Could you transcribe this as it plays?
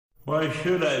Why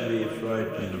should I be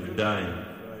frightened of dying?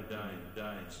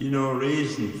 See no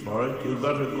reason for it. You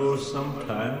gotta go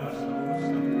sometimes.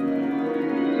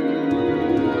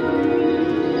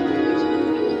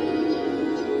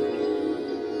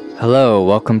 Hello,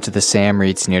 welcome to the Sam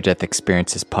Reads Near Death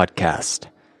Experiences podcast.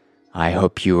 I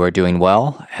hope you are doing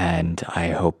well, and I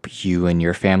hope you and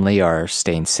your family are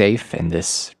staying safe in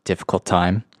this difficult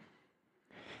time.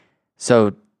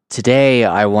 So, today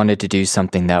I wanted to do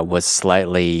something that was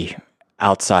slightly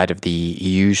outside of the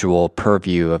usual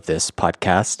purview of this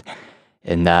podcast,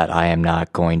 in that I am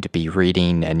not going to be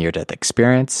reading a near death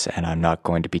experience, and I'm not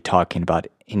going to be talking about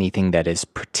anything that is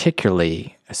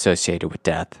particularly associated with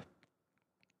death.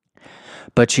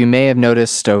 But you may have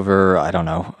noticed over,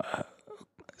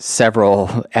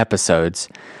 several episodes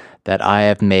that I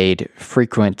have made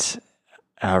frequent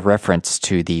reference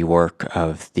to the work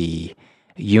of the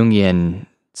Jungian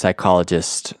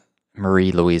psychologist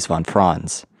Marie-Louise von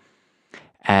Franz.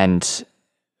 And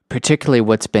particularly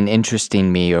what's been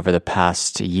interesting me over the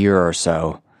past year or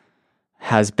so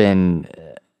has been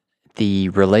the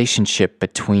relationship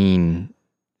between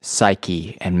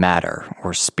psyche and matter,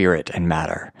 or spirit and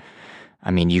matter.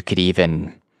 I mean, you could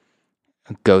even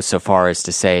go so far as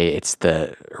to say it's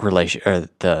the relation, or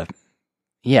the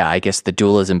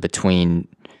dualism between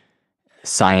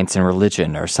science and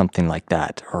religion, or something like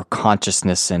that, or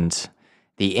consciousness and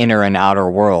the inner and outer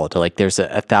world. Like, there's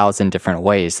a thousand different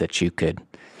ways that you could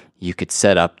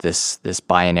set up this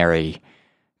binary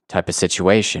type of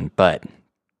situation. But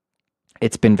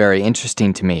it's been very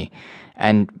interesting to me,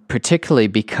 and particularly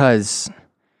because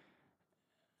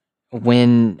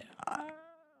when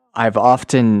I've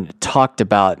often talked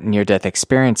about near-death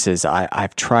experiences,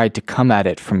 I've tried to come at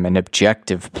it from an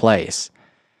objective place.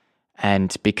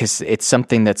 And because it's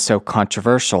something that's so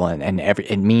controversial, and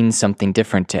it means something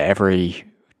different to every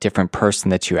different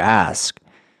person that you ask.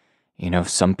 You know,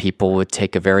 some people would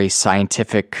take a very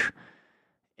scientific,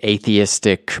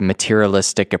 atheistic,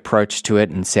 materialistic approach to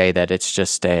it and say that it's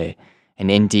just an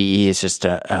NDE is just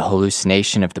a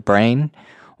hallucination of the brain.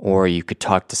 Or you could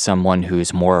talk to someone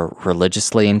who's more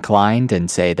religiously inclined and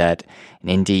say that an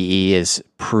NDE is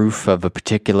proof of a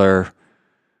particular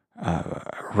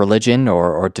religion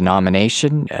or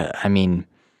denomination.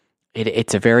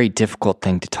 It's a very difficult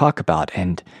thing to talk about.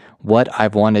 And what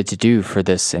I've wanted to do for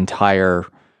this entire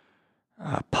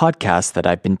podcast that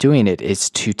I've been doing it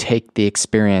is to take the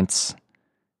experience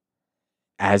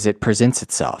as it presents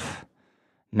itself,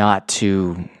 not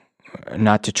to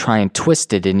try and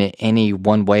twist it in any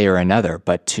one way or another,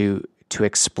 but to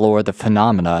explore the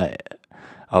phenomena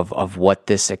of what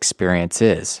this experience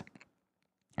is.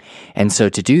 And so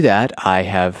to do that, I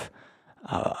have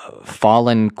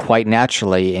fallen quite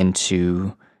naturally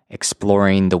into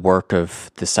exploring the work of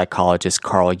the psychologist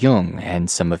Carl Jung and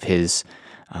some of his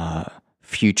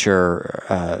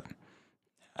future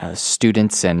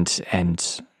students and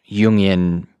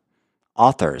Jungian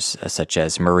authors, such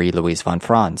as Marie-Louise von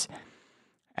Franz.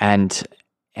 And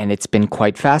it's been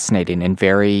quite fascinating and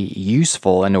very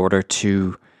useful in order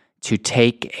to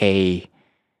take a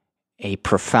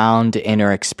profound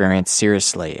inner experience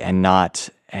seriously, and not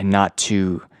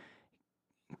to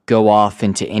go off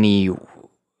into any of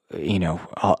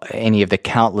the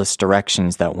countless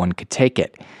directions that one could take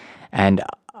it. And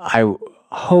I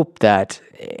hope that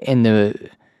in the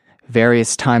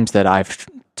various times that I've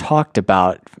talked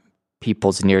about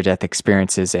people's near-death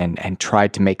experiences and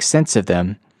tried to make sense of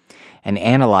them and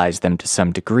analyze them to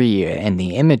some degree, and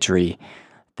the imagery,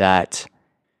 that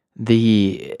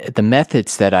the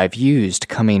methods that I've used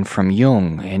coming from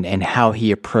Jung and how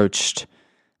he approached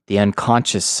the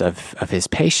unconscious of his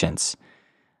patients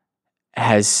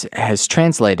has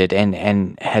translated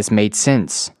and has made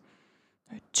sense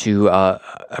to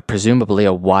presumably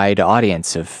a wide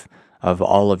audience of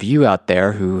all of you out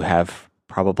there who have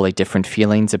probably different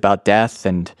feelings about death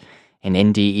and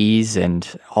NDEs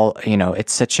and all.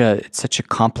 It's such a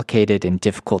complicated and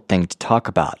difficult thing to talk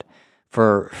about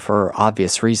for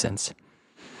obvious reasons.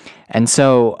 And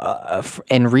so,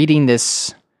 in reading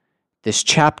this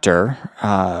chapter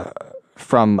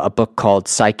from a book called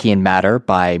Psyche and Matter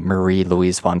by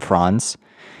Marie-Louise von Franz,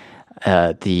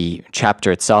 the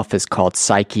chapter itself is called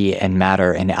Psyche and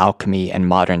Matter in Alchemy and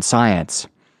Modern Science.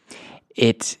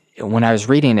 When I was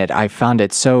reading it, I found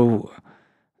it so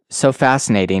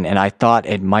fascinating, and I thought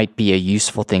it might be a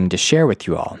useful thing to share with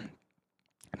you all.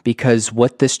 Because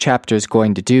what this chapter is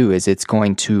going to do is it's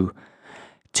going to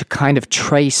kind of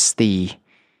trace the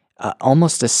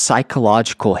almost a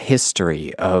psychological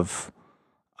history of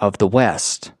the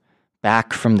West,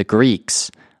 back from the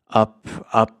Greeks up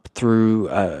through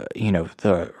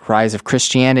the rise of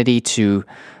Christianity to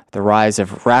the rise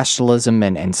of rationalism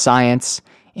and science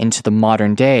into the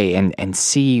modern day, and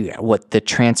see what the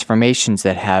transformations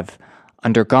that have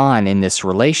undergone in this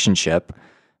relationship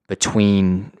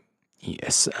between,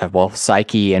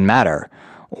 psyche and matter,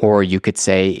 or you could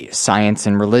say science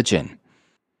and religion.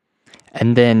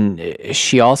 And then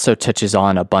she also touches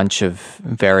on a bunch of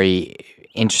very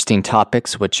interesting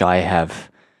topics, which I have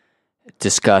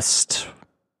discussed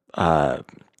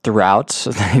throughout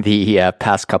the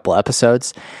past couple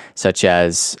episodes, such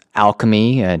as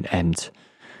alchemy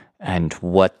and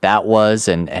what that was,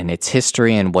 and its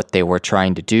history, and what they were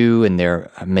trying to do, and their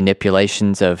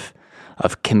manipulations of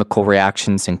chemical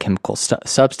reactions and chemical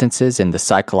substances, and the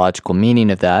psychological meaning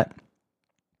of that.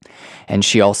 And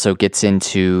she also gets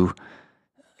into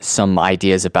some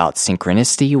ideas about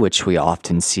synchronicity, which we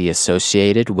often see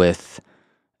associated with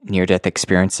near-death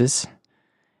experiences.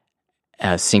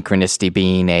 Synchronicity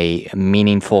being a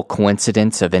meaningful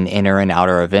coincidence of an inner and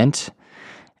outer event.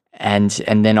 And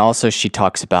then also she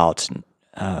talks about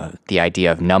the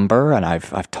idea of number, and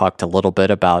I've talked a little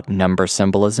bit about number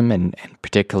symbolism, and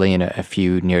particularly in a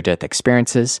few near-death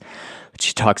experiences. But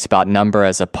she talks about number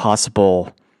as a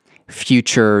possible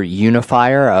future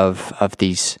unifier of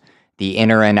these, the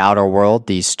inner and outer world,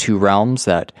 these two realms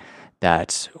that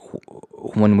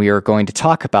when we are going to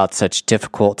talk about such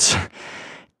difficult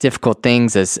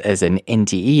things as an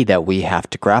NDE that we have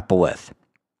to grapple with.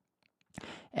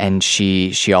 And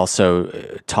she also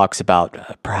talks about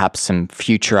perhaps some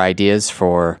future ideas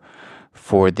for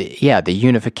the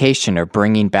unification or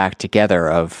bringing back together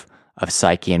of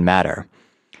psyche and matter.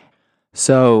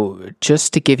 So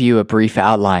just to give you a brief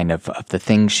outline of the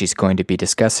things she's going to be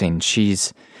discussing,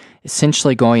 she's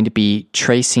essentially going to be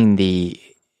tracing the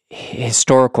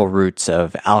historical roots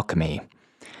of alchemy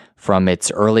from its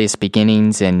earliest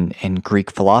beginnings in Greek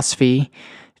philosophy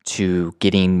to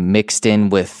getting mixed in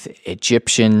with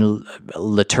Egyptian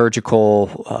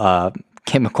liturgical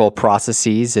chemical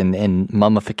processes and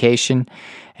mummification,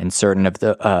 and certain of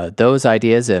those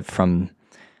ideas from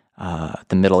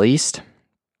the Middle East,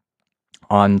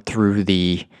 on through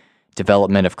the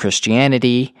development of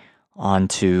Christianity,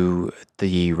 onto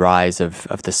the rise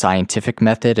of the scientific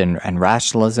method and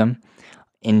rationalism,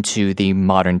 into the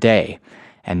modern day.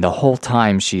 And the whole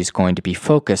time she's going to be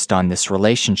focused on this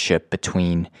relationship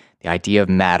between the idea of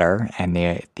matter and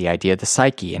the idea of the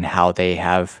psyche, and how they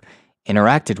have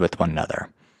interacted with one another.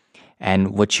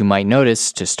 And what you might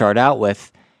notice to start out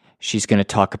with, she's going to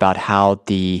talk about how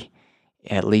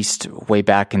at least way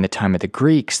back in the time of the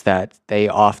Greeks, that they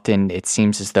often, it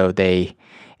seems as though they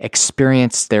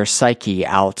experienced their psyche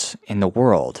out in the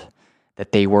world,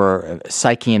 that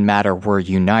psyche and matter were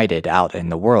united out in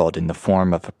the world in the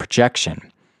form of a projection.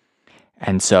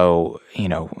 And so,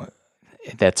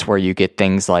 that's where you get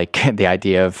things like the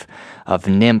idea of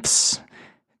nymphs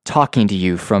talking to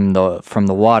you from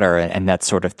the water and that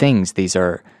sort of things. These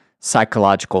are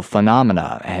psychological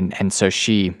phenomena. And so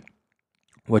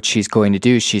what she's going to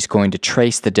do, she's going to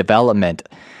trace the development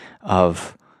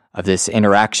of this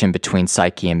interaction between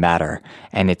psyche and matter,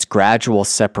 and its gradual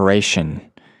separation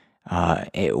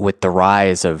with the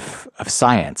rise of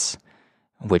science,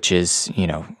 which is,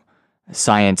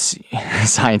 science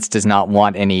does not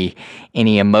want any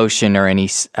emotion or any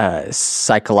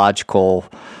psychological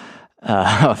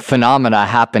phenomena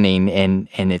happening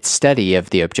in its study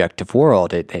of the objective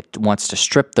world. It wants to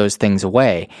strip those things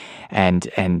away,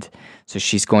 and so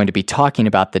she's going to be talking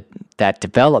about that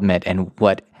development and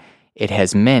what it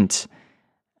has meant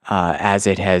as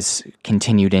it has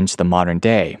continued into the modern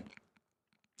day.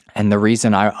 And the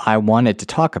reason I wanted to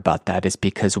talk about that is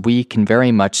because we can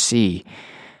very much see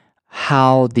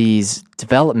how these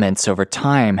developments over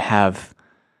time have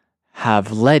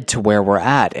led to where we're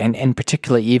at, and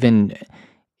particularly even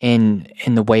in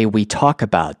the way we talk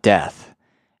about death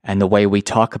and the way we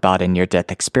talk about a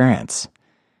near-death experience.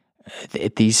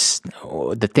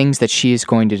 The things that she is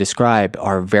going to describe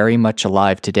are very much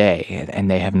alive today, and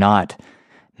they have not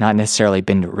necessarily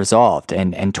been resolved.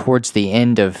 And towards the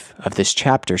end of this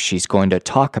chapter, she's going to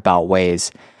talk about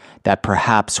ways that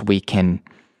perhaps we can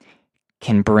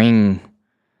bring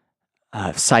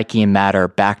psyche and matter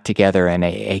back together in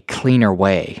a cleaner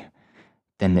way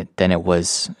than it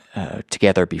was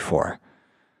together before.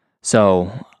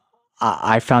 So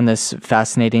I found this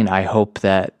fascinating. I hope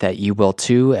that you will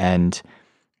too, and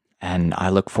I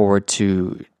look forward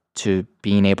to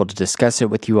being able to discuss it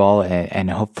with you all, and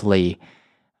hopefully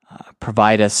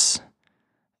provide us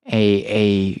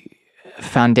a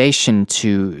foundation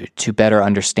to better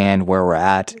understand where we're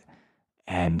at,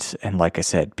 and like I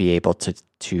said, be able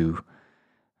to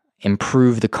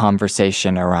improve the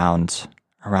conversation around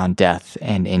death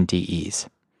and NDEs.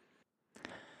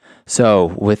 So,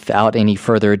 without any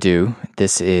further ado,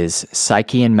 this is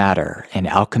Psyche and Matter in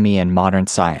Alchemy and Modern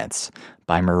Science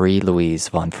by Marie-Louise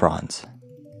von Franz.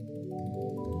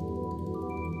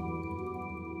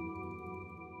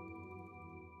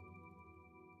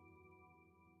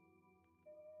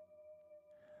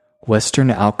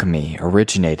 Western alchemy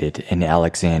originated in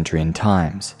Alexandrian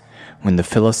times, when the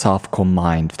philosophical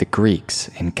mind of the Greeks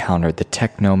encountered the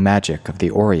techno-magic of the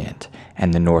Orient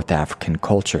and the North African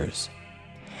cultures.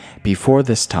 Before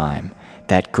this time,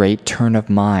 that great turn of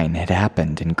mind had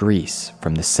happened in Greece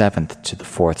from the 7th to the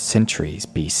 4th centuries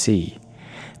BC,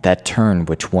 that turn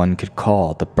which one could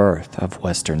call the birth of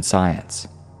Western science.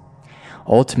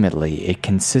 Ultimately, it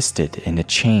consisted in a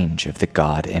change of the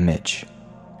god image.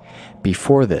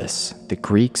 Before this, the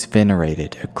Greeks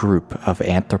venerated a group of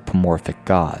anthropomorphic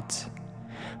gods.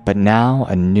 But now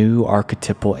a new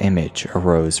archetypal image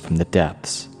arose from the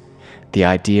depths, the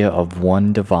idea of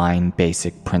one divine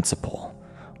basic principle,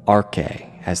 arche,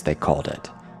 as they called it,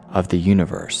 of the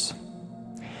universe.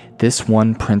 This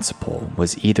one principle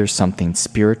was either something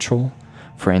spiritual,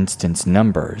 for instance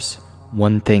numbers,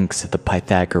 one thinks of the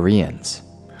Pythagoreans,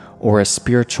 or a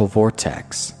spiritual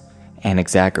vortex,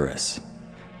 Anaxagoras,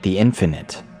 the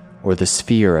infinite, or the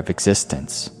sphere of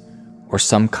existence, or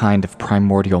some kind of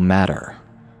primordial matter,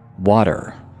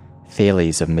 water,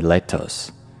 Thales of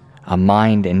Miletus, a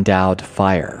mind-endowed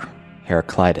fire,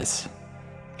 Heraclitus,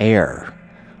 air,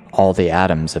 all the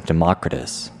atoms of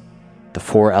Democritus, the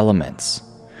four elements,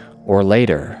 or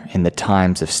later, in the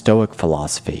times of Stoic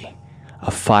philosophy, a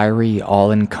fiery,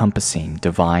 all-encompassing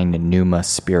divine pneuma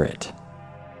spirit.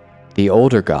 The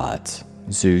older gods,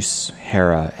 Zeus,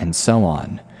 Hera, and so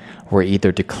on, were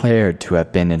either declared to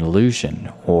have been an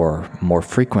illusion or, more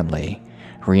frequently,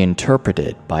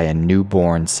 reinterpreted by a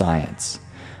newborn science,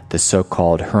 the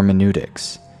so-called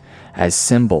hermeneutics, as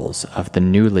symbols of the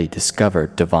newly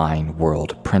discovered divine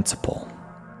world principle.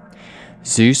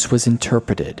 Zeus was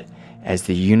interpreted as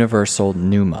the universal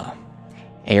pneuma,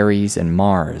 Ares and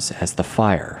Mars as the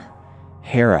fire,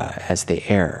 Hera as the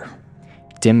air,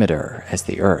 Demeter as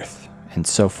the earth, and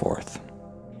so forth.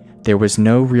 There was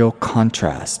no real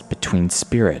contrast between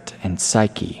spirit and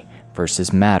psyche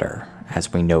versus matter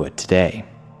as we know it today.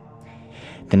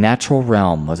 The natural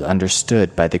realm was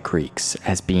understood by the Greeks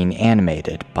as being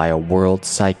animated by a world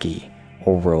psyche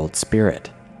or world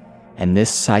spirit, and this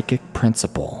psychic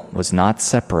principle was not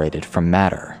separated from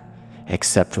matter,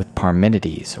 except with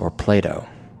Parmenides or Plato,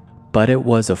 but it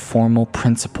was a formal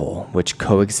principle which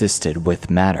coexisted with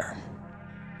matter.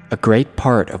 A great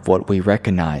part of what we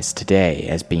recognize today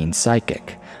as being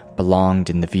psychic belonged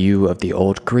in the view of the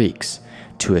old Greeks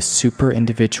to a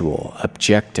super-individual,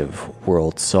 objective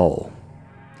world soul.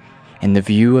 In the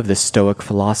view of the Stoic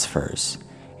philosophers,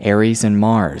 Ares and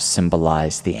Mars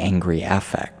symbolized the angry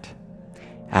affect,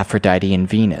 Aphrodite and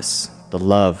Venus, the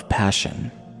love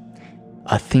passion,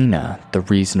 Athena, the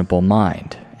reasonable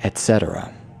mind,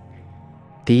 etc.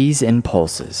 These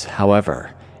impulses,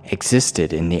 however,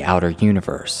 existed in the outer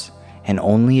universe and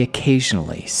only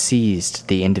occasionally seized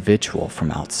the individual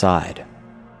from outside.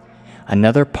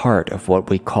 Another part of what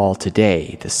we call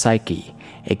today the psyche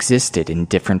existed in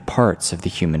different parts of the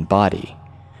human body.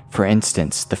 For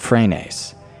instance, the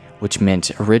phrenes, which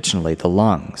meant originally the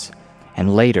lungs,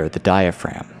 and later the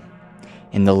diaphragm,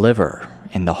 in the liver,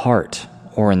 in the heart,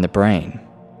 or in the brain.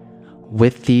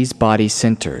 With these body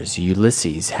centers,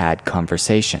 Ulysses had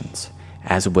conversations,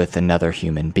 as with another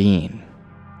human being.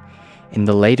 In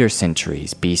the later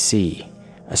centuries BC,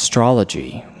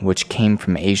 astrology, which came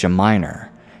from Asia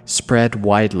Minor, spread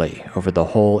widely over the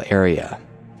whole area,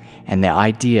 and the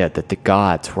idea that the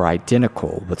gods were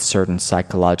identical with certain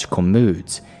psychological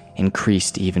moods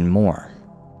increased even more.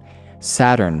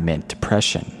 Saturn meant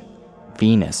depression,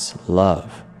 Venus,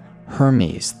 love,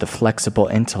 Hermes, the flexible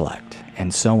intellect,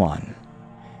 and so on.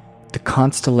 The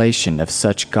constellation of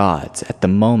such gods at the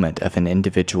moment of an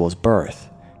individual's birth,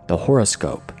 the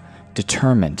horoscope,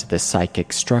 determined the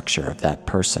psychic structure of that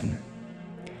person.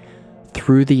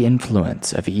 Through the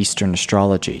influence of Eastern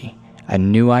astrology, a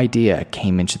new idea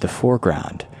came into the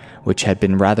foreground, which had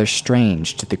been rather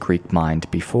strange to the Greek mind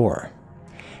before.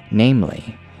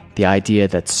 Namely, the idea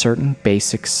that certain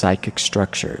basic psychic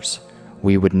structures,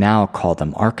 we would now call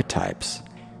them archetypes,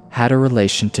 had a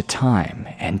relation to time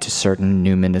and to certain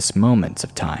numinous moments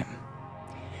of time.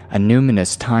 A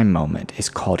numinous time moment is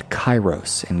called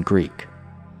kairos in Greek.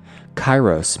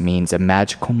 Kairos means a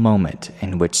magical moment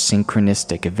in which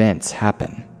synchronistic events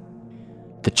happen.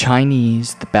 The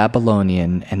Chinese, the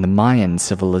Babylonian, and the Mayan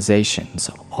civilizations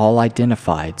all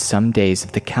identified some days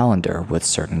of the calendar with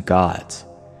certain gods.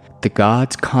 The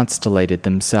gods constellated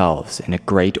themselves in a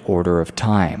great order of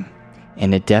time,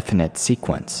 in a definite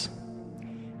sequence.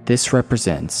 This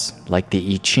represents, like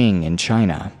the I Ching in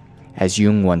China, as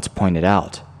Jung once pointed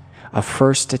out, a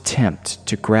first attempt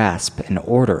to grasp an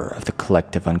order of the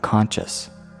collective unconscious,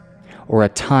 or a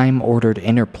time-ordered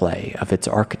interplay of its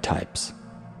archetypes.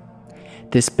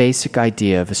 This basic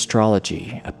idea of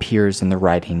astrology appears in the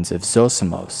writings of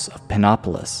Zosimos of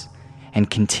Panopolis and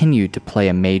continued to play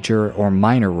a major or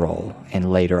minor role in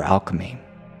later alchemy.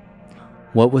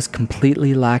 What was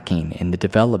completely lacking in the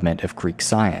development of Greek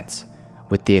science,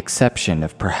 with the exception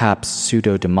of perhaps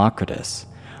Pseudo-Democritus,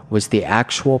 was the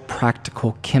actual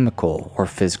practical chemical or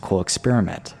physical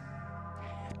experiment.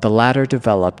 The latter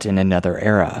developed in another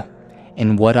era,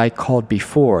 in what I called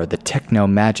before the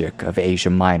techno-magic of Asia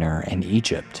Minor and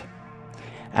Egypt.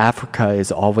 Africa is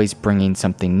always bringing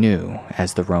something new,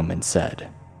 as the Romans said.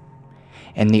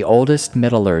 In the oldest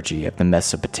metallurgy of the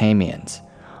Mesopotamians,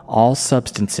 all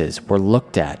substances were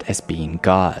looked at as being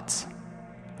gods.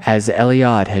 As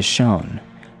Eliade has shown,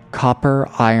 copper,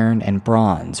 iron, and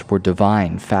bronze were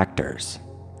divine factors.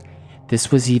 This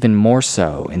was even more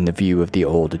so in the view of the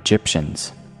old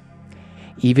Egyptians.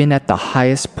 Even at the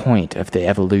highest point of the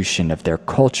evolution of their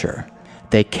culture,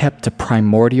 they kept a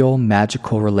primordial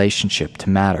magical relationship to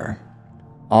matter.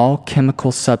 All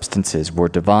chemical substances were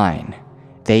divine.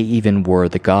 They even were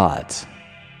the gods.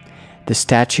 The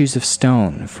statues of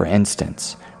stone, for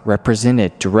instance,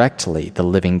 represented directly the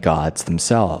living gods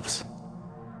themselves.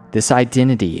 This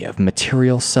identity of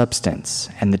material substance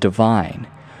and the divine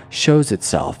shows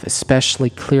itself especially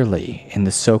clearly in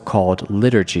the so-called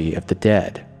liturgy of the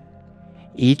dead.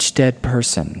 Each dead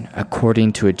person,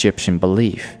 according to Egyptian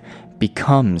belief,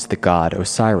 becomes the god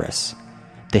Osiris,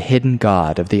 the hidden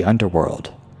god of the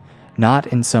underworld, not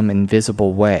in some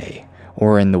invisible way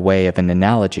or in the way of an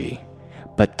analogy,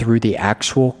 but through the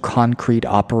actual concrete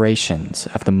operations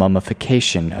of the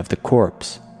mummification of the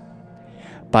corpse.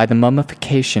 By the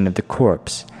mummification of the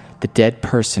corpse, the dead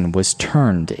person was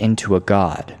turned into a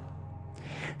god.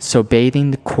 So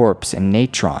bathing the corpse in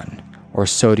natron, or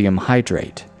sodium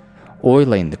hydrate,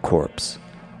 oiling the corpse,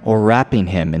 or wrapping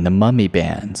him in the mummy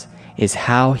bands is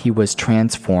how he was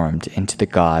transformed into the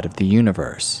god of the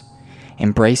universe,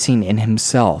 embracing in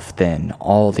himself then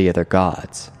all the other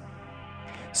gods.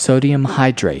 Sodium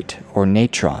hydrate, or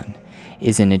natron,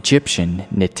 is an Egyptian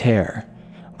neter,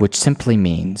 which simply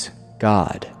means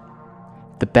God.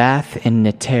 The bath in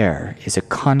neter is a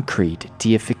concrete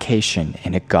deification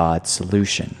in a god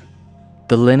solution.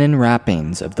 The linen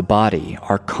wrappings of the body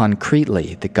are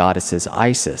concretely the goddesses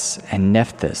Isis and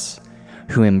Nephthys,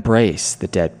 who embrace the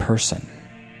dead person.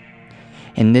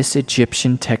 In this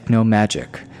Egyptian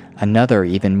techno-magic, another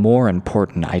even more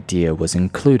important idea was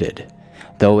included,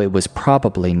 though it was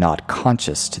probably not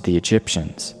conscious to the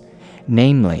Egyptians,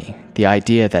 namely, the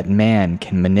idea that man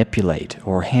can manipulate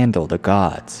or handle the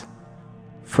gods.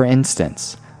 For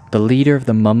instance, the leader of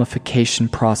the mummification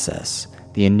process,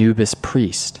 the Anubis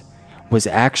priest, was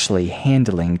actually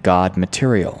handling god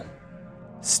material.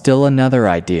 Still another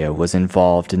idea was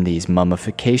involved in these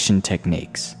mummification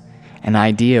techniques, an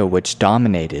idea which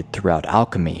dominated throughout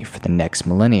alchemy for the next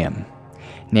millennium,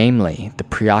 namely the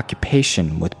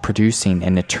preoccupation with producing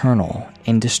an eternal,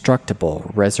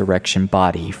 indestructible resurrection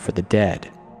body for the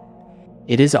dead.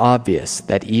 It is obvious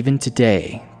that even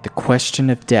today, the question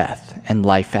of death and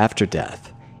life after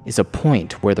death is a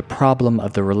point where the problem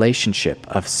of the relationship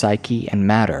of psyche and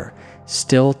matter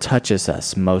still touches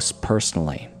us most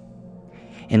personally.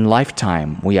 In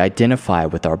lifetime, we identify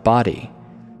with our body,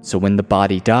 so when the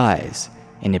body dies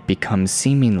and it becomes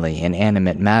seemingly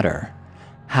inanimate matter,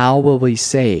 how will we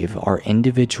save our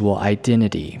individual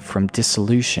identity from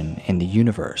dissolution in the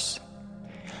universe?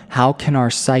 How can our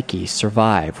psyche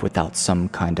survive without some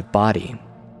kind of body?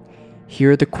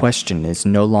 Here the question is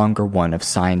no longer one of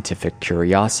scientific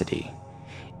curiosity.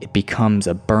 It becomes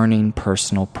a burning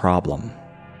personal problem.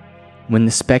 When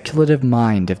the speculative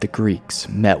mind of the Greeks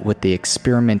met with the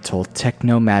experimental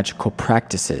techno-magical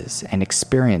practices and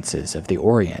experiences of the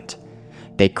Orient,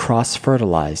 they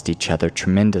cross-fertilized each other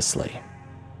tremendously.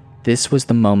 This was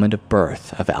the moment of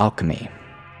birth of alchemy.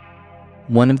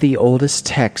 One of the oldest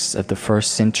texts of the 1st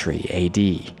century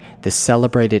AD, the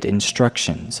celebrated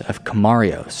Instructions of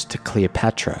Camarios to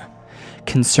Cleopatra,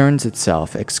 concerns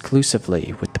itself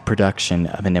exclusively with the production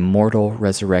of an immortal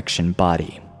resurrection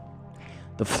body.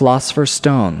 The Philosopher's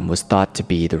Stone was thought to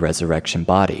be the resurrection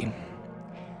body.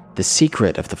 The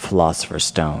secret of the Philosopher's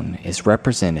Stone is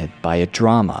represented by a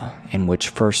drama in which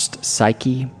first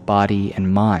psyche, body,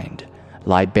 and mind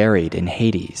lie buried in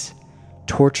Hades,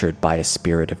 tortured by a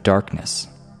spirit of darkness.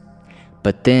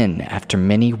 But then, after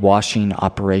many washing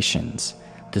operations,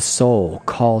 the soul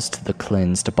calls to the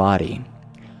cleansed body,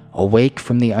 awake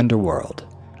from the underworld,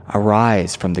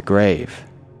 arise from the grave.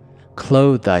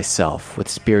 Clothe thyself with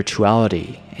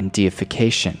spirituality and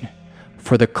deification,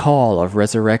 for the call of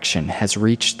resurrection has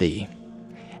reached thee,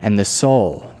 and the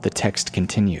soul, the text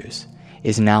continues,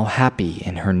 is now happy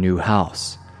in her new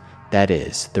house, that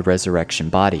is, the resurrection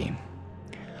body.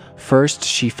 First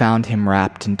she found him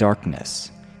wrapped in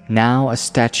darkness. Now a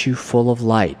statue full of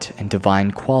light and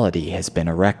divine quality has been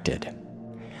erected.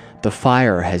 The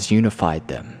fire has unified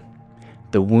them.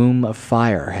 The womb of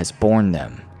fire has borne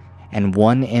them, and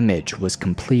one image was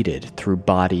completed through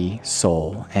body,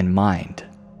 soul, and mind.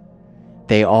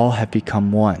 They all have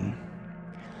become one.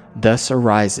 Thus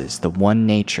arises the one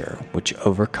nature which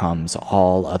overcomes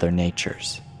all other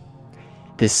natures.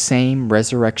 This same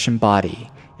resurrection body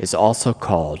is also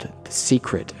called the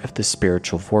secret of the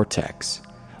spiritual vortex,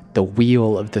 the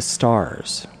wheel of the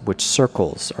stars which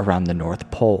circles around the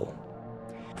North Pole.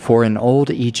 For in old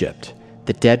Egypt,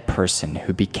 the dead person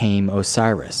who became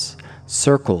Osiris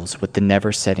circles with the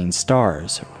never-setting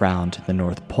stars round the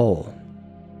North Pole.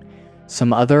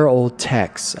 Some other old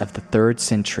texts of the 3rd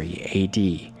century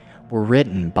AD were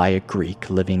written by a Greek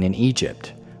living in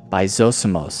Egypt, by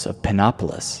Zosimos of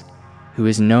Panopolis, who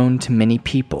is known to many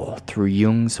people through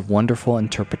Jung's wonderful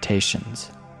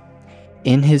interpretations.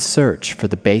 In his search for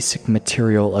the basic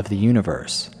material of the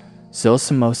universe,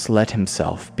 Zosimos let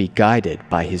himself be guided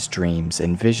by his dreams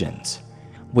and visions,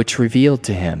 which revealed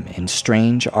to him in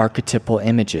strange archetypal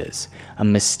images a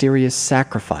mysterious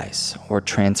sacrifice or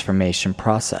transformation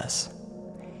process.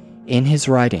 In his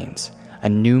writings, a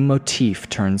new motif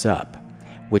turns up,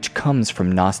 which comes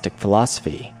from Gnostic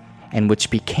philosophy and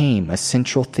which became a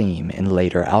central theme in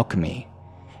later alchemy,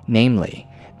 namely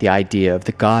the idea of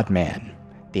the God-man,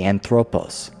 the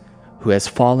Anthropos, who has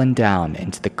fallen down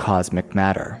into the cosmic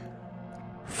matter.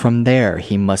 From there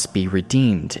he must be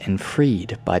redeemed and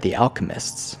freed by the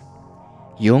alchemists.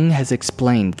 Jung has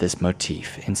explained this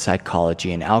motif in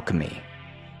Psychology and Alchemy.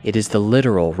 It is the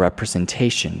literal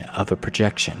representation of a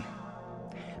projection.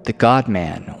 The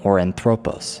God-man, or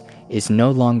Anthropos, is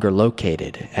no longer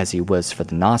located, as he was for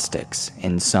the Gnostics,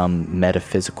 in some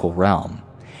metaphysical realm,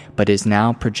 but is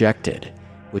now projected,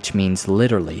 which means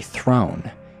literally thrown,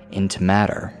 into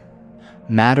matter.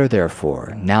 Matter,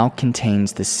 therefore, now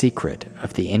contains the secret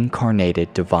of the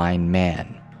incarnated divine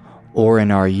man, or in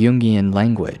our Jungian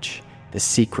language, the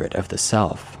secret of the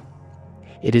self.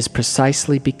 It is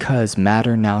precisely because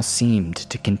matter now seemed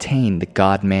to contain the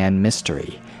God-man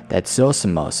mystery that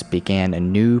Zosimos began a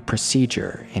new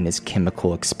procedure in his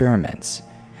chemical experiments,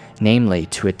 namely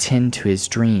to attend to his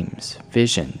dreams,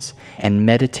 visions, and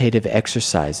meditative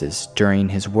exercises during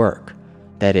his work,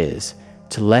 that is,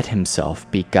 to let himself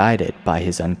be guided by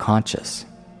his unconscious.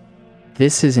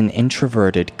 This is an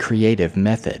introverted creative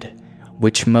method,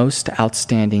 which most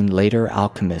outstanding later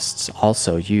alchemists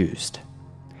also used.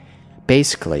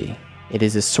 Basically, it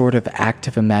is a sort of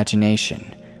active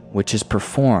imagination, which is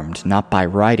performed not by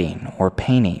writing or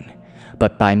painting,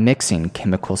 but by mixing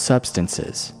chemical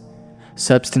substances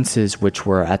which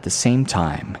were at the same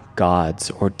time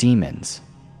gods or demons.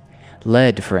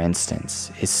 Lead, for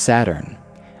instance, is Saturn,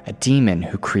 a demon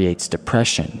who creates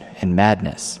depression and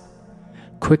madness.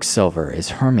 Quicksilver is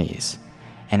Hermes,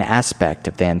 an aspect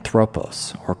of the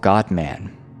Anthropos, or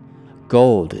God-man.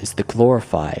 Gold is the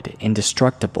glorified,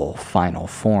 indestructible final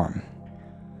form.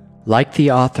 Like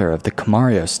the author of the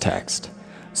Chamarios text,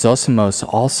 Zosimos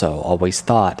also always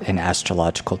thought in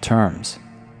astrological terms.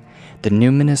 The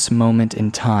numinous moment in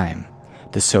time,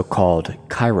 the so-called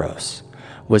kairos,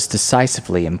 was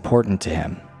decisively important to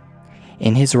him.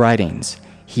 In his writings,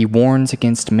 he warns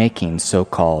against making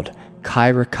so-called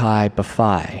kairakai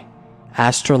baphai,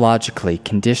 astrologically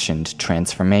conditioned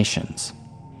transformations.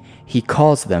 He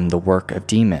calls them the work of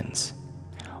demons.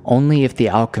 Only if the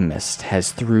alchemist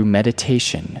has through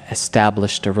meditation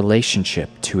established a relationship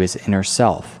to his inner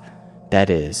self,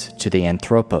 that is, to the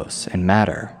anthropos and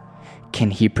matter, can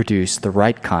he produce the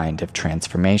right kind of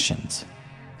transformations.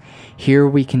 Here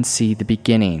we can see the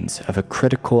beginnings of a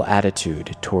critical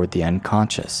attitude toward the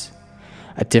unconscious,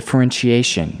 a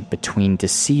differentiation between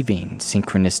deceiving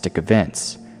synchronistic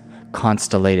events,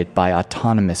 constellated by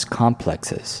autonomous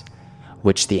complexes,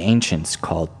 which the ancients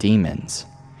called demons,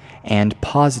 and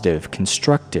positive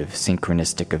constructive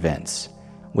synchronistic events,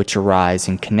 which arise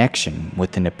in connection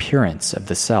with an appearance of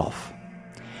the self.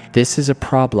 This is a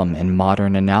problem in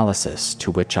modern analysis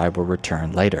to which I will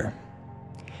return later.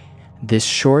 This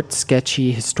short,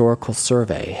 sketchy historical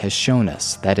survey has shown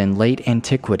us that in late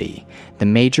antiquity, the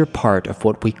major part of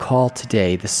what we call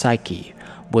today the psyche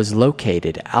was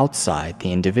located outside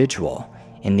the individual,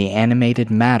 in the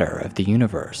animated matter of the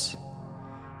universe.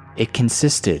 It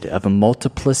consisted of a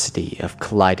multiplicity of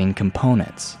colliding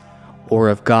components, or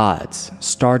of gods,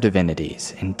 star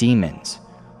divinities, and demons,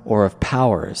 or of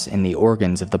powers in the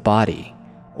organs of the body,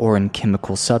 or in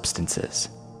chemical substances.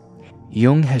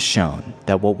 Jung has shown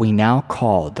that what we now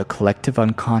call the collective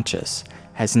unconscious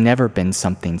has never been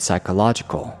something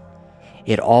psychological.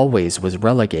 It always was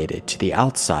relegated to the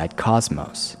outside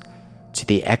cosmos, to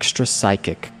the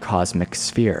extra-psychic cosmic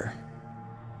sphere.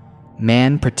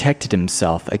 Man protected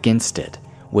himself against it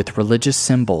with religious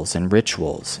symbols and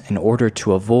rituals in order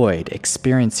to avoid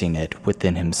experiencing it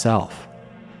within himself.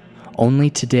 Only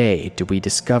today do we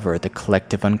discover the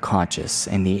collective unconscious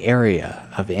in the area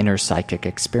of inner psychic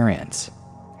experience.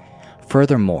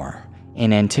 Furthermore,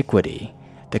 in antiquity,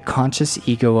 the conscious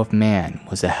ego of man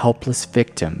was a helpless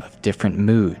victim of different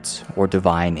moods or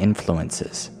divine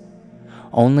influences.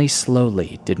 Only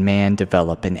slowly did man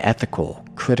develop an ethical,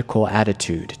 critical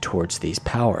attitude towards these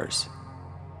powers.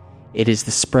 It is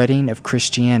the spreading of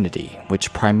Christianity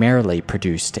which primarily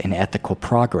produced an ethical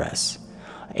progress,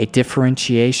 a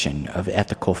differentiation of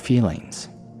ethical feelings.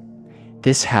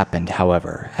 This happened,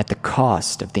 however, at the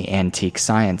cost of the antique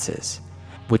sciences,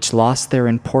 which lost their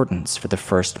importance for the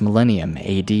first millennium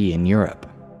AD in Europe.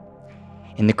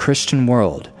 In the Christian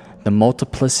world, the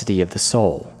multiplicity of the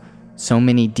soul, so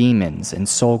many demons and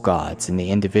soul gods in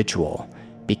the individual,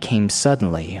 became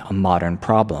suddenly a modern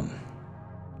problem.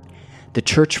 The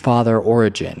church father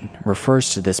Origen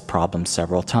refers to this problem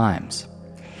several times.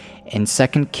 In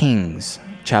 2 Kings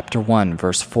chapter 1,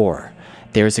 verse 4,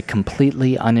 there is a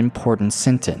completely unimportant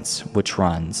sentence which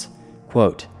runs,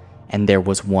 quote, "And there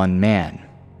was one man."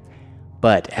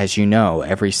 But, as you know,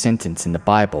 every sentence in the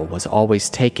Bible was always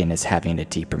taken as having a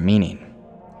deeper meaning.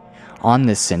 On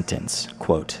this sentence,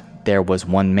 quote, "There was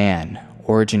one man,"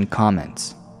 Origen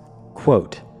comments,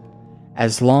 quote,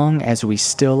 "As long as we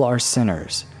still are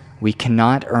sinners, we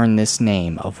cannot earn this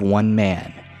name of one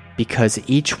man, because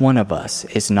each one of us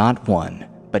is not one,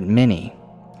 but many.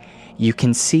 You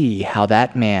can see how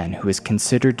that man who is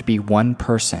considered to be one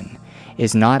person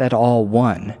is not at all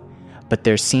one, but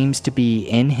there seems to be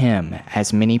in him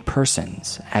as many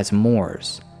persons as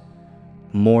Moors."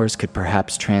 Moors could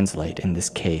perhaps translate in this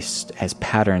case as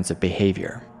patterns of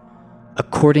behavior.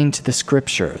 "According to the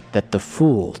scripture that the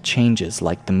fool changes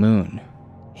like the moon."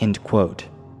 End quote.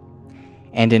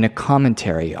 And in a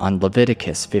commentary on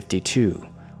Leviticus 52,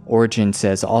 Origen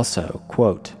says also,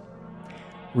 quote,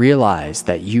 "Realize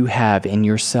that you have in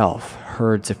yourself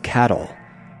herds of cattle,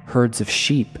 herds of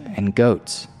sheep and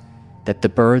goats, that the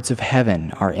birds of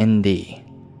heaven are in thee.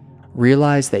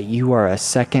 Realize that you are a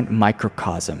second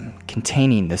microcosm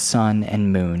containing the sun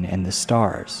and moon and the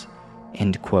stars."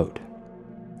 End quote.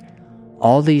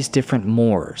 All these different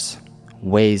mores,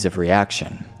 ways of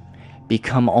reaction,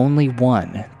 become only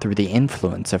one through the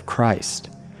influence of Christ,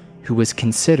 who was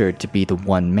considered to be the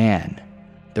one man,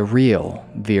 the real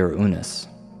vir unus.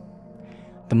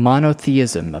 The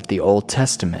monotheism of the Old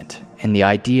Testament and the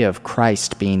idea of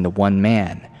Christ being the one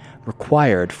man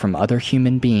required from other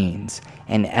human beings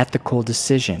an ethical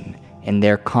decision in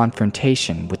their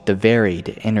confrontation with the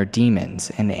varied inner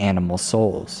demons and animal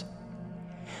souls.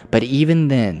 But even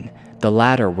then, the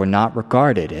latter were not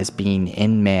regarded as being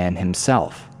in man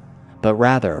himself, but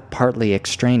rather partly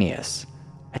extraneous,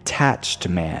 attached to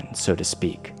man, so to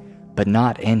speak, but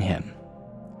not in him.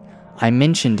 I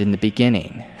mentioned in the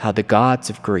beginning how the gods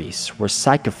of Greece were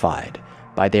psychified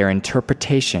by their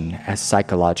interpretation as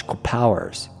psychological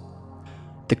powers.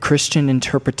 The Christian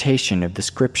interpretation of the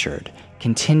scripture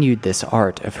continued this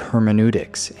art of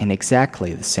hermeneutics in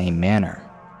exactly the same manner.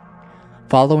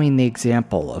 Following the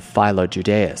example of Philo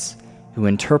Judaeus, who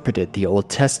interpreted the Old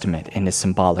Testament in a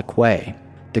symbolic way,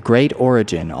 the great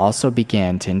Origen also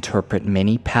began to interpret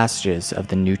many passages of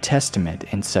the New Testament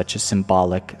in such a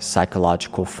symbolic,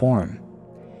 psychological form.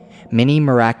 Many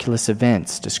miraculous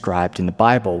events described in the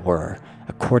Bible were,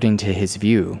 according to his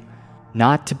view,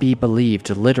 not to be believed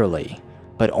literally,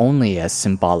 but only as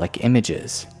symbolic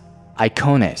images,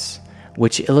 ikones,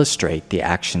 which illustrate the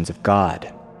actions of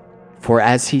God. For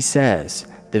as he says,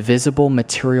 the visible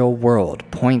material world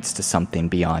points to something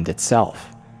beyond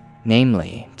itself,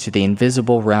 namely, to the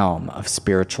invisible realm of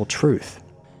spiritual truth.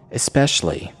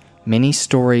 Especially, many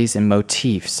stories and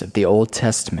motifs of the Old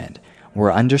Testament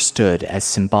were understood as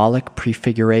symbolic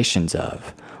prefigurations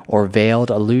of, or veiled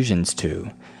allusions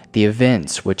to, the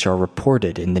events which are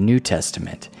reported in the New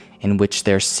Testament, in which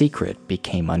their secret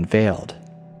became unveiled.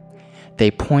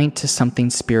 They point to something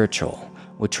spiritual,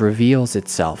 which reveals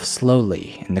itself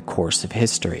slowly in the course of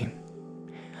history.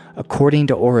 According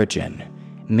to Origen,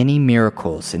 many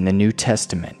miracles in the New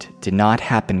Testament did not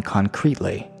happen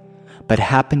concretely, but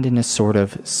happened in a sort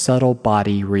of subtle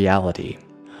body reality.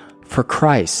 For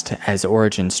Christ, as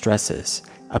Origen stresses,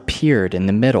 appeared in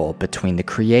the middle between the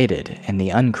created and the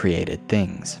uncreated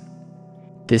things.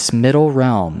 This middle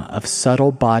realm of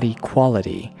subtle body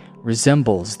quality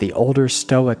resembles the older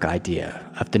Stoic idea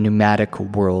of the pneumatic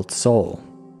world soul.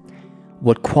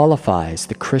 What qualifies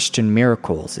the Christian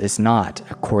miracles is not,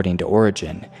 according to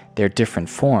Origen, their different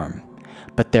form,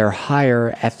 but their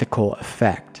higher ethical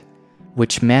effect,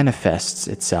 which manifests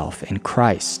itself in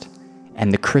Christ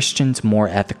and the Christian's more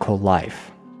ethical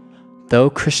life. Though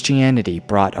Christianity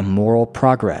brought a moral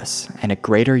progress and a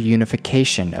greater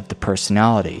unification of the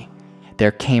personality,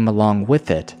 there came along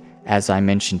with it, as I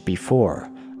mentioned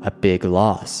before, a big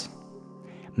loss.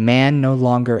 Man no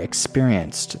longer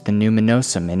experienced the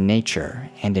numinosum in nature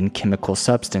and in chemical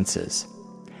substances.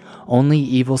 Only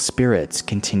evil spirits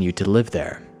continued to live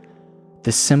there.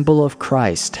 The symbol of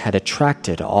Christ had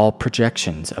attracted all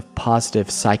projections of positive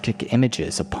psychic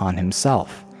images upon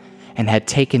himself and had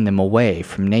taken them away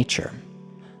from nature.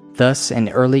 Thus, an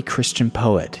early Christian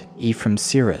poet, Ephraim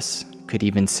Syrus, could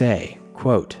even say,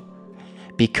 quote,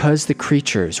 "Because the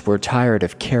creatures were tired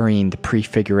of carrying the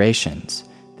prefigurations,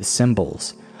 the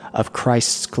symbols, of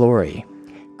Christ's glory,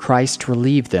 Christ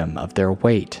relieved them of their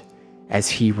weight, as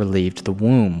he relieved the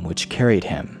womb which carried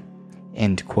him."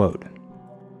 End quote.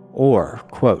 Or,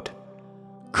 quote,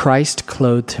 "Christ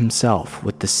clothed himself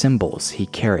with the symbols he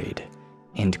carried,"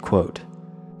 end quote,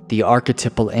 the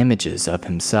archetypal images of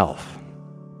himself.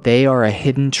 They are a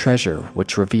hidden treasure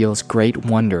which reveals great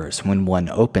wonders when one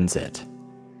opens it.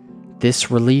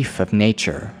 This relief of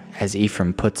nature, as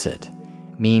Ephraim puts it,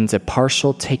 means a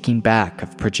partial taking back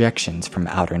of projections from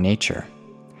outer nature.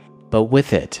 But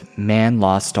with it, man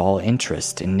lost all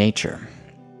interest in nature.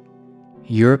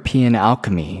 European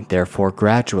alchemy therefore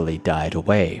gradually died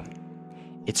away.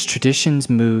 Its traditions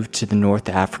moved to the North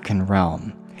African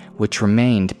realm, which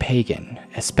remained pagan,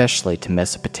 especially to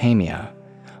Mesopotamia,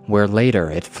 where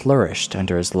later it flourished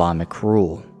under Islamic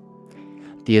rule.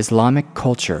 The Islamic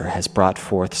culture has brought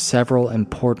forth several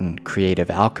important creative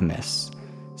alchemists,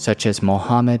 such as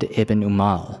Muhammad ibn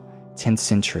Umal, 10th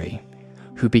century,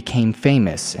 who became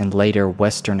famous in later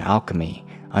Western alchemy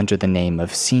under the name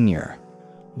of Senior,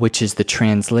 which is the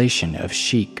translation of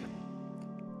sheik.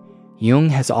 Jung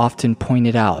has often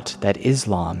pointed out that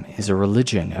Islam is a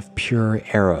religion of pure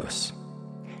eros.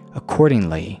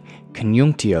 Accordingly,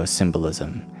 conjunctio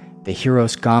symbolism, the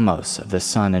hieros gamos of the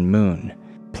sun and moon,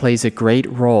 plays a great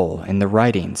role in the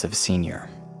writings of Senior.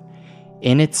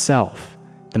 In itself,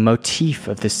 the motif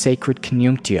of the sacred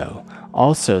conjunctio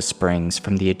also springs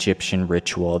from the Egyptian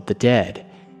ritual of the dead,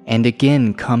 and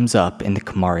again comes up in the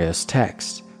Chamarios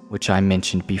text, which I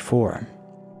mentioned before.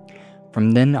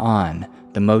 From then on,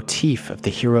 the motif of the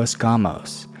hieros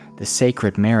gamos, the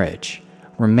sacred marriage,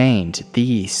 remained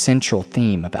the central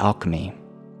theme of alchemy.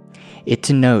 It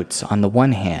denotes, on the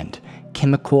one hand,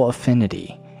 chemical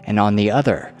affinity, and on the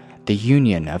other, the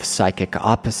union of psychic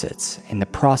opposites in the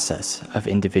process of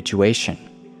individuation,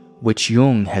 which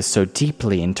Jung has so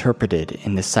deeply interpreted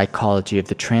in the psychology of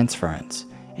the transference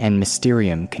and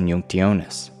Mysterium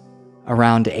Conjunctionis.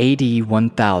 Around AD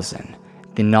 1000,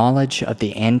 the knowledge of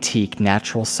the antique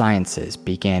natural sciences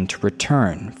began to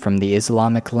return from the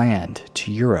Islamic land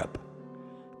to Europe.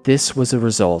 This was a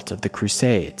result of the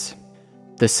Crusades.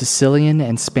 The Sicilian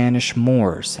and Spanish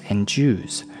Moors and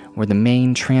Jews were the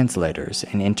main translators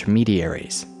and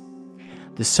intermediaries.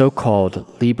 The so-called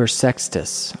Liber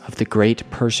Sextus of the great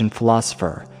Persian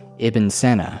philosopher Ibn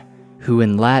Sina, who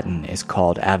in Latin is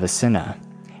called Avicenna,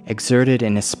 exerted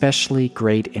an especially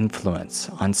great influence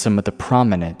on some of the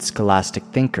prominent scholastic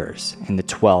thinkers in the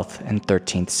 12th and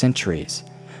 13th centuries,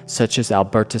 such as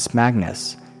Albertus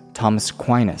Magnus, Thomas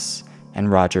Aquinas,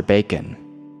 and Roger Bacon.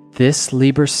 This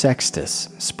Liber Sextus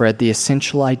spread the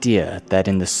essential idea that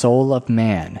in the soul of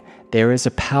man there is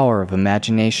a power of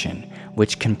imagination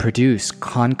which can produce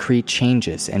concrete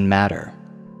changes in matter.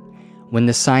 When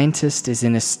the scientist is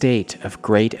in a state of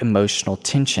great emotional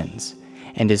tensions,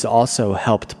 and is also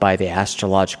helped by the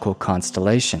astrological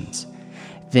constellations,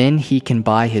 then he can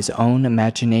by his own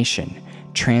imagination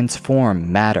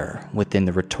transform matter within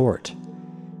the retort.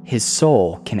 His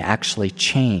soul can actually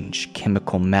change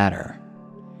chemical matter.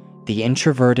 The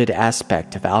introverted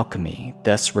aspect of alchemy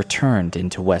thus returned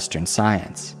into Western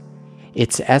science,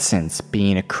 its essence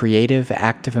being a creative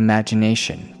act of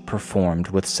imagination performed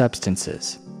with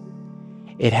substances.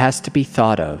 It has to be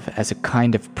thought of as a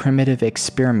kind of primitive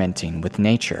experimenting with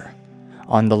nature,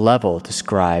 on the level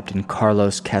described in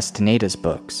Carlos Castaneda's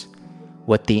books,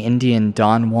 what the Indian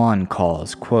Don Juan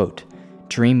calls, quote,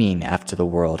 dreaming after the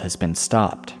world has been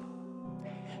stopped.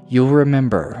 You'll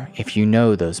remember, if you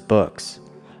know those books,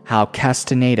 how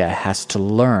Castaneda has to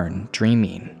learn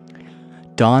dreaming.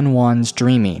 Don Juan's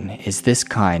dreaming is this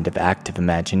kind of active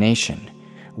imagination,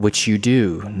 which you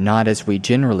do not as we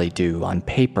generally do on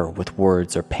paper with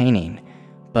words or painting,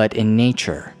 but in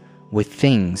nature, with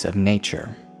things of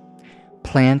nature.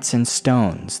 Plants and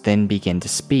stones then begin to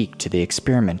speak to the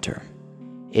experimenter.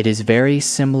 It is very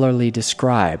similarly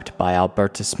described by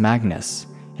Albertus Magnus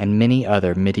and many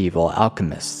other medieval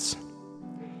alchemists.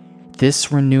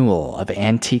 This renewal of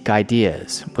antique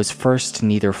ideas was first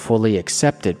neither fully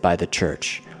accepted by the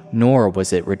Church, nor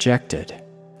was it rejected.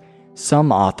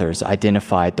 Some authors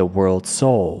identified the world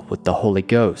soul with the Holy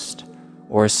Ghost,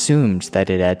 or assumed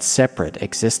that it had separate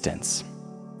existence.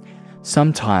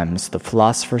 Sometimes the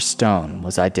philosopher's stone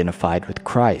was identified with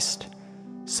Christ,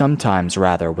 sometimes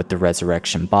rather with the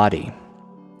resurrection body.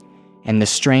 And the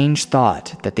strange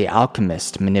thought that the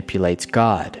alchemist manipulates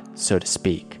God, so to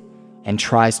speak, and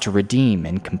tries to redeem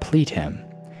and complete him,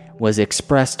 was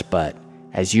expressed but,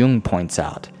 as Jung points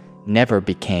out, never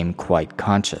became quite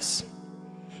conscious.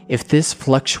 If this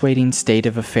fluctuating state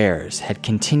of affairs had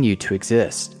continued to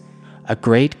exist, a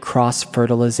great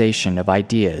cross-fertilization of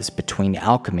ideas between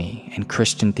alchemy and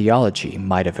Christian theology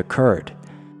might have occurred,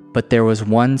 but there was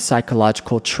one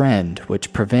psychological trend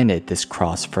which prevented this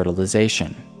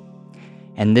cross-fertilization,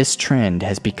 and this trend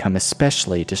has become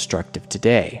especially destructive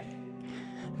today.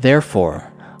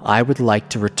 Therefore, I would like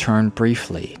to return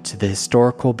briefly to the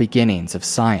historical beginnings of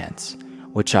science,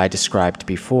 which I described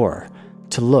before,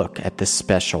 to look at this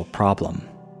special problem.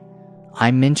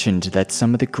 I mentioned that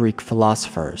some of the Greek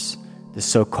philosophers, the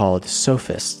so-called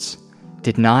sophists,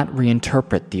 did not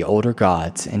reinterpret the older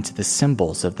gods into the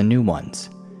symbols of the new ones,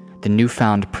 the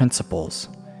newfound principles,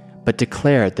 but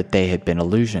declared that they had been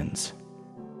illusions.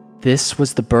 This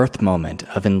was the birth moment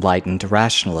of enlightened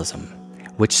rationalism,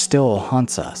 which still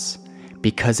haunts us,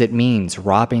 because it means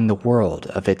robbing the world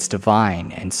of its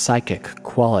divine and psychic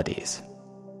qualities.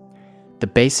 The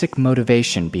basic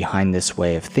motivation behind this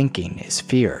way of thinking is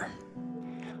fear.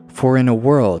 For in a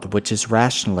world which is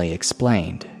rationally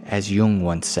explained, as Jung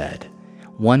once said,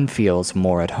 one feels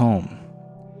more at home.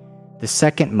 The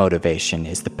second motivation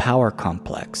is the power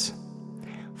complex.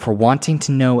 For wanting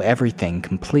to know everything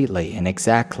completely and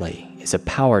exactly is a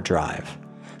power drive,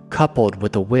 coupled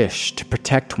with a wish to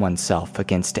protect oneself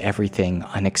against everything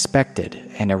unexpected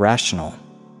and irrational.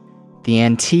 The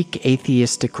antique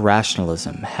atheistic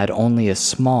rationalism had only a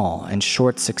small and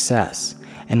short success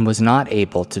and was not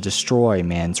able to destroy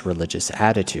man's religious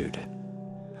attitude.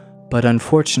 But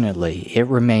unfortunately, it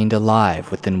remained alive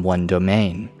within one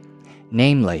domain,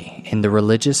 namely in the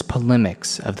religious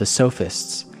polemics of the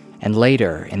sophists, and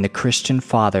later in the Christian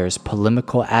fathers'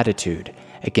 polemical attitude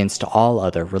against all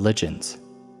other religions.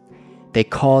 They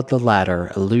called the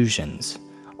latter illusions,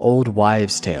 old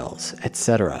wives' tales,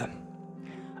 etc.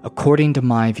 According to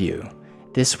my view,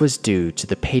 this was due to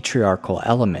the patriarchal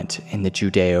element in the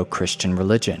Judeo-Christian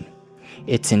religion,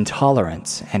 its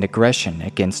intolerance and aggression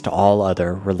against all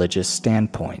other religious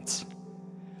standpoints.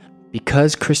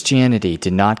 Because Christianity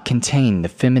did not contain the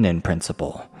feminine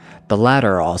principle, the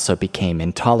latter also became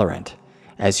intolerant,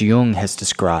 as Jung has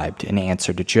described in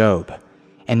Answer to Job,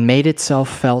 and made itself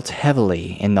felt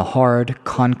heavily in the hard,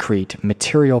 concrete,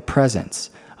 material presence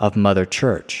of Mother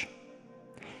Church.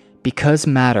 Because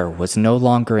matter was no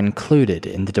longer included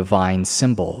in the divine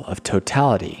symbol of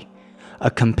totality,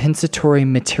 a compensatory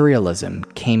materialism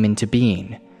came into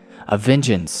being, a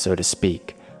vengeance, so to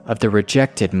speak, of the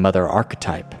rejected mother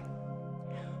archetype.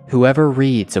 Whoever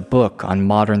reads a book on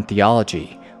modern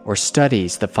theology or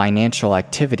studies the financial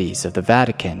activities of the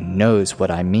Vatican knows what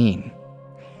I mean.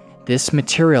 This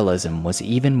materialism was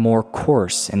even more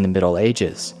coarse in the Middle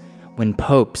Ages, when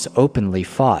popes openly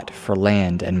fought for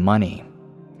land and money.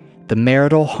 The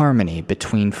marital harmony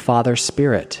between Father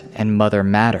Spirit and Mother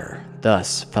Matter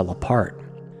thus fell apart.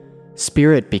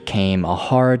 Spirit became a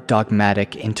hard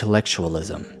dogmatic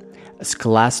intellectualism, a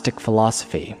scholastic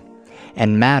philosophy,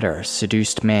 and matter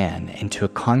seduced man into a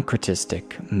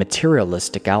concretistic,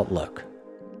 materialistic outlook.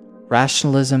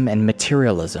 Rationalism and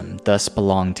materialism thus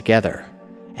belong together,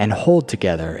 and hold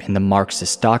together in the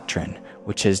Marxist doctrine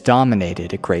which has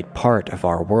dominated a great part of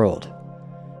our world.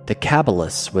 The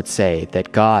Kabbalists would say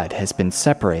that God has been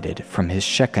separated from his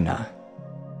Shekinah.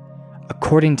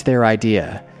 According to their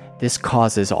idea, this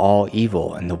causes all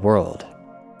evil in the world.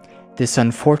 This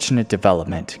unfortunate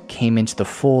development came into the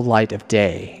full light of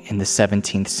day in the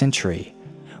 17th century,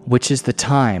 which is the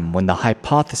time when the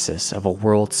hypothesis of a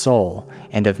world soul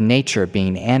and of nature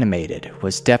being animated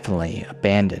was definitely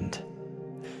abandoned.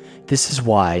 This is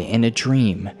why, in a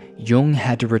dream, Jung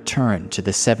had to return to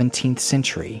the 17th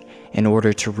century in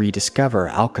order to rediscover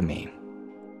alchemy.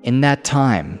 In that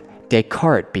time,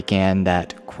 Descartes began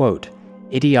that, quote,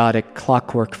 idiotic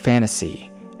clockwork fantasy,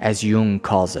 as Jung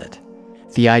calls it,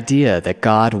 the idea that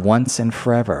God once and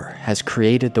forever has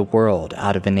created the world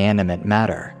out of inanimate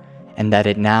matter, and that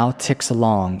it now ticks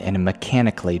along in a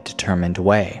mechanically determined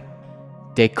way.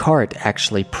 Descartes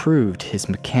actually proved his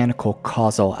mechanical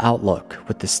causal outlook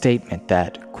with the statement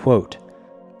that, quote,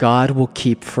 God will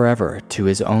keep forever to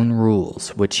his own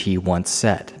rules which he once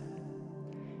set.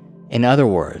 In other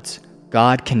words,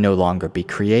 God can no longer be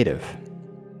creative.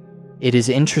 It is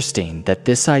interesting that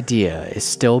this idea is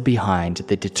still behind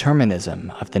the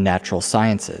determinism of the natural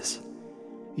sciences.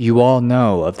 You all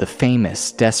know of the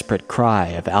famous desperate cry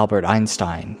of Albert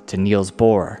Einstein to Niels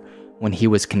Bohr when he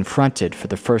was confronted for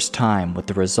the first time with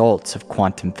the results of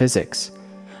quantum physics.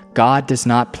 God does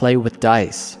not play with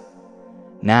dice.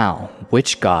 Now,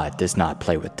 which God does not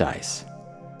play with dice?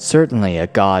 Certainly a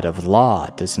God of law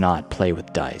does not play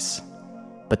with dice.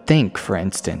 But think, for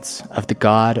instance, of the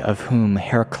God of whom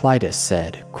Heraclitus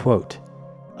said, quote,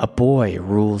 a boy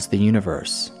rules the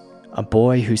universe, a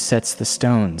boy who sets the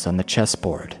stones on the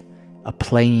chessboard, a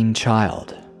playing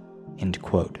child, end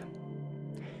quote.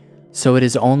 So it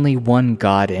is only one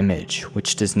God image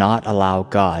which does not allow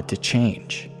God to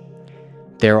change.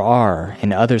 There are,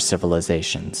 in other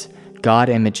civilizations, God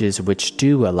images which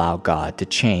do allow God to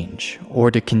change or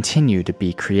to continue to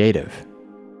be creative.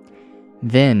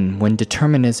 Then, when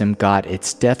determinism got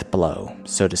its death blow,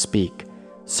 so to speak,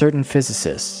 certain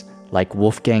physicists, like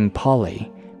Wolfgang Pauli,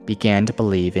 began to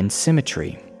believe in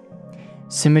symmetry.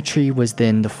 Symmetry was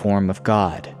then the form of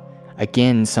God,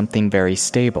 again something very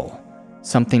stable,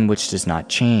 something which does not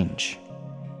change.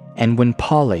 And when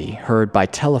Pauli heard by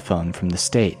telephone from the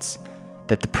States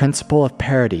that the principle of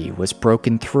parity was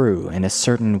broken through in a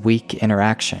certain weak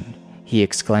interaction, he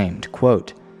exclaimed,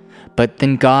 quote, but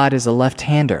then God is a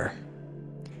left-hander.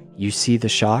 You see the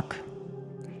shock?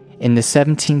 In the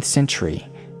 17th century,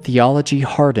 theology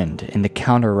hardened in the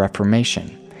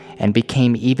Counter-Reformation and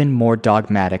became even more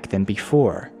dogmatic than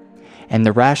before, and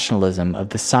the rationalism of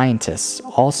the scientists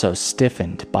also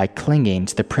stiffened by clinging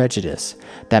to the prejudice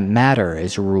that matter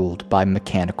is ruled by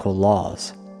mechanical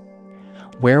laws.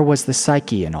 Where was the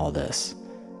psyche in all this?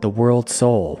 The world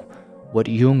soul, what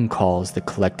Jung calls the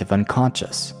collective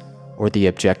unconscious, or the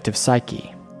objective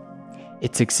psyche?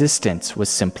 Its existence was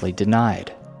simply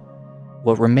denied.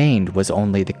 What remained was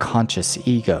only the conscious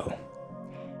ego.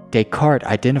 Descartes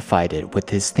identified it with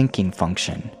his thinking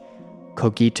function,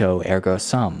 cogito ergo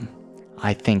sum,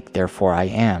 I think, therefore I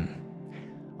am.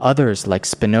 Others, like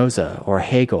Spinoza or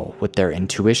Hegel, with their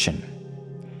intuition.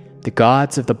 The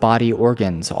gods of the body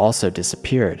organs also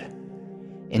disappeared.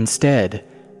 Instead,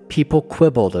 people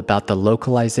quibbled about the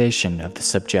localization of the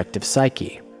subjective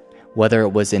psyche, whether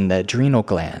it was in the adrenal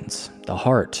glands, the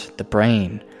heart, the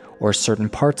brain, or certain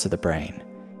parts of the brain,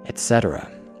 etc.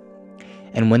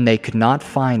 And when they could not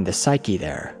find the psyche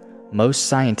there, most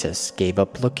scientists gave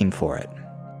up looking for it.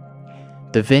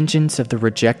 The vengeance of the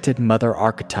rejected mother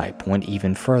archetype went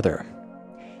even further.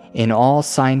 In all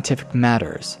scientific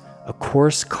matters, a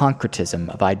coarse concretism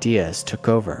of ideas took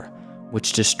over,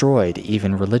 which destroyed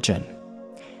even religion.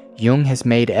 Jung has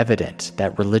made evident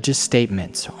that religious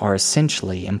statements are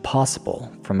essentially impossible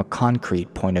from a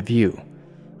concrete point of view,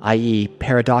 i.e.,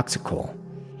 paradoxical,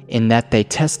 in that they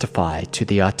testify to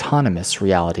the autonomous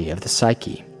reality of the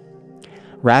psyche.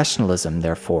 Rationalism,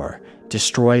 therefore,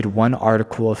 destroyed one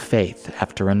article of faith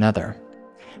after another,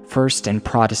 first in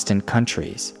Protestant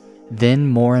countries, then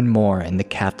more and more in the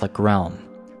Catholic realm,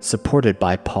 supported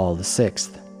by Paul VI.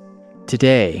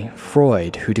 Today,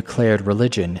 Freud, who declared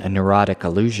religion a neurotic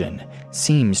illusion,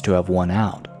 seems to have won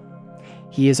out.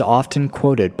 He is often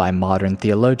quoted by modern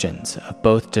theologians of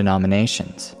both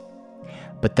denominations.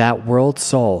 But that world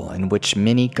soul in which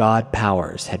many god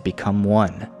powers had become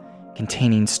one,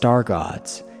 containing star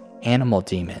gods, animal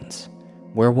demons,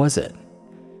 where was it?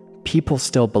 People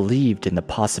still believed in the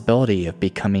possibility of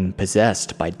becoming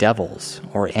possessed by devils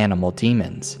or animal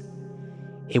demons.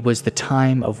 It was the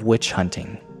time of witch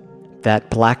hunting, that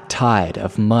black tide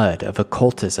of mud of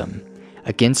occultism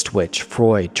against which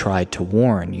Freud tried to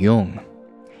warn Jung.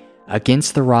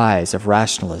 Against the rise of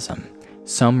rationalism,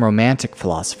 some romantic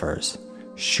philosophers,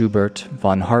 Schubert,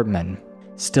 von Hartmann,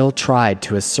 still tried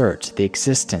to assert the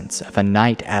existence of a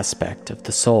night aspect of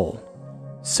the soul.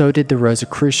 So did the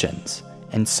Rosicrucians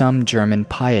and some German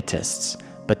pietists,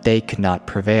 but they could not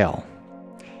prevail.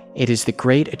 It is the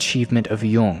great achievement of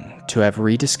Jung to have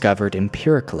rediscovered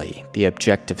empirically the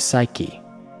objective psyche.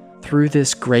 Through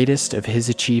this greatest of his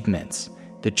achievements,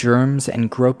 the germs and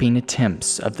groping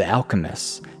attempts of the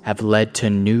alchemists have led to a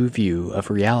new view of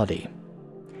reality.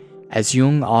 As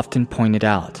Jung often pointed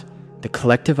out, the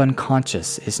collective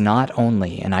unconscious is not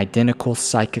only an identical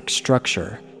psychic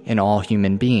structure in all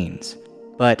human beings,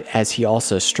 but, as he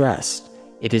also stressed,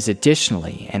 it is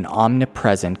additionally an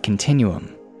omnipresent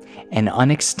continuum, an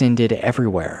unextended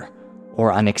everywhere,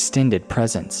 or unextended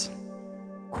presence.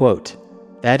 Quote,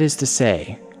 "That is to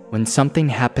say, when something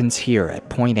happens here at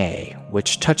point A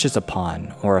which touches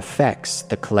upon or affects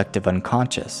the collective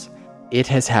unconscious, it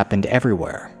has happened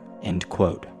everywhere." End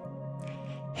quote.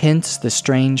 Hence the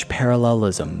strange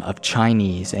parallelism of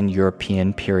Chinese and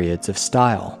European periods of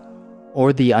style,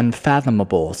 or the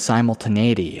unfathomable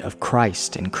simultaneity of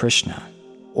Christ and Krishna,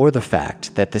 or the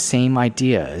fact that the same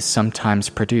idea is sometimes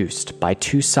produced by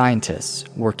two scientists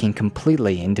working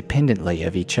completely independently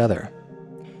of each other.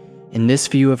 In this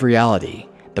view of reality,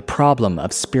 the problem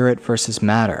of spirit versus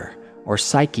matter, or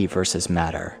psyche versus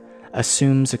matter,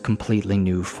 assumes a completely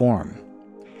new form.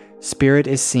 Spirit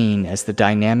is seen as the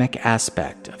dynamic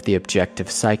aspect of the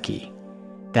objective psyche,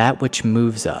 that which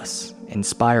moves us,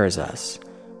 inspires us,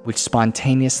 which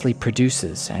spontaneously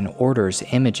produces and orders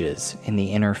images in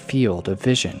the inner field of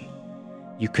vision.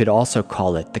 You could also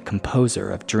call it the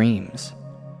composer of dreams.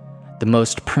 The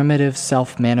most primitive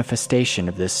self-manifestation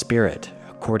of this spirit,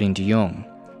 according to Jung,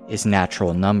 is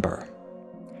natural number.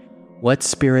 What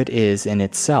spirit is in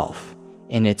itself,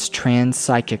 in its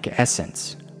trans-psychic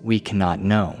essence, we cannot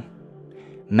know.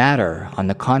 Matter, on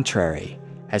the contrary,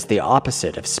 as the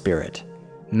opposite of spirit,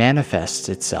 manifests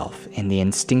itself in the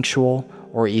instinctual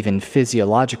or even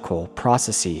physiological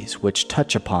processes which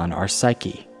touch upon our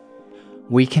psyche.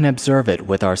 We can observe it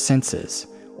with our senses,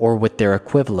 or with their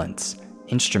equivalents,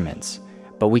 instruments,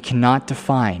 but we cannot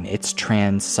define its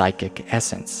trans-psychic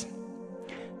essence.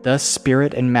 Thus,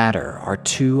 spirit and matter are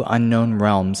two unknown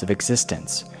realms of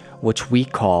existence, which we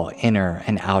call inner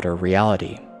and outer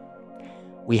reality.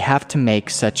 We have to make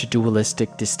such a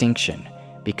dualistic distinction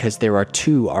because there are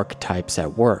two archetypes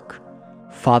at work,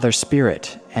 Father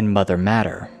Spirit and Mother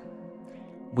Matter.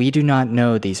 We do not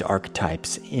know these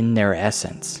archetypes in their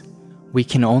essence. We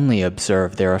can only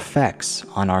observe their effects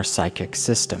on our psychic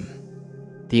system.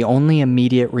 The only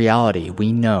immediate reality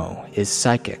we know is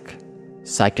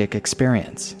psychic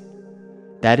experience.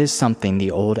 That is something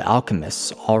the old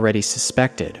alchemists already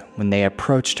suspected when they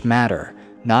approached matter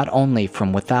not only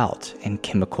from without in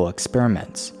chemical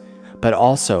experiments, but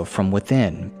also from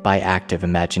within by active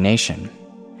imagination.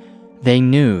 They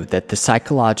knew that the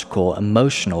psychological,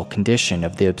 emotional condition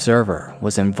of the observer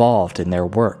was involved in their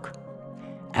work.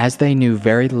 As they knew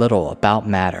very little about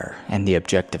matter and the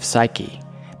objective psyche,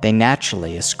 they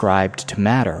naturally ascribed to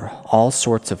matter all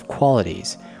sorts of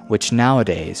qualities which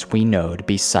nowadays we know to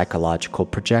be psychological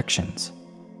projections.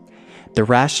 The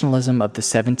rationalism of the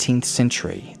 17th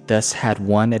century thus had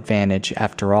one advantage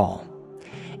after all.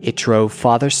 It drove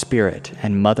Father Spirit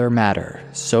and Mother Matter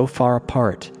so far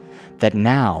apart that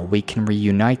now we can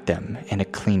reunite them in a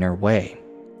cleaner way.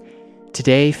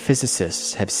 Today,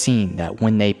 physicists have seen that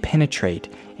when they penetrate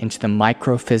into the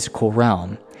microphysical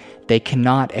realm, they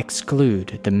cannot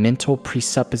exclude the mental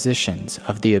presuppositions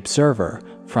of the observer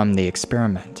from the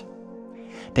experiment.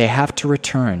 They have to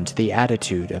return to the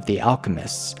attitude of the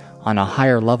alchemists on a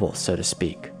higher level, so to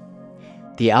speak.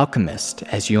 The alchemist,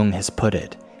 as Jung has put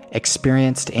it,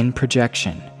 experienced in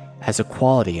projection as a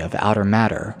quality of outer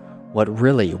matter what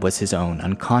really was his own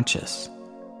unconscious.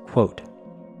 Quote,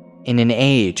 "In an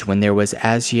age when there was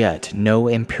as yet no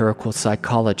empirical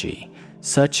psychology,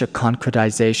 such a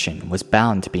concretization was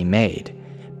bound to be made,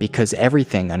 because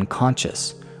everything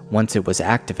unconscious, once it was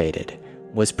activated,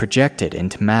 was projected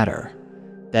into matter.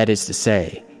 That is to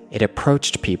say, it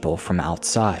approached people from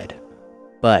outside.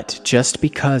 But just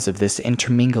because of this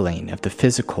intermingling of the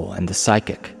physical and the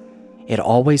psychic, it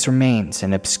always remains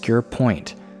an obscure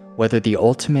point whether the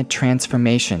ultimate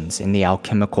transformations in the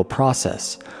alchemical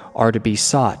process are to be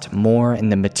sought more in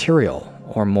the material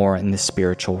or more in the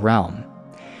spiritual realm.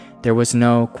 There was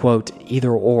no, quote,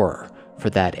 either or for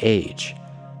that age,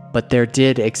 but there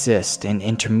did exist an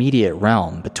intermediate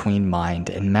realm between mind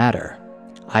and matter,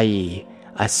 i.e.,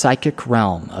 a psychic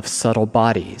realm of subtle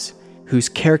bodies whose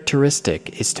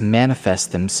characteristic is to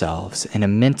manifest themselves in a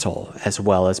mental as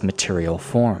well as material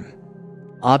form.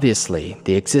 Obviously,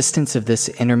 the existence of this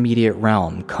intermediate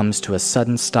realm comes to a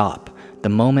sudden stop the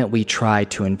moment we try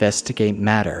to investigate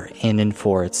matter in and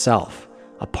for itself,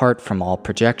 apart from all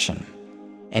projection,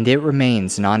 and it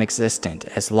remains non-existent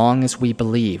as long as we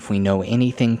believe we know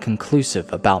anything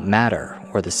conclusive about matter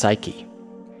or the psyche.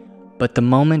 But the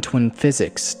moment when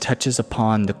physics touches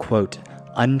upon the, quote,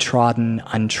 untrodden,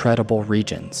 untreadable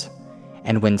regions,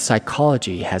 and when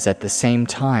psychology has at the same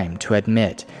time to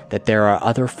admit that there are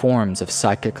other forms of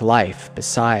psychic life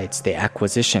besides the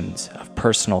acquisitions of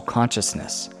personal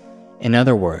consciousness. In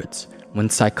other words, when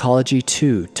psychology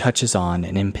too touches on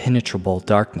an impenetrable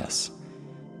darkness,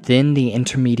 then the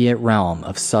intermediate realm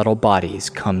of subtle bodies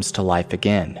comes to life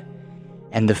again,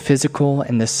 and the physical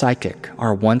and the psychic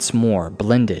are once more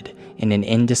blended in an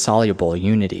indissoluble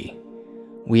unity.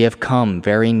 We have come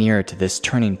very near to this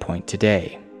turning point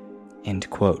today." End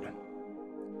quote.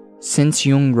 Since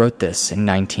Jung wrote this in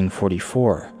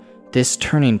 1944, this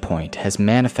turning point has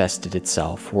manifested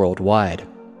itself worldwide.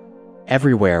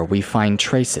 Everywhere we find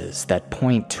traces that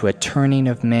point to a turning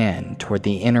of man toward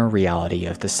the inner reality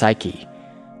of the psyche,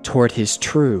 toward his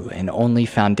true and only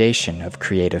foundation of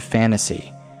creative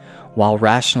fantasy, while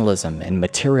rationalism and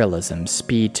materialism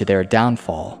speed to their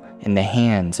downfall in the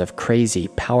hands of crazy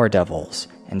power devils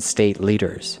and state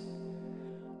leaders.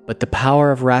 But the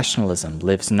power of rationalism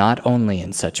lives not only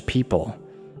in such people,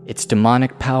 its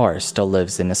demonic power still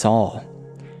lives in us all.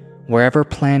 Wherever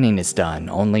planning is done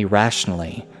only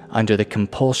rationally, under the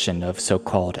compulsion of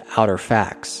so-called outer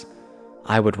facts,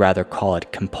 I would rather call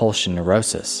it compulsion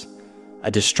neurosis,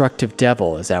 a destructive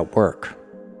devil is at work.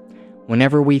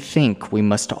 Whenever we think we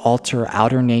must alter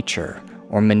outer nature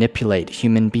or manipulate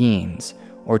human beings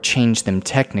or change them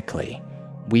technically,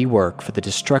 we work for the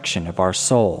destruction of our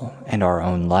soul and our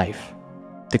own life.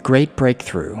 The great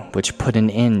breakthrough, which put an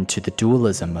end to the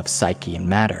dualism of psyche and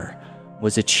matter,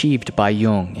 was achieved by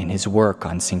Jung in his work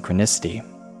on synchronicity.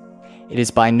 It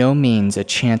is by no means a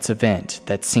chance event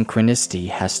that synchronicity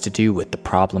has to do with the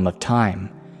problem of time,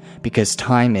 because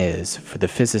time is, for the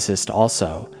physicist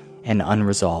also, an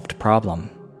unresolved problem.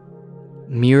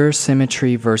 Mirror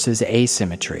symmetry versus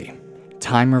asymmetry,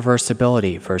 time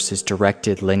reversibility versus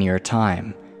directed linear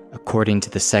time, according to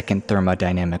the second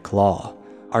thermodynamic law,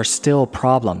 are still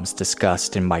problems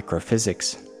discussed in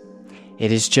microphysics.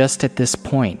 It is just at this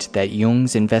point that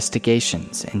Jung's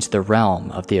investigations into the realm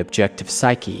of the objective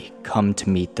psyche come to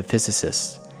meet the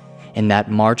physicists, in that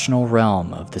marginal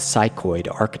realm of the psychoid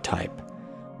archetype,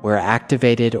 where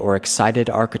activated or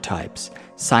excited archetypes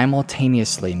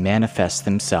simultaneously manifest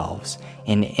themselves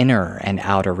in inner and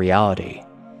outer reality,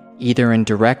 either in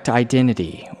direct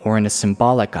identity or in a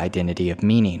symbolic identity of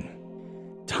meaning.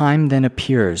 Time then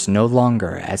appears no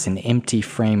longer as an empty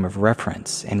frame of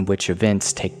reference in which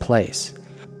events take place,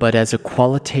 but as a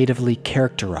qualitatively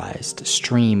characterized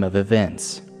stream of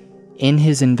events. In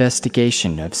his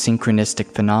investigation of synchronistic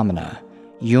phenomena,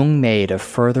 Jung made a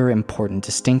further important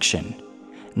distinction,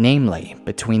 namely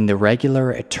between the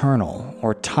regular, eternal,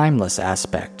 or timeless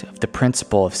aspect of the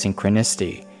principle of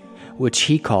synchronicity, which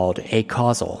he called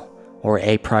acausal, or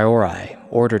a priori,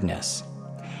 orderedness,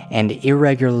 and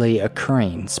irregularly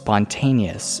occurring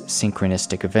spontaneous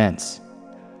synchronistic events.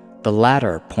 The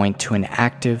latter point to an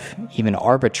active, even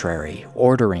arbitrary,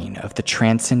 ordering of the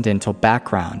transcendental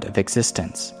background of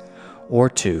existence, or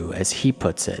to, as he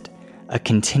puts it, a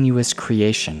continuous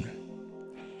creation.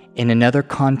 In another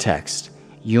context,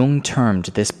 Jung termed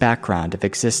this background of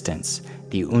existence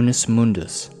the unus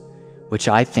mundus, which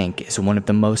I think is one of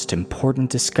the most important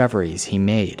discoveries he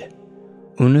made.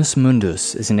 Unus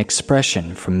mundus is an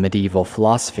expression from medieval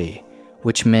philosophy,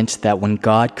 which meant that when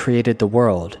God created the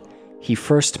world, he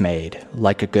first made,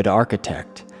 like a good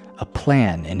architect, a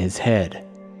plan in his head.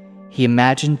 He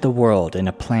imagined the world in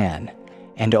a plan,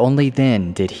 and only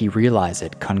then did he realize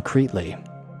it concretely.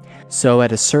 So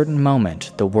at a certain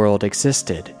moment the world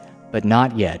existed, but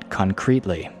not yet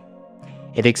concretely.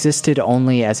 It existed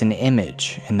only as an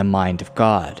image in the mind of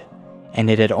God, and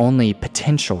it had only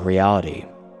potential reality.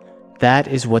 That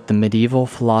is what the medieval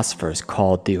philosophers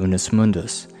called the unus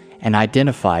mundus, and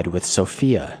identified with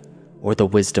Sophia, or the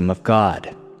wisdom of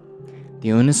God. The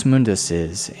unus mundus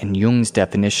is, in Jung's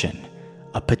definition,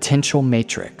 a potential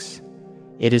matrix.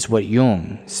 It is what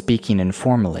Jung, speaking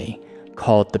informally,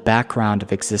 called the background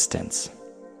of existence.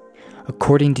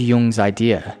 According to Jung's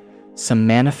idea, some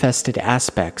manifested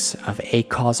aspects of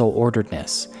acausal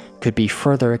orderedness could be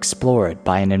further explored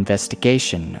by an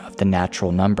investigation of the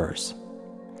natural numbers.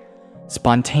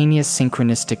 Spontaneous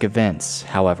synchronistic events,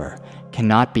 however,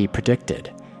 cannot be predicted,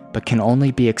 but can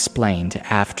only be explained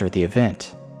after the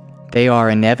event. They are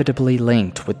inevitably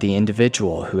linked with the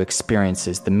individual who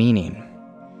experiences the meaning.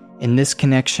 In this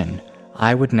connection,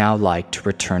 I would now like to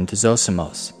return to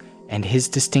Zosimos and his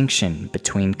distinction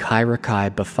between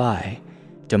Kairakai Bafai,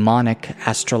 demonic,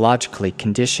 astrologically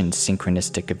conditioned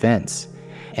synchronistic events,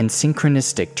 and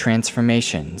synchronistic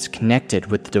transformations connected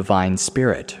with the divine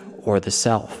spirit, or the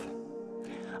self.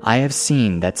 I have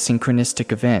seen that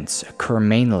synchronistic events occur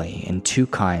mainly in two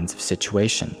kinds of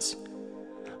situations.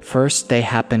 First, they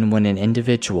happen when an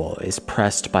individual is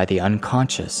pressed by the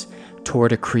unconscious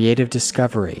toward a creative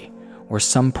discovery or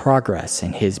some progress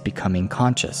in his becoming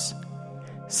conscious.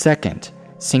 Second,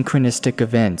 synchronistic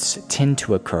events tend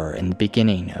to occur in the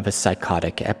beginning of a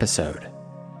psychotic episode.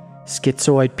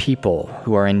 Schizoid people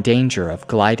who are in danger of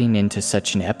gliding into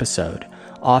such an episode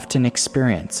often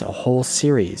experience a whole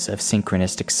series of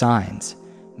synchronistic signs,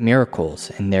 miracles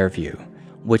in their view,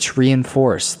 which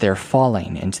reinforce their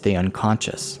falling into the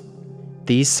unconscious.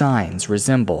 These signs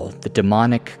resemble the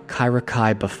demonic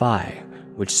Kairakai Bafai,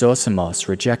 which Zosimos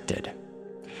rejected.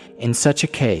 In such a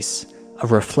case, a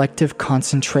reflective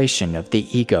concentration of the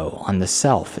ego on the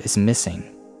self is missing.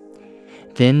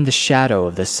 Then the shadow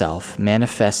of the self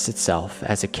manifests itself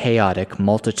as a chaotic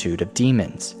multitude of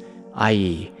demons,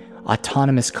 i.e.,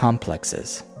 autonomous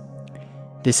complexes.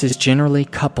 This is generally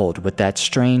coupled with that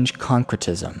strange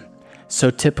concretism, so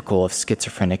typical of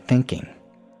schizophrenic thinking.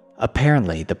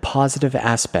 Apparently, the positive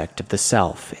aspect of the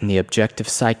self in the objective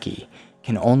psyche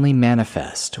can only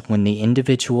manifest when the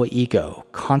individual ego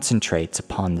concentrates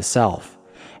upon the self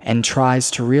and tries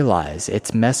to realize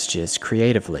its messages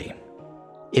creatively.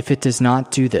 If it does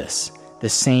not do this, the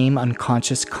same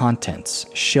unconscious contents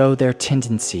show their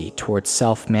tendency towards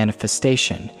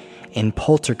self-manifestation in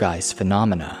poltergeist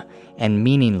phenomena and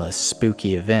meaningless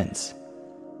spooky events.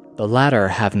 The latter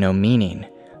have no meaning,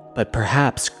 but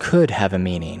perhaps could have a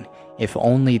meaning if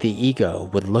only the ego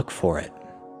would look for it.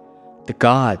 The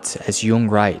gods, as Jung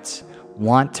writes,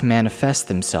 want to manifest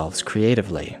themselves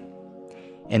creatively.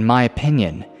 In my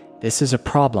opinion, this is a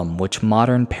problem which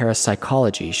modern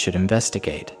parapsychology should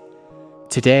investigate.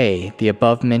 Today, the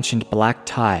above-mentioned black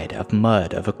tide of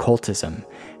mud of occultism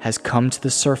has come to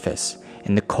the surface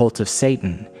in the cult of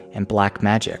Satan and black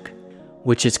magic,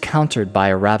 which is countered by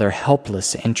a rather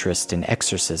helpless interest in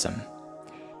exorcism.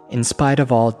 In spite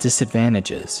of all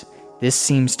disadvantages, this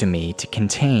seems to me to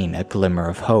contain a glimmer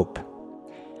of hope.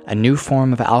 A new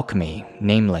form of alchemy,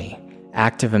 namely,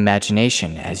 active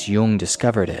imagination as Jung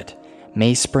discovered it,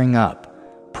 may spring up,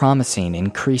 promising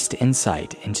increased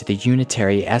insight into the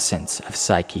unitary essence of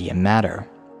psyche and matter.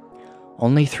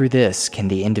 Only through this can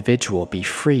the individual be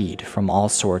freed from all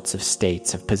sorts of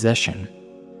states of possession.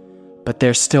 But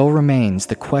there still remains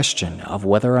the question of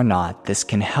whether or not this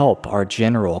can help our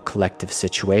general collective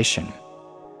situation.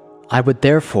 I would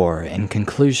therefore, in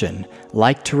conclusion,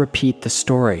 like to repeat the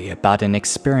story about an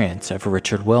experience of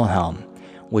Richard Wilhelm,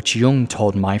 which Jung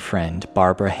told my friend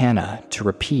Barbara Hanna to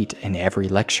repeat in every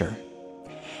lecture.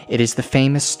 It is the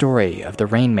famous story of the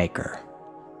Rainmaker.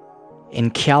 In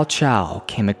Kiao Chau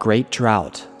came a great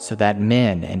drought, so that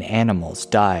men and animals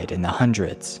died in the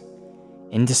hundreds.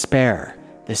 In despair,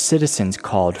 the citizens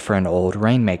called for an old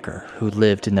rainmaker who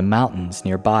lived in the mountains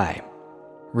nearby.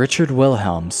 Richard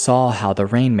Wilhelm saw how the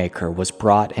rainmaker was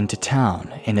brought into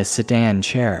town in a sedan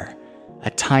chair, a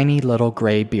tiny little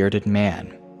gray-bearded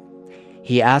man.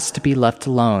 He asked to be left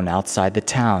alone outside the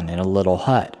town in a little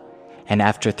hut, and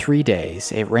after 3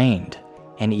 days it rained,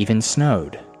 and even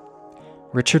snowed.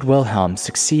 Richard Wilhelm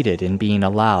succeeded in being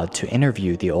allowed to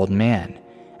interview the old man,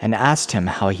 and asked him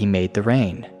how he made the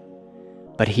rain.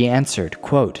 But he answered,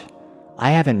 quote,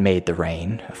 "I haven't made the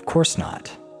rain, of course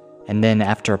not." And then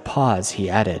after a pause he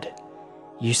added,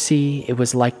 "You see, it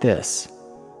was like this.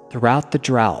 Throughout the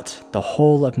drought, the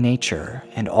whole of nature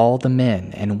and all the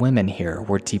men and women here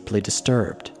were deeply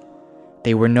disturbed.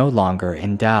 They were no longer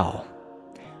in Tao.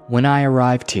 When I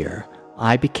arrived here,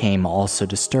 I became also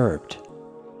disturbed.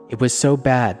 It was so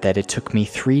bad that it took me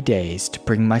 3 days to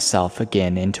bring myself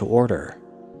again into order."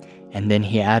 And then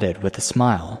he added with a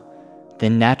smile,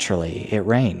 "Then naturally it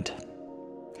rained."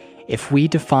 If we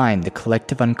define the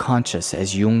collective unconscious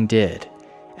as Jung did,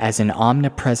 as an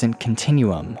omnipresent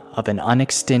continuum of an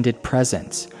unextended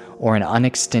presence or an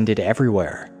unextended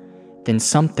everywhere, then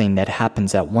something that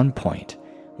happens at one point,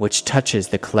 which touches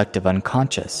the collective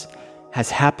unconscious, has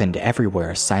happened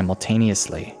everywhere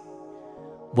simultaneously.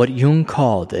 What Jung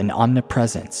called an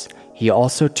omnipresence, he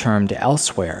also termed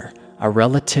elsewhere a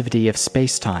relativity of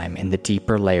space-time in the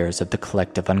deeper layers of the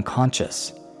collective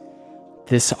unconscious.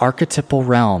 This archetypal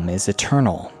realm is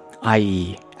eternal,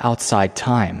 i.e., outside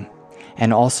time,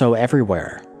 and also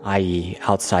everywhere, i.e.,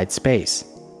 outside space.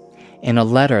 In a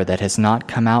letter that has not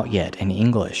come out yet in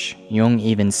English, Jung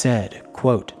even said,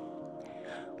 quote,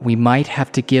 "We might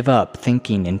have to give up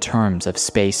thinking in terms of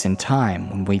space and time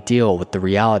when we deal with the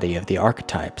reality of the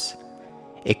archetypes.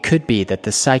 It could be that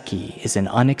the psyche is an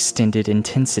unextended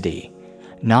intensity,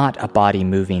 not a body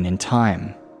moving in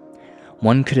time.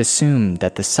 One could assume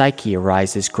that the psyche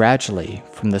arises gradually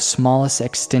from the smallest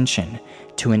extension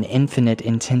to an infinite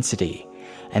intensity,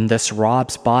 and thus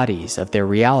robs bodies of their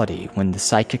reality when the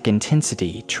psychic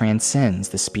intensity transcends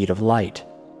the speed of light.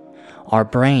 Our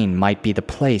brain might be the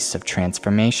place of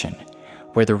transformation,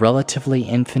 where the relatively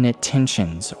infinite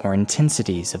tensions or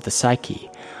intensities of the psyche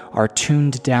are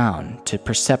tuned down to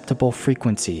perceptible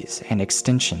frequencies and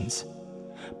extensions.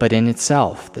 But in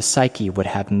itself, the psyche would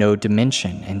have no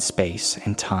dimension in space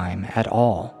and time at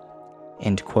all."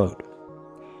 End quote.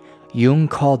 Jung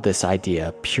called this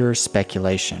idea pure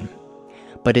speculation,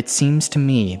 but it seems to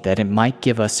me that it might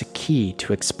give us a key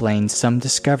to explain some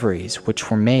discoveries which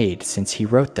were made since he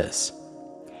wrote this.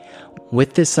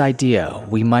 With this idea,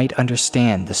 we might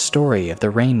understand the story of the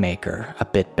Rainmaker a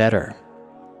bit better.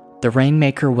 The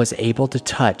Rainmaker was able to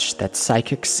touch that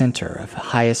psychic center of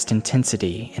highest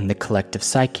intensity in the collective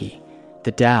psyche,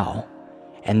 the Tao,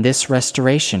 and this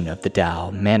restoration of the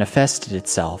Tao manifested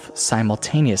itself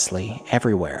simultaneously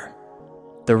everywhere.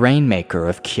 The Rainmaker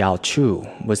of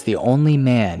Kiaochu was the only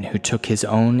man who took his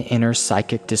own inner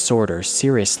psychic disorder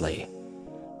seriously.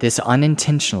 This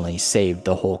unintentionally saved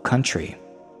the whole country.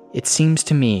 It seems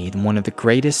to me one of the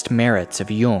greatest merits of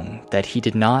Jung that he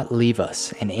did not leave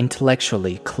us an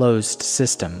intellectually closed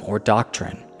system or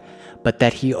doctrine, but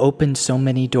that he opened so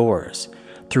many doors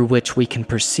through which we can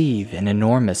perceive an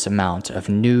enormous amount of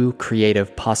new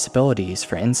creative possibilities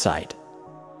for insight.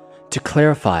 To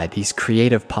clarify these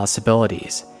creative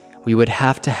possibilities, we would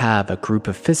have to have a group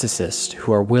of physicists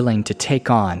who are willing to take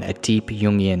on a deep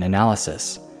Jungian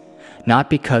analysis, not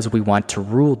because we want to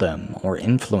rule them or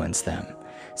influence them,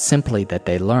 simply that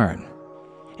they learn.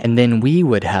 And then we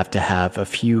would have to have a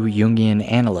few Jungian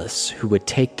analysts who would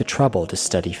take the trouble to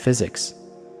study physics.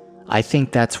 I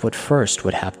think that's what first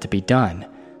would have to be done,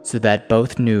 so that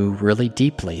both knew really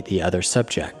deeply the other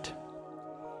subject.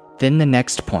 Then the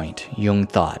next point, Jung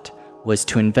thought, was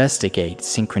to investigate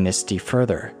synchronicity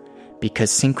further,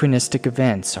 because synchronistic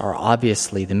events are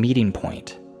obviously the meeting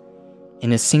point.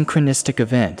 In a synchronistic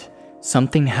event,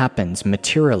 something happens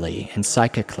materially and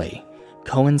psychically,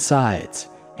 coincides,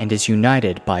 and is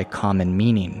united by common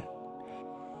meaning.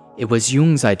 It was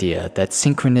Jung's idea that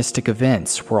synchronistic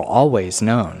events were always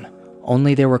known,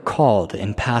 only they were called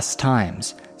in past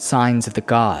times signs of the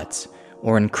gods,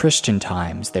 or in Christian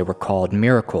times they were called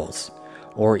miracles,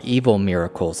 or evil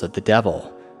miracles of the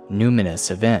devil, numinous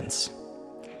events.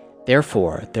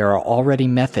 Therefore, there are already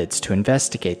methods to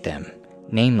investigate them,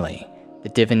 namely, the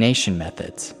divination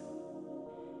methods.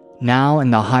 Now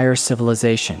in the higher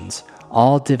civilizations,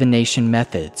 all divination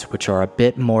methods which are a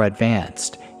bit more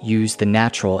advanced use the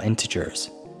natural integers.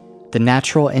 The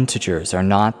natural integers are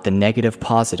not the negative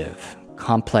positive,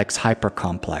 complex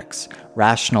hypercomplex,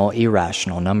 rational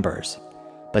irrational numbers,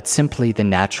 but simply the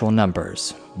natural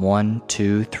numbers 1,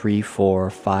 2, 3, 4,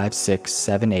 5, 6,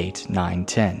 7, 8, 9,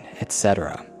 10,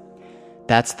 etc.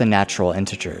 That's the natural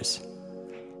integers.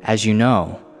 As you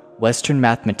know, Western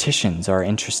mathematicians are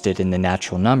interested in the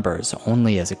natural numbers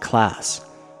only as a class,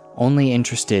 only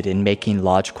interested in making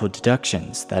logical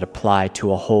deductions that apply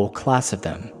to a whole class of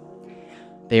them.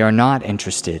 They are not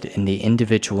interested in the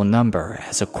individual number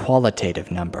as a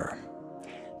qualitative number.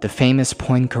 The famous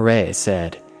Poincaré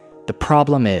said, "The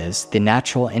problem is the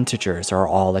natural integers are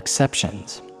all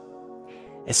exceptions,"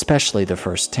 especially the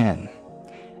first 10.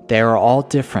 They are all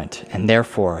different, and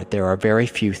therefore there are very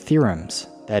few theorems,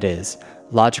 that is,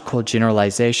 logical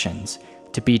generalizations,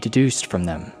 to be deduced from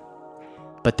them.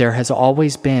 But there has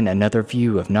always been another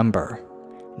view of number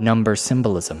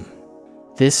symbolism.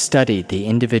 This studied the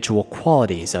individual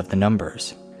qualities of the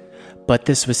numbers, but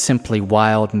this was simply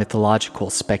wild mythological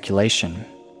speculation.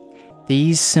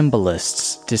 These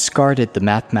symbolists discarded the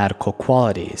mathematical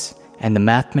qualities, and the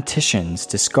mathematicians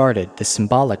discarded the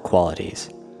symbolic qualities.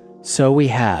 So we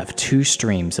have two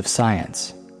streams of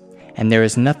science, and there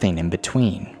is nothing in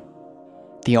between.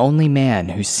 The only man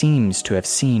who seems to have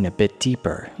seen a bit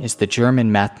deeper is the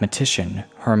German mathematician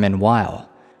Hermann Weyl,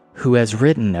 who has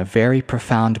written a very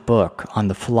profound book on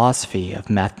the philosophy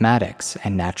of mathematics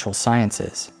and natural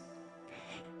sciences.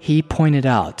 He pointed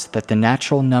out that the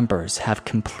natural numbers have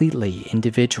completely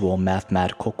individual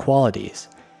mathematical qualities,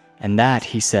 and that,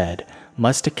 he said,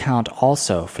 must account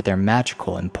also for their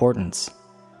magical importance.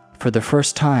 For the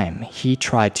first time, he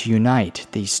tried to unite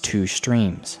these two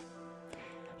streams.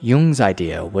 Jung's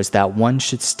idea was that one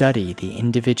should study the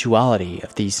individuality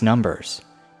of these numbers,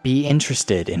 be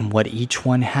interested in what each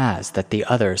one has that the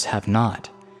others have not,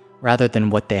 rather than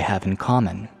what they have in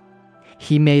common.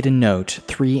 He made a note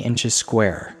 3 inches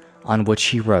square, on which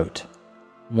he wrote,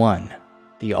 1.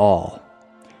 The all.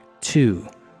 2.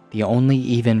 The only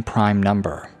even prime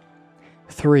number.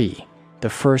 3. The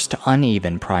first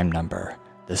uneven prime number,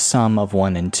 the sum of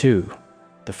 1 and 2,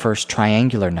 the first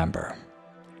triangular number.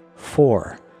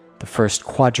 4. the first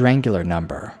quadrangular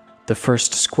number, the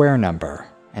first square number,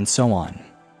 and so on.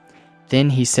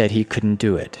 Then he said he couldn't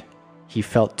do it. He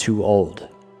felt too old.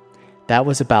 That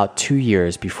was about 2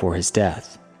 years before his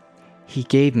death. He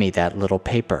gave me that little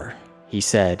paper. He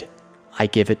said, "I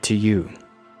give it to you."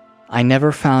 I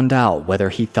never found out whether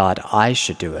he thought I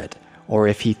should do it, or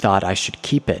if he thought I should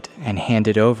keep it and hand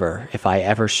it over if I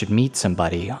ever should meet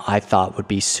somebody I thought would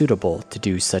be suitable to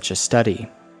do such a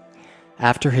study.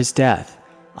 After his death,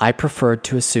 I preferred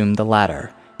to assume the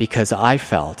latter because I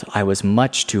felt I was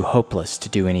much too hopeless to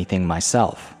do anything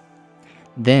myself.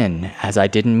 Then, as I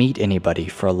didn't meet anybody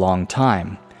for a long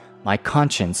time, my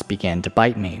conscience began to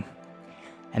bite me.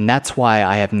 And that's why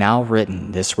I have now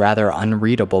written this rather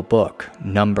unreadable book,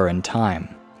 Number and Time,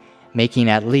 making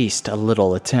at least a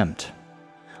little attempt.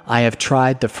 I have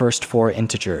tried the first 4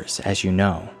 integers, as you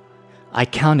know. I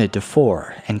counted to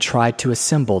 4 and tried to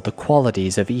assemble the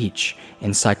qualities of each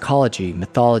in psychology,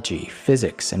 mythology,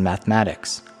 physics, and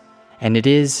mathematics. And it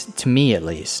is, to me at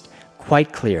least,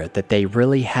 quite clear that they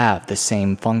really have the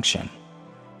same function.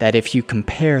 That if you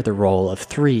compare the role of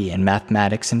 3 in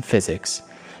mathematics and physics,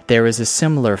 there is a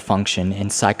similar function in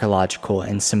psychological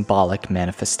and symbolic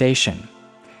manifestation.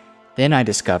 Then I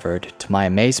discovered, to my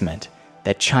amazement,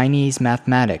 that Chinese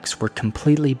mathematics were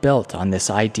completely built on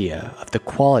this idea of the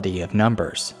quality of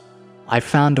numbers. I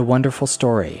found a wonderful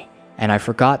story, and I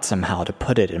forgot somehow to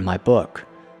put it in my book.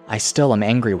 I still am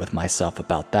angry with myself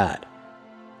about that.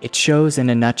 It shows in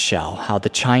a nutshell how the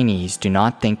Chinese do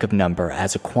not think of number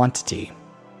as a quantity.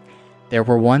 There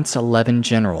were once 11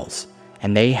 generals,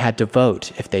 and they had to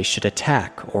vote if they should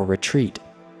attack or retreat.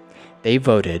 They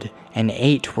voted, and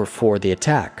 8 were for the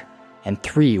attack, and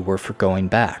 3 were for going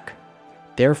back.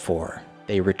 Therefore,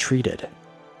 they retreated.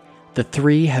 The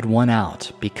 3 had won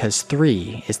out because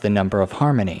 3 is the number of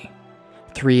harmony.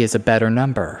 3 is a better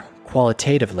number,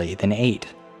 qualitatively, than 8.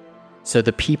 So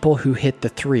the people who hit the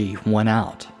 3 won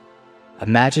out.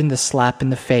 Imagine the slap in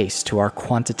the face to our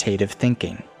quantitative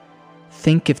thinking.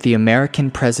 Think if the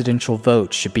American presidential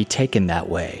vote should be taken that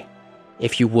way.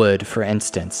 If you would, for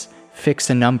instance, fix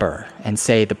a number and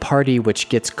say the party which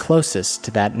gets closest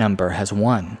to that number has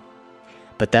won.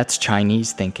 But that's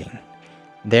Chinese thinking.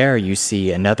 There you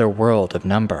see another world of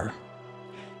number.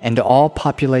 And all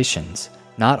populations,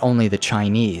 not only the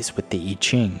Chinese with the I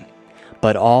Ching,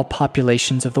 but all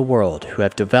populations of the world who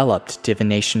have developed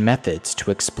divination methods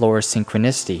to explore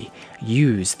synchronicity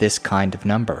use this kind of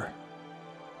number.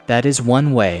 That is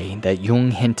one way that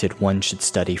Jung hinted one should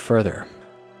study further.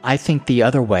 I think the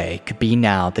other way could be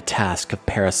now the task of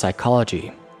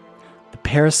parapsychology. The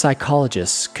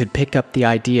parapsychologists could pick up the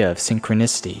idea of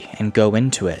synchronicity and go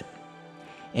into it.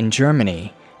 In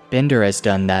Germany, Bender has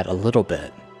done that a little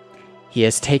bit. He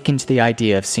has taken to the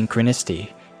idea of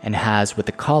synchronicity and has, with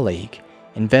a colleague,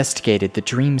 investigated the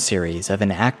dream series of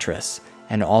an actress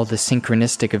and all the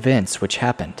synchronistic events which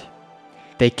happened.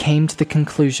 They came to the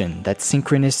conclusion that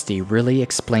synchronicity really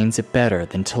explains it better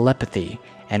than telepathy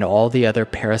and all the other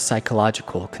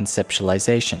parapsychological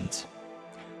conceptualizations.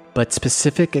 But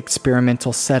specific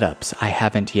experimental setups I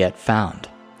haven't yet found.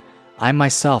 I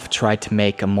myself tried to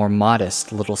make a more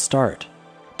modest little start,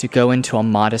 to go into a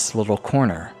modest little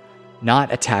corner,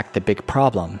 not attack the big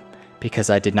problem, because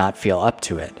I did not feel up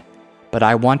to it, but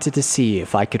I wanted to see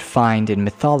if I could find in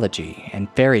mythology and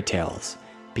fairy tales,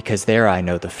 because there I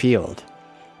know the field,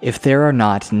 if there are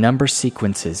not number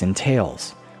sequences in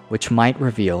tales which might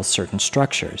reveal certain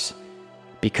structures,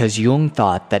 because Jung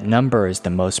thought that number is the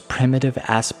most primitive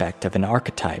aspect of an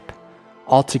archetype,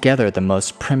 altogether the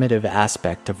most primitive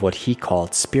aspect of what he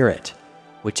called spirit,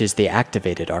 which is the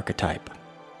activated archetype.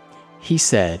 He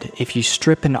said if you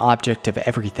strip an object of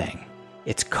everything,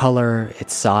 its color,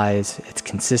 its size, its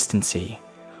consistency,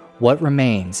 what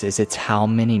remains is its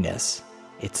how-manyness,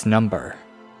 its number.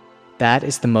 That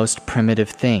is the most primitive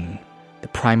thing, the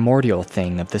primordial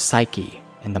thing of the psyche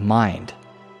and the mind,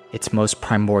 its most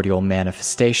primordial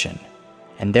manifestation,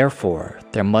 and therefore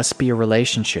there must be a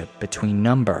relationship between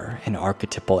number and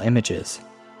archetypal images.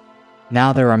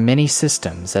 Now there are many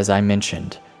systems, as I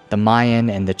mentioned. The Mayan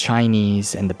and the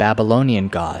Chinese and the Babylonian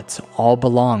gods all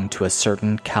belong to a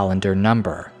certain calendar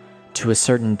number, to a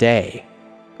certain day.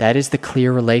 That is the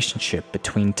clear relationship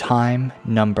between time,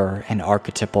 number, and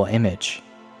archetypal image.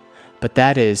 But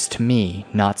that is, to me,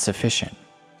 not sufficient.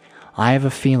 I have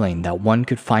a feeling that one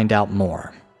could find out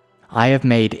more. I have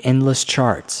made endless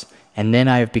charts, and then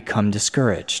I have become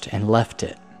discouraged and left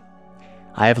it.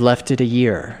 I have left it a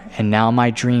year, and now my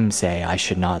dreams say I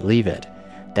should not leave it,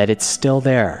 that it's still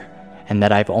there, and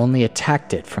that I've only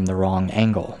attacked it from the wrong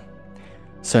angle.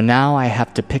 So now I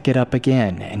have to pick it up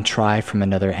again and try from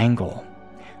another angle.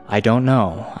 I don't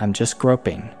know, I'm just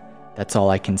groping, That's all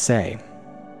I can say.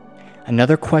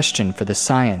 Another question for the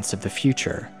science of the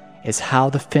future is how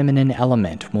the feminine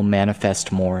element will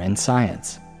manifest more in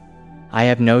science. I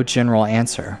have no general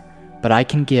answer, but I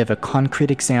can give a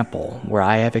concrete example where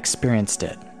I have experienced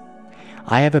it.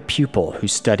 I have a pupil who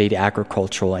studied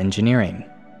agricultural engineering.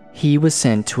 He was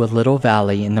sent to a little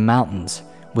valley in the mountains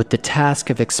with the task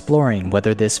of exploring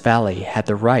whether this valley had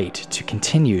the right to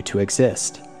continue to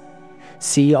exist.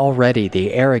 See already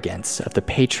the arrogance of the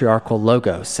patriarchal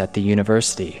logos at the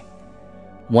university.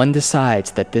 One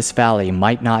decides that this valley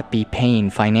might not be paying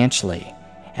financially,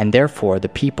 and therefore the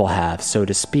people have, so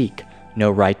to speak, no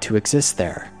right to exist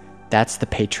there. That's the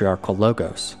patriarchal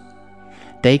logos.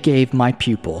 They gave my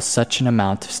pupil such an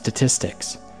amount of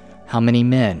statistics. How many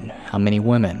men, how many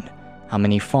women, how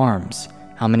many farms,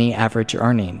 how many average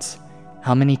earnings,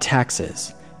 how many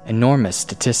taxes, enormous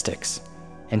statistics,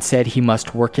 and said he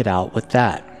must work it out with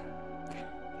that.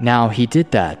 Now he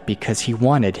did that because he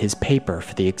wanted his paper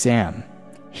for the exam.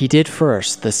 He did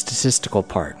first the statistical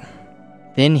part.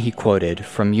 Then he quoted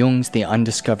from Jung's The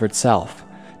Undiscovered Self,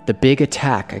 the big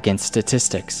attack against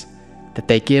statistics, that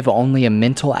they give only a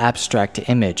mental abstract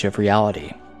image of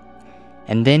reality.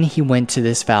 And then he went to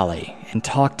this valley and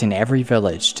talked in every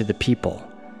village to the people.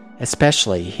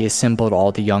 Especially he assembled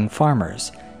all the young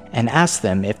farmers and asked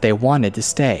them if they wanted to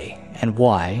stay and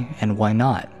why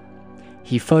not.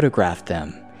 He photographed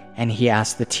them, and he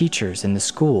asked the teachers in the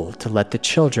school to let the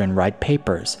children write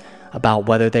papers about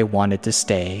whether they wanted to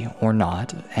stay or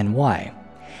not and why,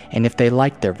 and if they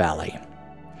liked their valley.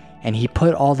 And he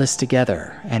put all this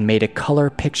together and made a color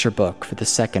picture book for the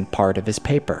second part of his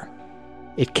paper.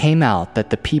 It came out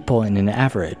that the people in an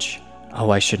average,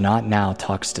 I should not now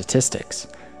talk statistics,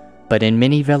 but in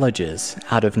many villages,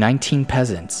 out of 19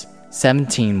 peasants,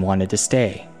 17 wanted to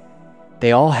stay.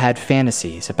 They all had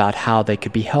fantasies about how they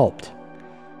could be helped.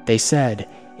 They said,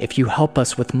 if you help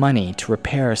us with money to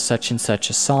repair such and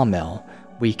such a sawmill,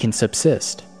 we can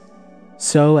subsist.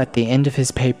 So at the end of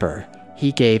his paper,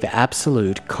 he gave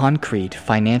absolute, concrete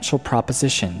financial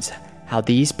propositions how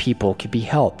these people could be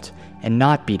helped and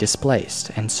not be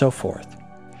displaced, and so forth.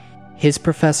 His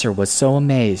professor was so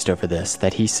amazed over this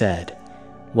that he said,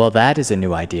 well, that is a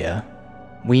new idea.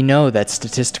 We know that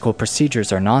statistical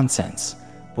procedures are nonsense,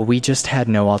 but we just had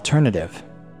no alternative.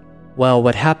 Well,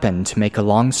 what happened, to make a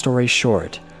long story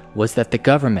short, was that the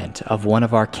government of one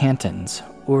of our cantons,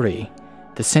 Uri,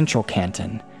 the central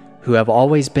canton, who have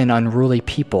always been unruly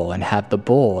people and have the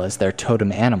bull as their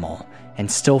totem animal,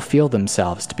 and still feel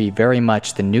themselves to be very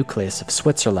much the nucleus of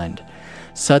Switzerland,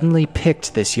 suddenly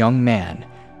picked this young man,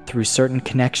 through certain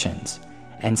connections,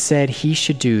 and said he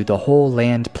should do the whole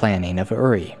land planning of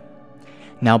Uri.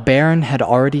 Now Bern had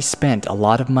already spent a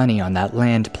lot of money on that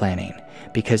land planning,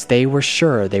 because they were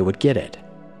sure they would get it.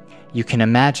 You can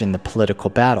imagine the political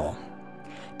battle.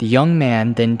 The young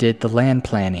man then did the land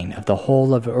planning of the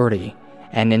whole of Uri,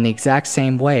 and in the exact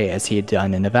same way as he had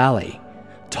done in the valley,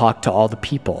 talked to all the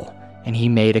people, and he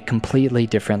made a completely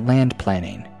different land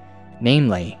planning.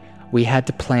 Namely, we had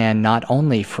to plan not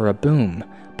only for a boom,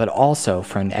 but also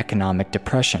for an economic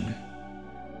depression.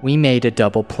 We made a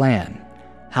double plan.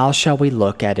 How shall we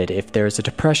look at it if there is a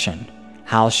depression?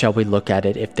 How shall we look at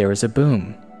it if there is a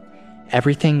boom?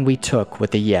 Everything we took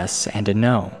with a yes and a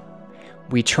no.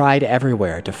 We tried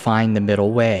everywhere to find the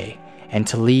middle way, and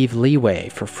to leave leeway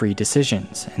for free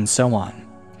decisions, and so on.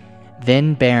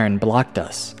 Then Bern blocked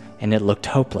us, and it looked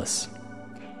hopeless.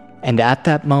 And at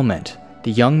that moment,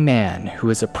 the young man, who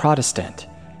is a Protestant,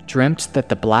 dreamt that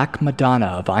the Black Madonna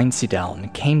of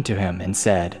Einsiedeln came to him and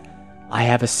said, I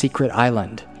have a secret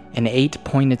island, an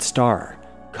 8-pointed star,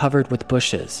 covered with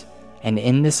bushes, and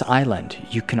in this island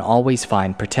you can always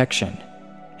find protection,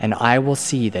 and I will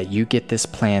see that you get this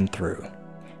plan through.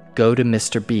 Go to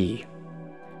Mr. B.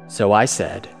 So I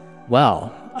said,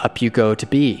 well, up you go to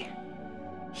B.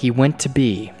 He went to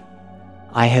B.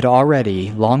 I had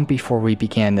already, long before we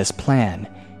began this plan,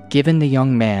 given the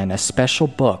young man a special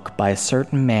book by a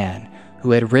certain man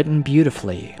who had written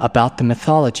beautifully about the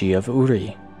mythology of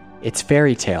Uri, its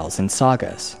fairy tales and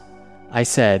sagas. I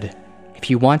said, if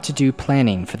you want to do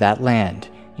planning for that land,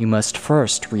 you must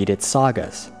first read its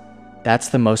sagas. That's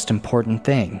the most important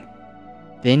thing.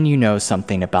 Then you know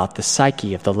something about the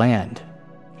psyche of the land.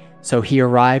 So he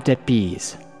arrived at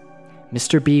B's.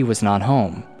 Mr. B was not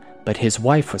home, but his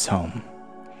wife was home.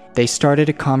 They started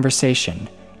a conversation,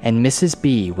 and Mrs.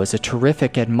 B was a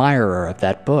terrific admirer of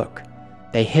that book.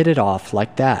 They hit it off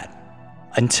like that.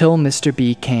 Until Mr.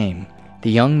 B came,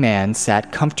 the young man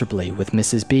sat comfortably with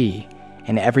Mrs. B,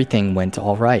 and everything went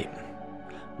all right.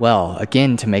 Well,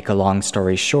 again, to make a long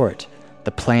story short,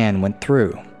 the plan went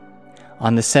through.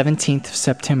 On the 17th of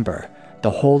September,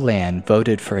 The whole land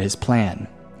voted for his plan,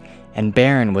 and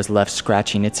Bern was left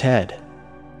scratching its head.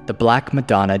 The Black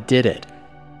Madonna did it.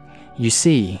 You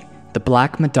see, the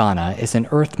Black Madonna is an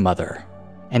Earth Mother,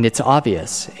 and it's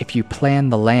obvious if you plan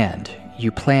the land,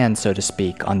 you plan, so to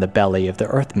speak, on the belly of the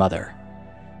Earth Mother.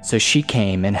 So she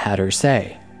came and had her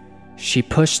say. She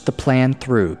pushed the plan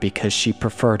through because she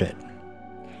preferred it.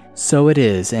 So it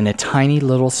is in a tiny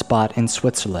little spot in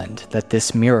Switzerland that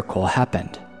this miracle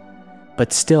happened.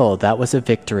 But still, that was a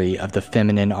victory of the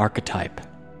feminine archetype.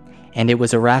 And it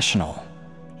was irrational.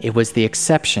 It was the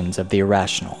exceptions of the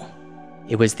irrational.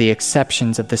 It was the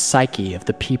exceptions of the psyche of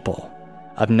the people,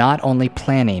 of not only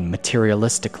planning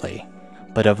materialistically,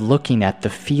 but of looking at the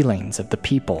feelings of the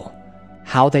people,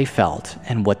 how they felt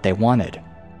and what they wanted.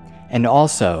 And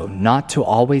also not to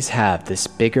always have this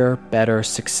bigger, better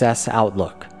success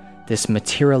outlook, this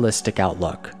materialistic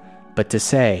outlook, but to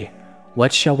say,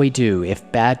 what shall we do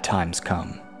if bad times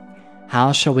come?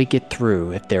 How shall we get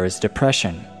through if there is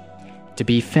depression? To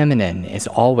be feminine is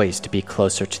always to be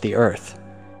closer to the earth,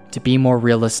 to be more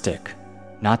realistic,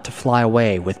 not to fly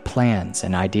away with plans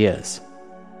and ideas.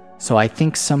 So I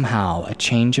think somehow a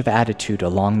change of attitude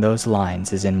along those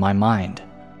lines is in my mind,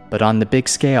 but on the big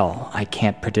scale, I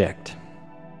can't predict.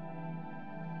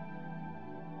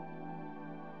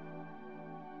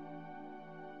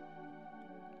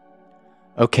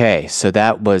 Okay, so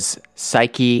that was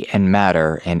Psyche and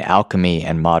Matter in Alchemy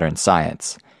and Modern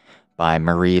Science by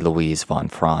Marie-Louise von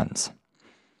Franz.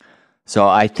 So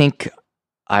I think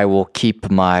I will keep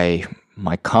my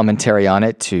commentary on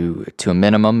it to a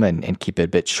minimum and keep it a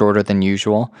bit shorter than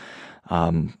usual,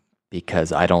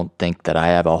 because I don't think that I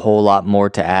have a whole lot more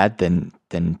to add than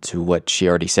to what she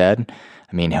already said.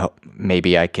 I mean,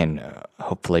 maybe I can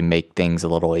hopefully make things a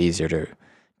little easier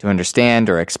to understand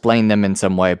or explain them in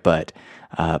some way, but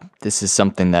this is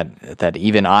something that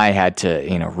even I had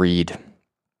to read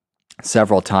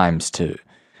several times to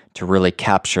really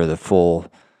capture the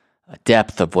full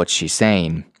depth of what she's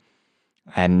saying.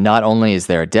 And not only is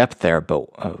there a depth there, but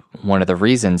one of the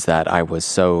reasons that I was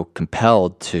so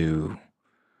compelled to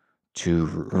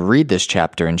read this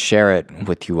chapter and share it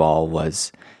with you all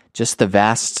was just the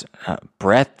vast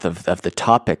breadth of the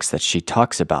topics that she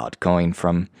talks about, going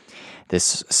from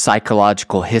this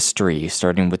psychological history,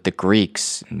 starting with the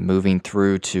Greeks, moving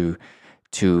through to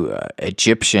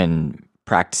Egyptian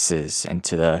practices, and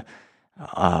to the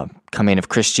coming of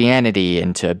Christianity,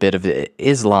 into a bit of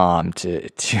Islam, to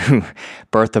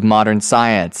birth of modern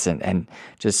science, and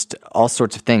just all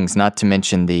sorts of things, not to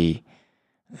mention the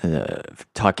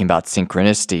talking about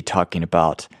synchronicity, talking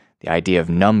about the idea of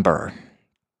number.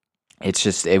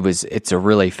 It's a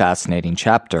really fascinating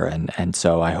chapter, and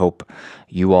so I hope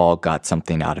you all got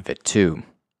something out of it too.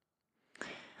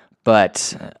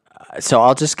 But so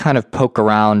I'll just kind of poke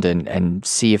around and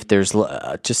see if there's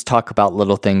just talk about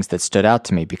little things that stood out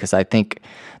to me, because I think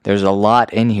there's a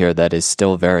lot in here that is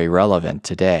still very relevant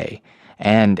today,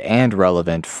 and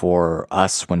relevant for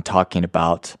us when talking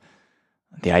about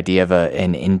the idea of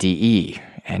an NDE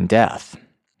and death.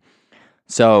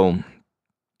 So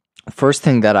first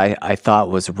thing that I thought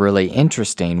was really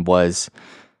interesting was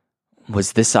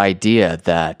this idea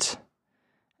that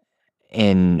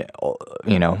in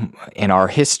our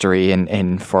history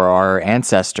and for our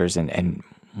ancestors and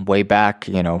way back,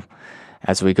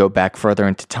 as we go back further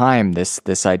into time,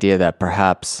 this idea that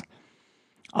perhaps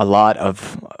a lot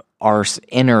of our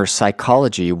inner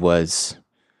psychology was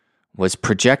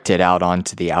projected out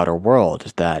onto the outer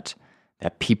world, that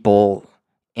people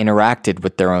interacted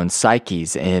with their own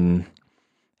psyches in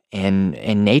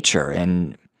nature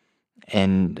and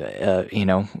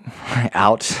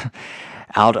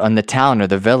out on the town or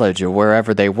the village or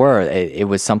wherever they were. It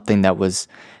was something that was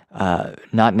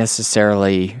not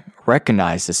necessarily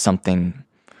recognized as something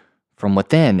from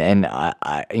within. And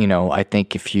I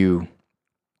think if you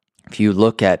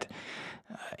look at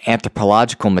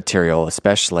anthropological material,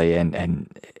 especially, and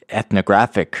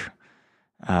ethnographic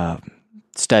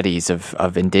studies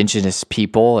of indigenous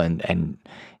people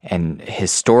and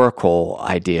historical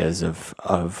ideas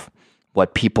of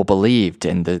what people believed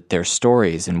and their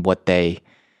stories and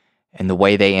the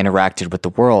way they interacted with the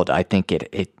world, I think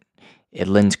it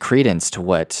lends credence to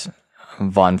what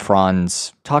von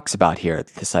Franz talks about here.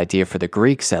 This idea, for the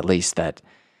Greeks at least, that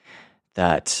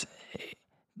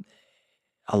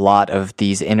a lot of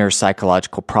these inner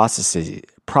psychological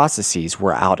processes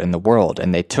were out in the world,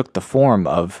 and they took the form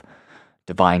of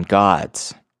divine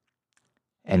gods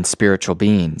and spiritual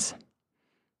beings.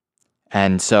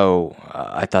 And so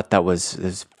I thought that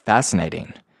was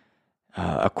fascinating.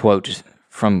 A quote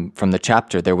from the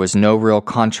chapter: "There was no real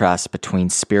contrast between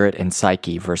spirit and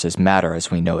psyche versus matter as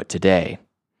we know it today."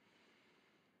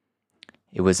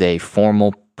 It was a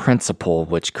formal principle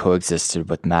which coexisted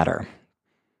with matter.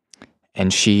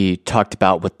 And she talked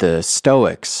about with the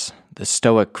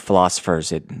Stoic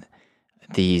philosophers,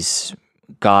 these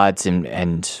gods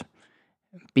and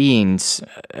beings,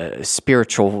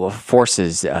 spiritual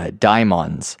forces,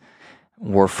 daimons,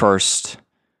 were first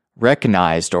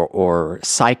recognized or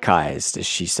psychized, as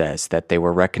she says, that they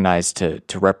were recognized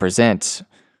to represent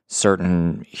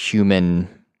certain human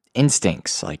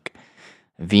instincts, like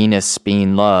Venus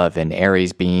being love and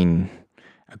Aries being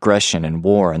aggression and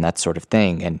war and that sort of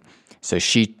thing. And so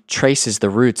she traces the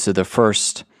roots of the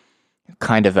first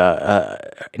kind of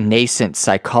a nascent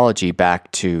psychology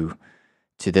back to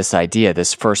this idea,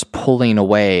 this first pulling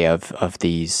away of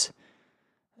these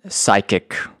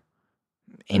psychic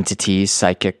entities,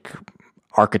 psychic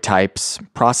archetypes,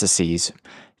 processes,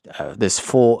 this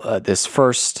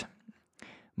first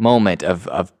moment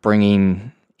of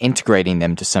integrating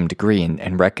them to some degree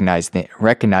and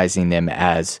recognizing them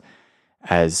as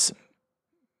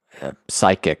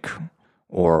psychic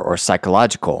or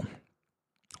psychological,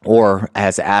 or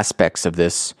as aspects of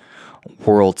this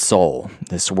world soul,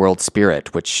 this world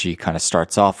spirit, which she kind of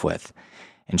starts off with.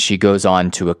 And she goes on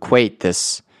to equate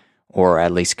this, or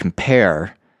at least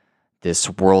compare this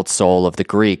world soul of the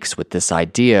Greeks with this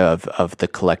idea of the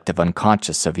collective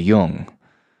unconscious of Jung,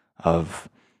 of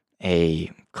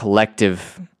a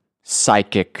collective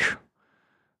psychic,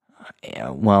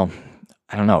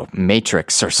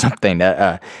 matrix or something,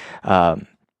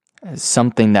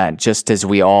 something that just as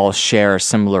we all share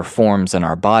similar forms in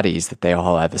our bodies, that they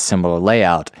all have a similar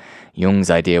layout. Jung's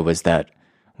idea was that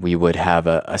we would have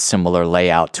a similar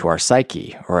layout to our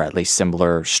psyche, or at least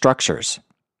similar structures.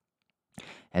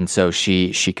 And so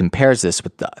she compares this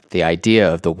with the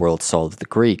idea of the world soul of the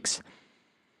Greeks.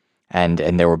 And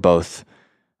there were both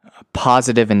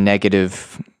positive and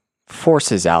negative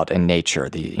forces out in nature,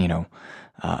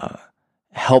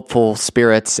 helpful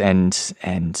spirits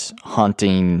and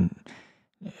haunting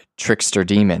trickster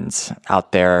demons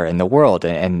out there in the world.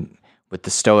 And with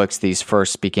the Stoics, these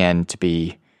first began to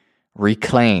be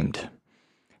reclaimed,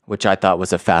 which I thought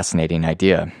was a fascinating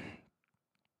idea.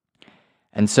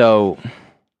 And so,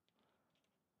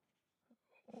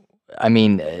 I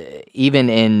mean, even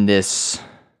in this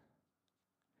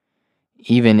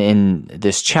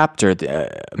chapter,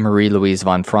 Marie-Louise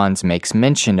von Franz makes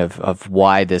mention of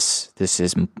why this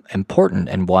is important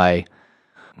and why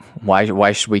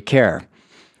should we care.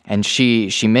 And she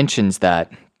mentions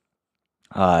that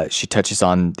she touches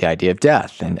on the idea of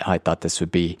death, and I thought this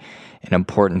would be an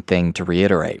important thing to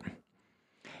reiterate.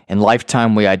 In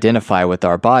lifetime, we identify with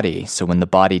our body, so when the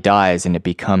body dies and it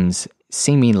becomes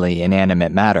seemingly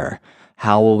inanimate matter,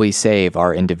 how will we save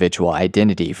our individual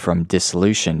identity from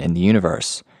dissolution in the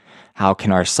universe? How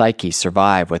can our psyche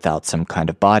survive without some kind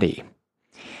of body?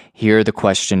 Here, the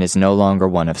question is no longer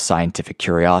one of scientific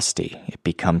curiosity. It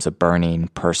becomes a burning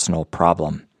personal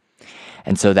problem.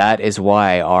 And so that is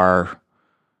why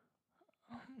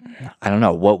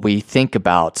what we think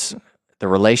about the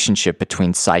relationship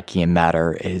between psyche and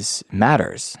matter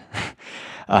matters,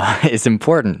 is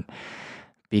important,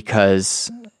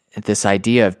 because this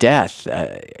idea of death,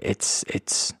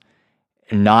 it's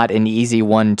not an easy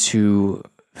one to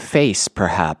face,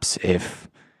 perhaps, if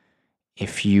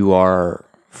you are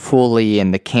fully in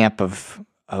the camp of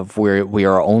where we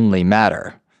are only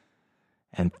matter,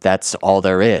 and that's all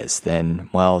there is. Then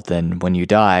when you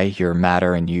die, you're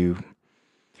matter, and you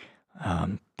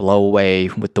blow away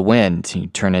with the wind, and you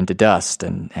turn into dust,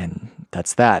 and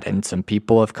that's that. And some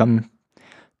people have come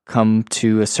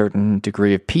to a certain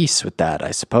degree of peace with that,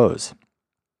 I suppose.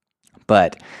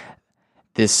 But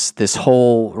this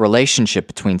whole relationship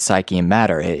between psyche and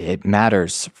matter, it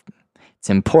matters. It's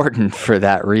important for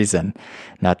that reason,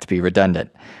 not to be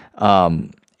redundant.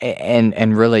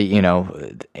 And really,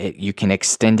 you can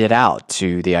extend it out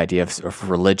to the idea of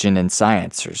religion and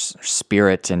science, or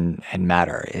spirit and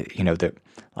matter.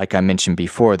 Like I mentioned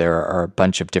before, there are a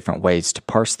bunch of different ways to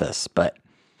parse this, but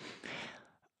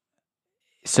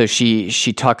so she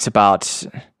talks about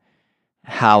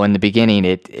how in the beginning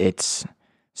it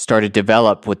started to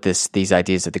develop with these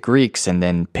ideas of the Greeks, and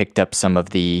then picked up some of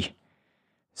the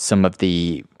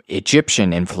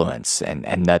Egyptian influence,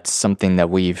 and that's something that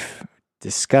we've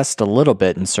discussed a little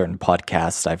bit in certain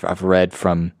podcasts. I've read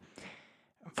from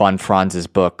von Franz's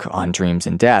book on dreams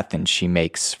and death, and she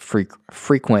makes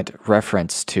frequent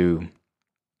reference to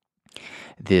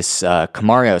this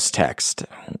Kamarios text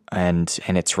and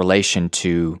its relation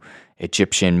to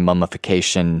Egyptian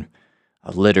mummification,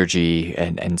 liturgy,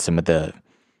 and some of the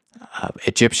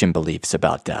Egyptian beliefs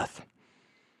about death.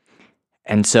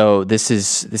 And so this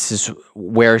is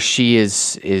where she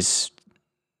is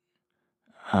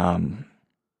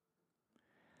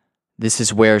this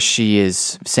is where she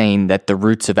is saying that the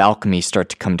roots of alchemy start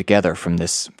to come together from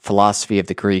this philosophy of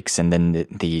the Greeks and then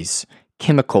these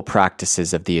chemical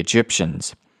practices of the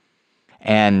Egyptians.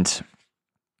 And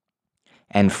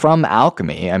from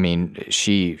alchemy, I mean,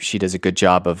 she does a good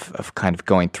job of kind of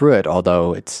going through it,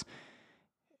 although it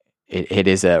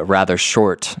is a rather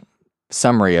short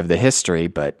summary of the history,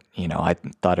 but I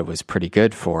thought it was pretty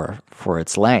good for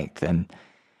its length.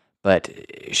 But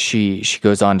she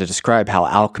goes on to describe how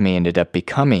alchemy ended up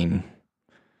becoming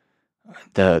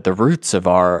the roots of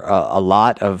a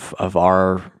lot of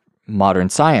our modern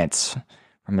science.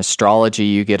 From astrology,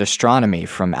 you get astronomy.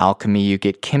 From alchemy, you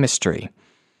get chemistry.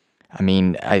 I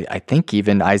mean, I think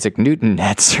even Isaac Newton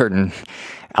had certain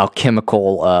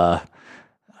alchemical,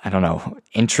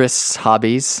 interests,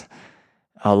 hobbies,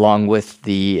 along with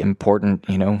the important,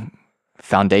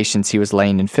 foundations he was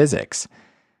laying in physics.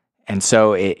 And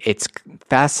so it's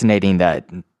fascinating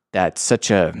that such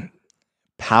a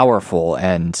powerful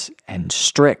and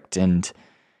strict and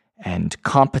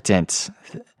competent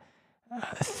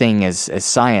thing as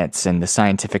science and the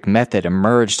scientific method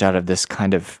emerged out of this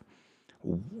kind of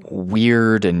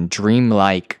weird and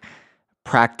dreamlike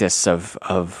practice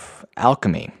of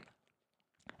alchemy.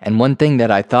 And one thing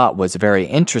that I thought was very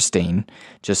interesting,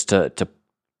 just to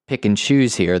pick and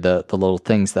choose here, the little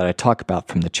things that I talk about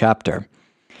from the chapter,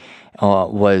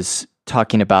 was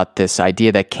talking about this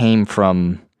idea that came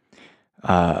from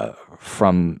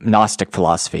Gnostic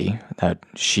philosophy, that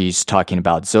she's talking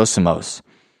about Zosimos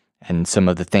and some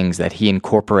of the things that he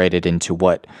incorporated into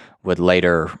what would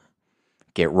later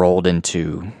get rolled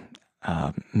into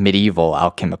medieval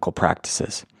alchemical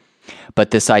practices. But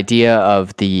this idea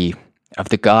of the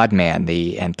God-man,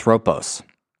 the anthropos,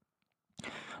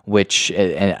 which,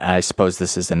 and I suppose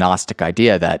this is a Gnostic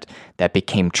idea, that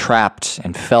became trapped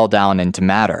and fell down into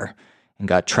matter and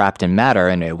got trapped in matter,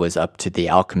 and it was up to the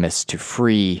alchemists to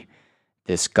free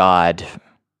this God-man,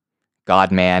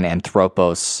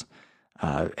 anthropos,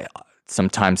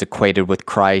 sometimes equated with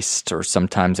Christ or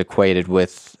sometimes equated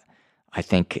with, I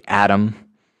think, Adam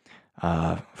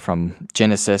from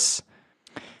Genesis.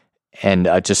 And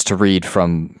just to read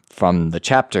from the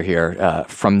chapter here,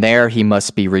 from there he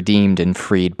must be redeemed and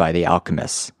freed by the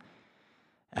alchemists.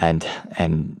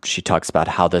 And she talks about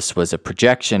how this was a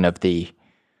projection of the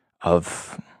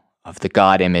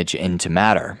God image into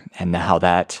matter, and how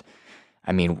that,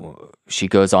 I mean, she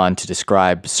goes on to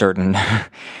describe certain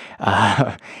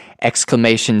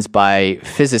exclamations by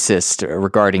physicists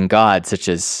regarding God, such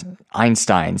as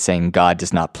Einstein saying God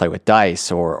does not play with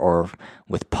dice, or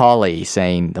with Pauli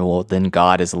saying, well, then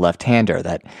God is a left-hander,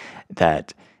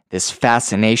 that this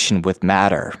fascination with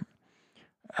matter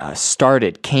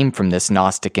came from this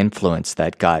Gnostic influence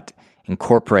that got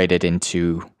incorporated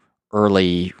into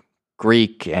early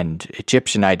Greek and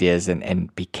Egyptian ideas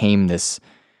and became this,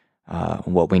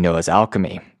 what we know as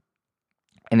alchemy.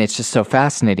 And it's just so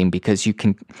fascinating because you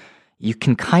can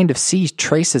kind of see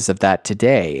traces of that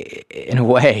today in a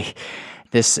way.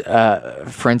 This,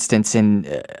 for instance,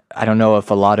 I don't know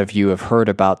if a lot of you have heard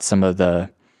about some of the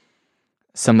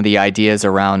ideas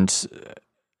around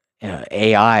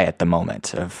AI at the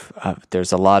moment.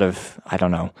 There's a lot of,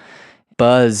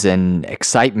 buzz and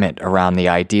excitement around the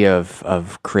idea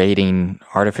of creating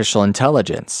artificial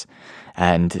intelligence,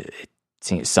 and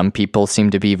some people seem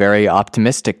to be very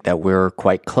optimistic that we're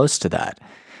quite close to that.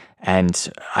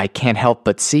 And I can't help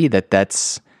but see that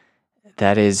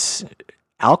is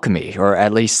alchemy, or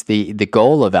at least the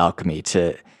goal of alchemy,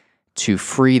 to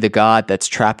free the God that's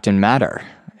trapped in matter,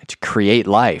 to create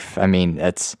life. I mean,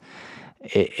 it's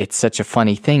such a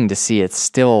funny thing to see it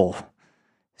still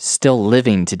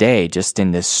living today, just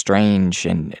in this strange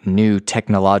and new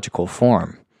technological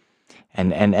form.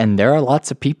 And there are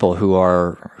lots of people who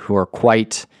are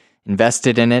quite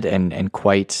invested in it and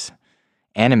quite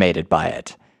animated by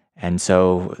it. And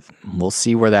so we'll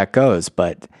see where that goes,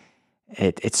 but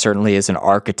it certainly is an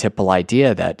archetypal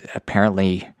idea that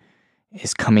apparently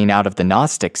is coming out of the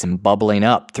Gnostics and bubbling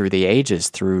up through the ages,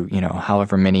 through,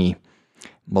 however many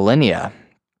millennia.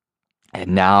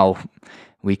 And now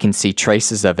we can see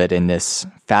traces of it in this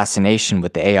fascination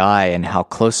with the AI and how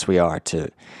close we are to.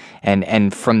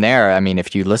 And from there, I mean,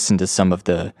 if you listen to some of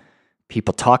the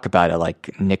people talk about it,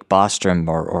 like Nick Bostrom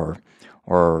or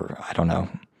I don't know,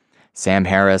 Sam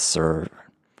Harris, or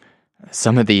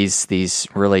some of these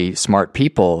really smart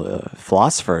people,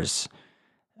 philosophers,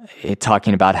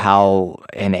 talking about how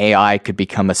an AI could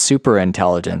become a super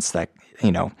intelligence that,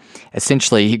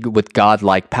 essentially with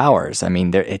godlike powers. I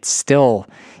mean,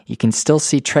 you can still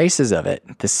see traces of it,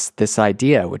 this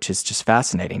idea, which is just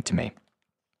fascinating to me.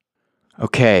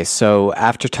 Okay, so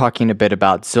after talking a bit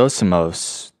about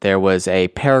Zosimos, there was a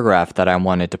paragraph that I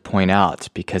wanted to point out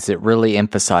because it really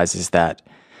emphasizes that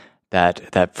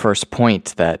first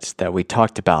point that we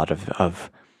talked about of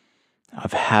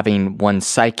having one's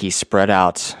psyche spread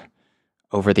out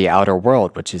over the outer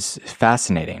world, which is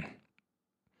fascinating.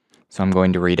 So I'm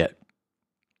going to read it.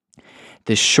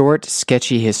 This short,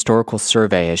 sketchy historical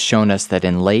survey has shown us that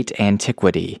in late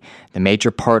antiquity, the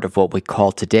major part of what we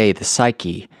call today the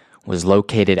psyche was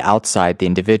located outside the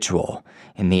individual,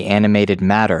 in the animated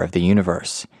matter of the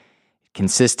universe. It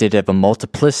consisted of a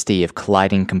multiplicity of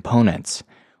colliding components,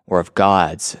 or of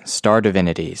gods, star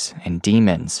divinities, and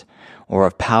demons, or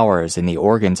of powers in the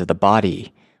organs of the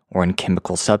body, or in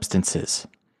chemical substances.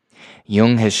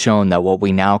 Jung has shown that what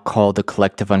we now call the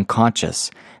collective unconscious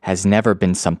has never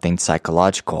been something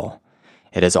psychological.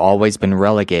 It has always been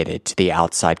relegated to the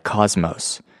outside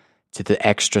cosmos, to the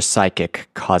extra-psychic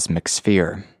cosmic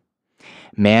sphere.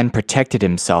 Man protected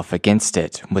himself against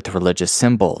it with religious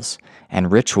symbols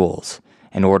and rituals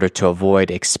in order to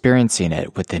avoid experiencing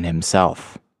it within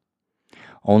himself.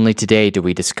 Only today do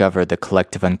we discover the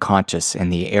collective unconscious in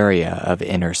the area of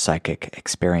inner psychic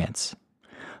experience.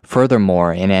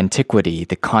 Furthermore, in antiquity,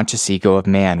 the conscious ego of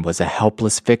man was a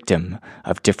helpless victim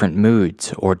of different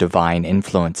moods or divine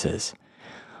influences.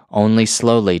 Only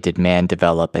slowly did man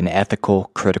develop an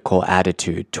ethical, critical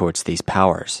attitude towards these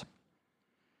powers.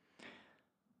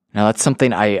 Now, that's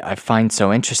something I find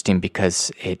so interesting because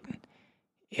it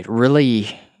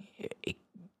really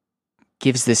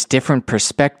gives this different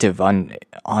perspective on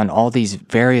all these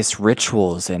various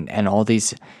rituals and all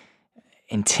these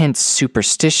intense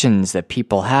superstitions that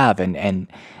people have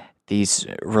and these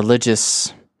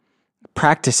religious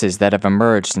practices that have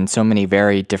emerged in so many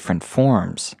very different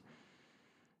forms.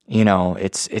 You know,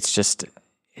 it's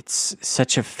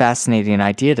such a fascinating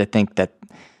idea to think that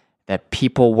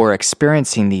people were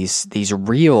experiencing these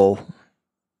real,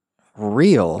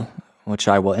 which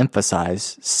I will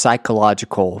emphasize,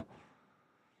 psychological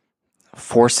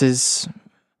forces,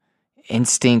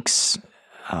 instincts,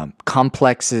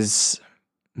 complexes,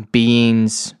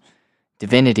 beings,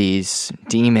 divinities,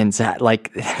 demons,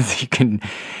 like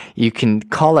you can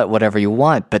call it whatever you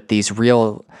want, but these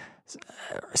real,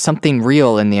 something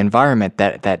real in the environment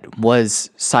that was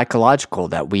psychological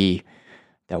that we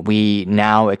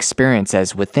now experience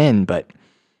as within,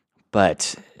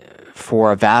 but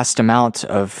for a vast amount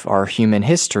of our human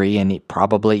history, and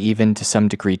probably even to some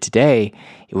degree today,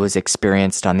 it was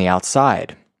experienced on the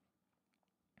outside.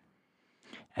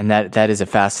 And that is a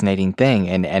fascinating thing,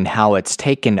 and how it's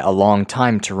taken a long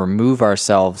time to remove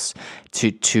ourselves,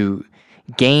 to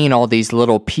gain all these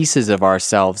little pieces of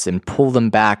ourselves and pull them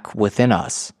back within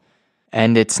us.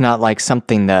 And it's not like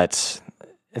something that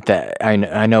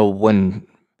I know when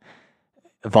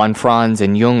von Franz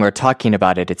and Jung are talking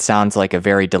about it, it sounds like a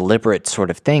very deliberate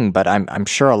sort of thing, but I'm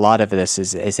sure a lot of this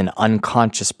is an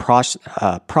unconscious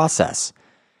process.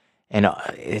 And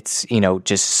it's,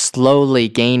 just slowly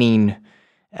gaining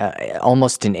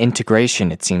almost an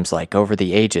integration, it seems like, over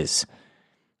the ages.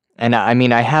 And I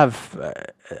mean, I have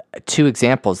two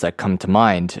examples that come to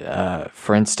mind.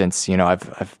 For instance,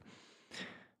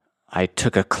 I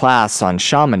took a class on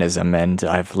shamanism, and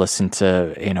I've listened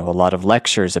to, a lot of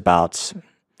lectures about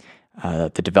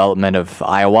the development of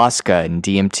ayahuasca and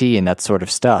DMT and that sort of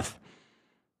stuff.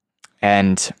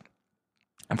 And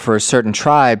for certain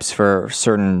tribes, for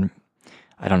certain,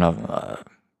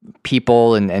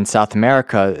 people in South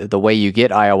America, the way you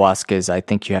get ayahuasca is I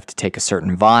think you have to take a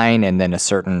certain vine and then a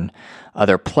certain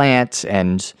other plant,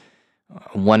 and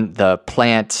the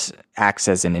plant acts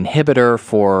as an inhibitor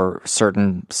for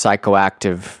certain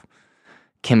psychoactive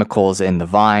chemicals in the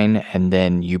vine, and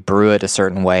then you brew it a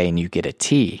certain way and you get a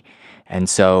tea. And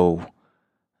so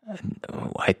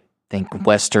I think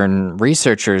Western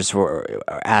researchers were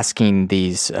asking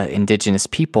these indigenous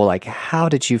people, like, how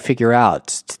did you figure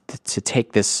out to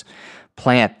take this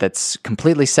plant that's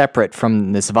completely separate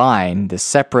from this vine, this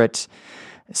separate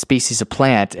species of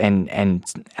plant, and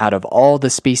out of all the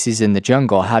species in the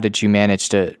jungle, how did you manage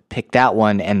to pick that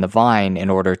one and the vine in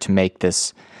order to make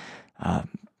this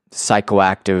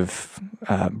psychoactive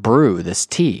brew, this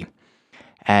tea?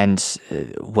 And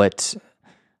what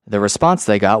the response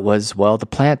they got was, well, the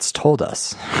plants told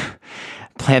us.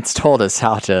 Plants told us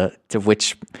how to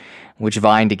which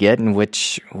vine to get and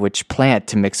which plant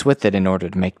to mix with it in order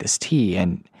to make this tea.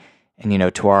 And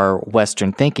to our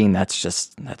Western thinking, that's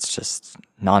just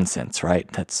nonsense, right?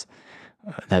 That's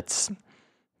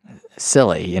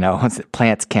silly.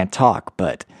 Plants can't talk.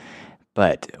 But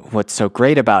what's so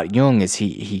great about Jung is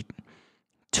he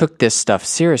took this stuff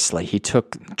seriously. He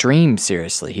took dreams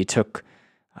seriously. He took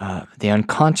the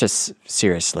unconscious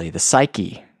seriously, the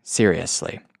psyche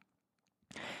seriously.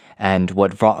 And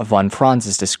what von Franz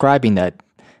is describing, that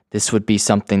this would be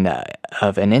something that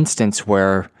of an instance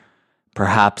where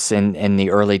perhaps in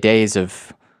the early days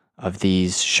of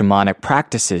these shamanic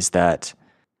practices, that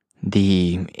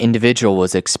the individual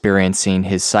was experiencing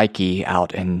his psyche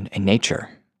out in nature.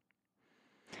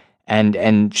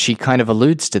 And she kind of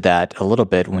alludes to that a little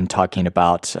bit when talking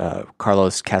about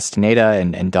Carlos Castaneda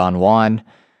and Don Juan,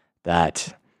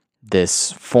 that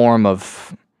this form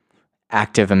of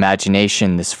active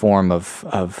imagination, this form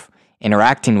of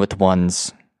interacting with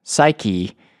one's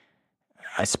psyche,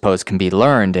 I suppose, can be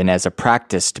learned, and as a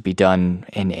practice to be done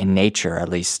in nature, at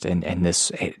least in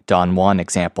this Don Juan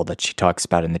example that she talks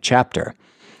about in the chapter.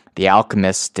 The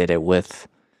alchemists did it with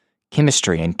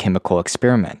chemistry and chemical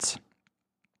experiments.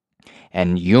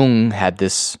 And Jung had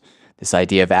this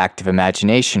idea of active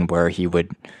imagination, where he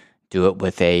would do it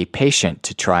with a patient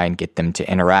to try and get them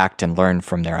to interact and learn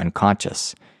from their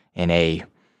unconscious in a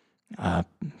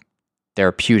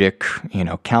therapeutic,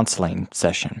 counseling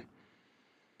session,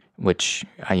 which,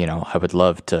 I would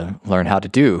love to learn how to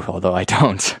do, although I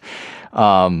don't.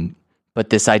 But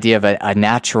this idea of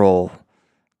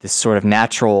this sort of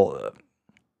natural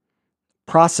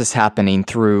process happening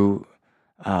through,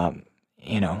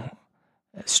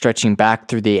 stretching back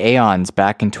through the aeons,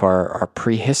 back into our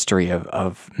prehistory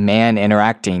of man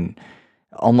interacting,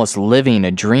 almost living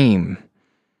a dream,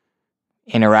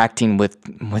 interacting with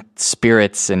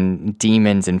spirits and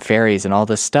demons and fairies and all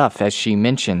this stuff, as she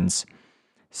mentions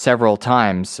several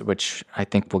times, which I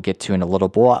think we'll get to in a little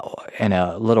while.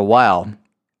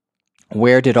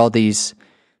 Where did all these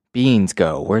beings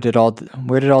go? Where did all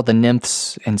the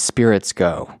nymphs and spirits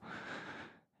go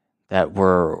that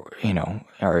were,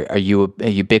 are you a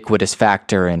ubiquitous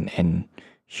factor in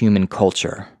human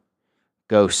culture?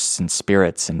 Ghosts and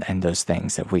spirits and those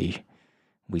things that we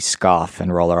scoff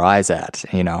and roll our eyes at.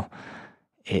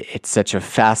 It's such a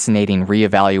fascinating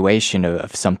reevaluation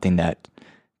of something that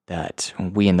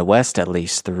we in the West, at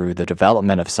least through the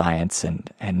development of science,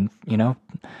 and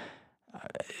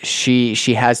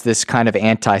she has this kind of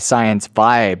anti-science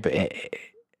vibe,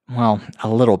 well, a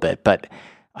little bit, but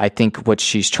I think what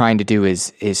she's trying to do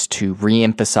is to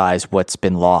re-emphasize what's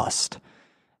been lost.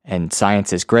 And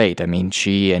science is great. I mean,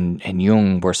 she and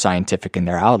Jung were scientific in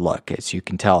their outlook, as you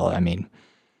can tell.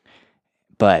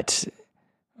 But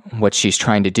what she's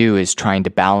trying to do is trying to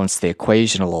balance the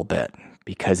equation a little bit,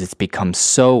 because it's become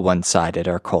so one-sided,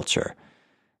 our culture,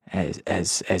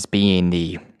 as being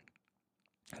the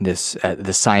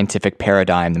scientific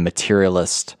paradigm, the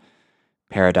materialist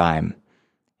paradigm.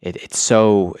 It's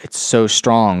so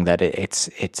strong that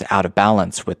it's out of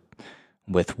balance with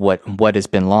what has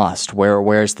been lost.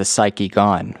 Where's the psyche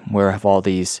gone?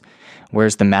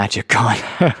 Where's the magic gone?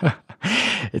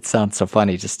 It sounds so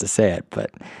funny just to say it,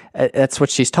 but that's what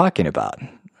she's talking about.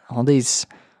 All these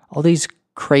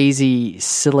crazy,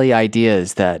 silly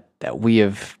ideas that we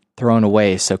have thrown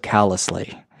away so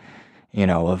callously,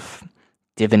 of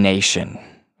divination,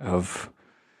 of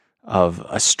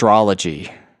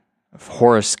astrology, of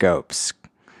horoscopes,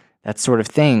 that sort of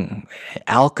thing.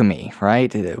 Alchemy,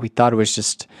 right? We thought it was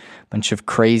just a bunch of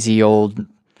crazy old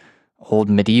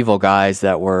medieval guys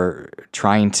that were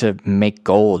trying to make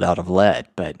gold out of lead,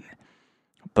 but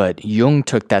Jung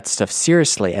took that stuff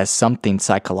seriously as something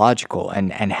psychological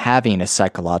and having a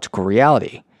psychological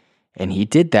reality. And he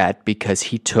did that because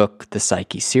he took the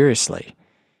psyche seriously.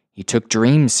 He took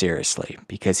dreams seriously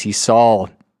because he saw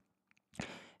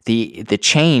the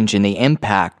change and the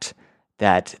impact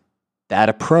that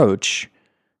approach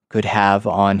could have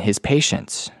on his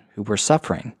patients who were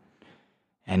suffering.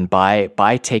 And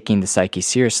by taking the psyche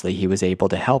seriously, he was able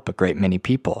to help a great many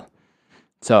people.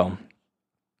 So,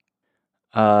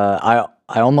 I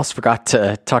almost forgot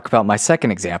to talk about my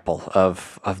second example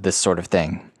of this sort of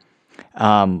thing.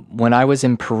 When I was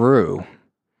in Peru,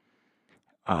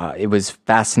 it was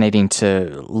fascinating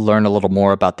to learn a little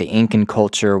more about the Incan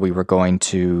culture. We were going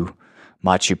to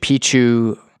Machu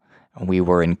Picchu. We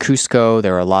were in Cusco.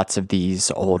 There are lots of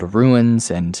these old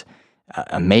ruins and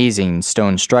amazing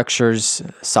stone structures.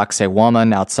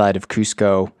 Sacsayhuaman outside of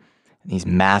Cusco, these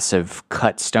massive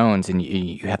cut stones, and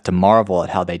you have to marvel at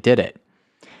how they did it.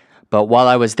 But while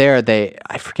I was there,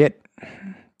 I forget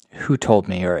who told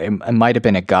me, or it might have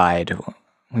been a guide.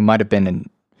 We might have been in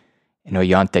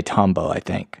Ollantaytambo, I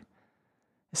think.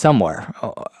 Somewhere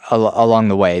along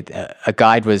the way, a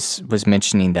guide was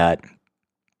mentioning that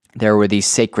there were these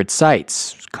sacred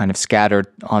sites kind of scattered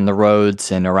on the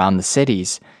roads and around the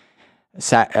cities,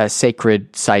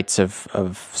 sacred sites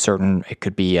of certain, it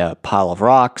could be a pile of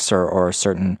rocks or a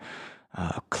certain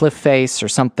cliff face or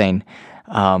something,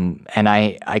 And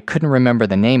I couldn't remember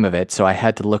the name of it, so I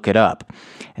had to look it up.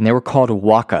 And they were called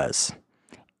huacas,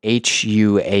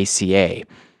 Huaca.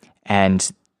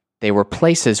 And they were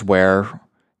places where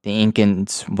the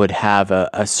Incans would have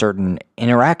a certain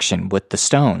interaction with the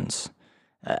stones.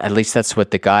 At least that's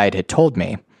what the guide had told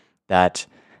me, that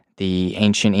the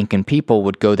ancient Incan people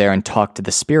would go there and talk to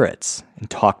the spirits and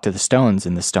talk to the stones,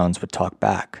 and the stones would talk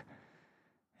back.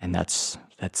 And that's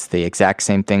the exact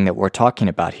same thing that we're talking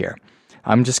about here.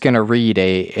 I'm just going to read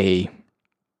a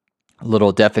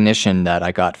little definition that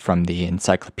I got from the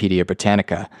Encyclopedia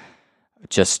Britannica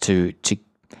just to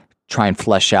try and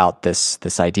flesh out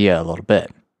this idea a little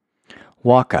bit.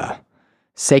 Huaca,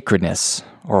 sacredness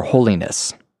or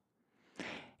holiness.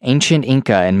 Ancient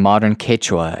Inca and modern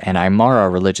Quechua and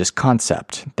Aymara religious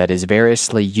concept that is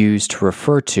variously used to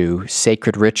refer to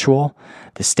sacred ritual,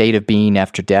 the state of being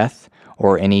after death,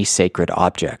 or any sacred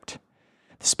object.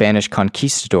 The Spanish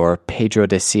conquistador Pedro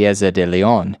de Cieza de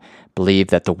Leon believed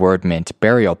that the word meant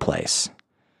burial place.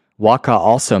 Huaca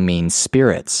also means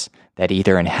spirits that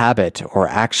either inhabit or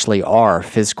actually are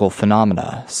physical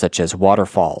phenomena, such as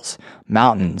waterfalls,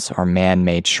 mountains, or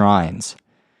man-made shrines.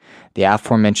 The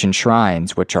aforementioned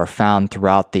shrines, which are found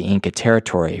throughout the Inca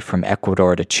territory from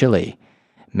Ecuador to Chile,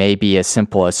 may be as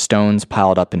simple as stones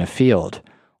piled up in a field,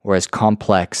 or as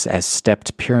complex as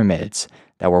stepped pyramids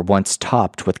that were once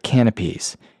topped with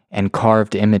canopies and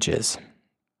carved images.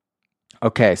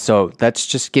 Okay, so that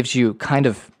just gives you kind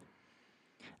of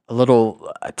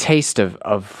a taste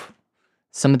of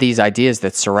some of these ideas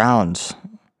that surround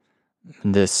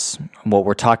this, what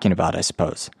we're talking about, I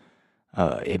suppose.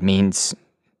 It means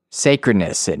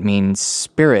sacredness, it means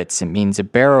spirits, it means a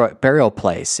burial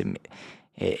place.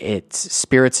 It's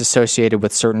spirits associated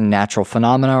with certain natural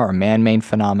phenomena or man-made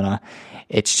phenomena.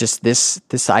 It's just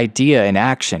this idea in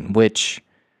action, which,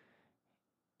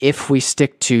 if we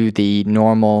stick to the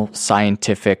normal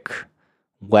scientific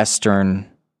Western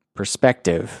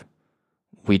perspective,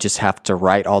 we just have to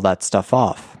write all that stuff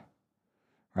off,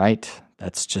 right?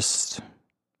 That's just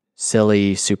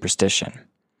silly superstition.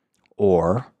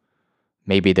 Or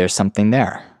maybe there's something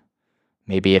there.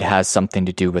 Maybe it has something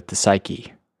to do with the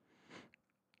psyche.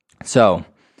 So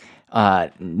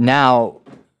now,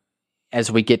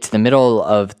 as we get to the middle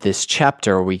of this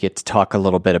chapter, we get to talk a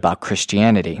little bit about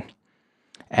Christianity.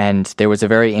 And there was a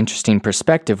very interesting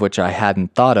perspective which I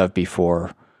hadn't thought of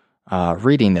before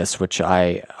reading this, which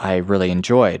I really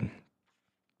enjoyed.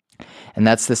 And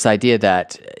that's this idea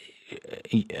that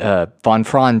von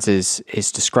Franz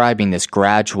is describing this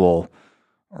gradual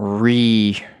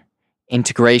reintegration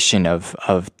of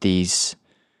the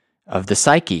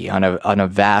psyche on a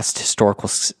vast historical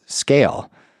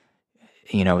scale,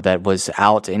 that was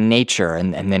out in nature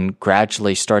and then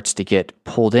gradually starts to get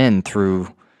pulled in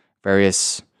through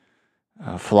various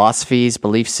philosophies,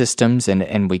 belief systems,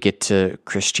 and we get to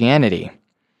Christianity,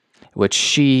 which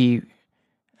she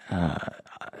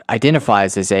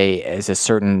identifies as a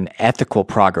certain ethical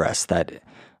progress, that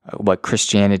what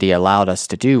Christianity allowed us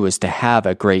to do is to have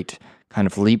a great kind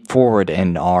of leap forward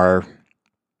in our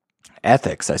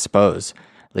ethics, I suppose.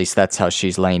 At least that's how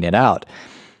she's laying it out.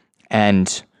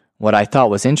 And what I thought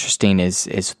was interesting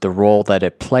is the role that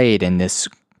it played in this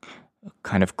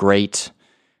kind of great,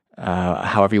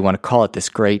 however you want to call it, this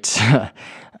great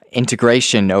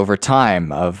integration over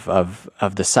time of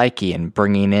the psyche and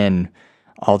bringing in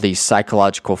all these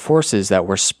psychological forces that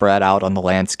were spread out on the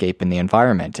landscape and the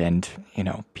environment, and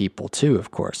people too,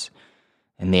 of course,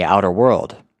 in the outer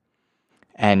world.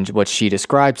 And what she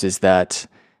describes is that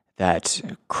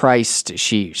Christ,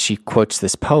 she quotes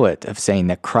this poet of saying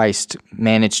that Christ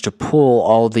managed to pull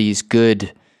all these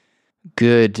good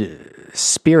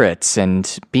spirits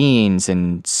and beings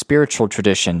and spiritual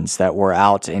traditions that were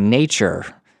out in nature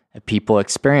that people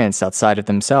experienced outside of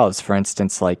themselves. For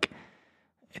instance, like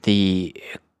the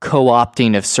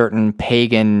co-opting of certain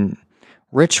pagan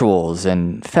rituals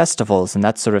and festivals and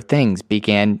that sort of things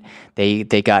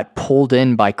they got pulled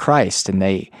in by Christ,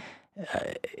 and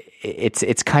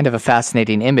it's kind of a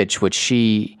fascinating image which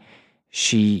she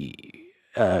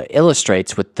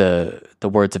illustrates with the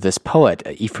words of this poet,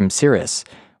 Ephraim Sirius,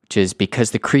 which is,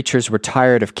 because the creatures were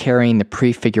tired of carrying the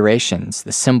prefigurations,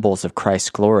 the symbols of Christ's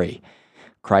glory,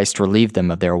 Christ relieved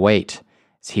them of their weight,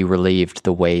 as he relieved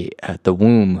the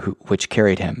womb which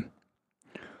carried him.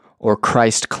 Or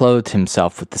Christ clothed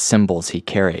himself with the symbols he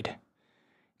carried.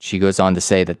 She goes on to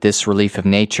say that this relief of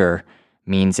nature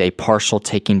means a partial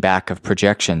taking back of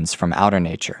projections from outer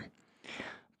nature.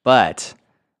 But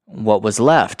what was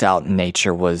left out in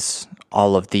nature was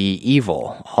all of the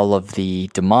evil, all of the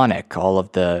demonic, all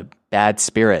of the bad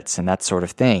spirits and that sort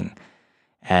of thing.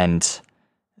 And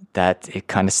that it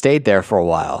kind of stayed there for a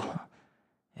while,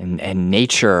 and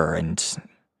nature and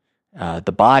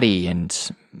the body and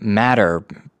matter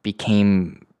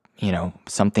became,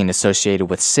 something associated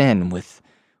with sin, with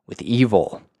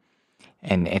evil.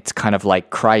 And it's kind of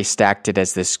like Christ acted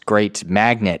as this great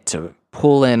magnet to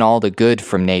pull in all the good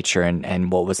from nature,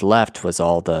 and what was left was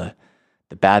all the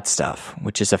bad stuff,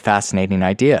 which is a fascinating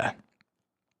idea.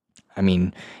 I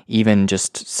mean, even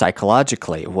just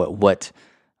psychologically, what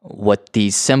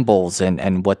these symbols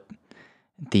and what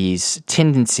these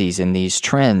tendencies and these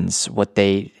trends, what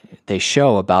they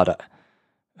show about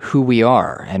who we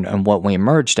are and what we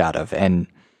emerged out of, and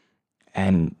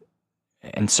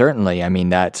certainly, I mean,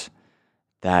 that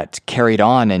carried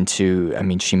on into, I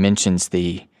mean, she mentions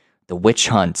the witch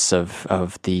hunts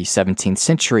of the 17th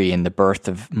century and the birth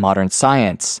of modern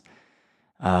science,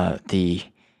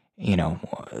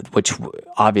 which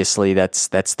obviously that's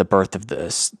the birth of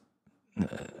this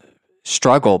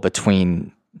struggle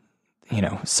between,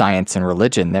 science and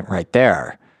religion, that right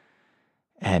there.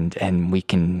 And we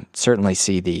can certainly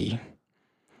see the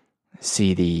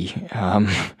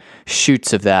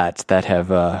shoots of that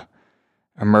have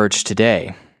emerged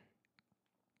today.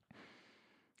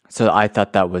 So I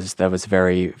thought that was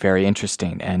very, very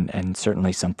interesting, and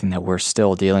certainly something that we're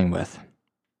still dealing with.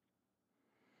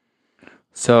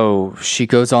 So she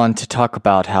goes on to talk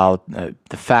about how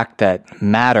the fact that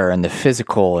matter and the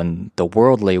physical and the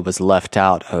worldly was left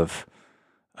out of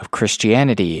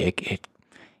Christianity,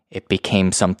 it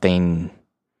became something,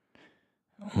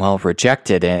 well,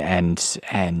 rejected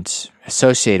and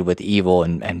associated with evil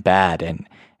and bad,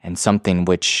 and something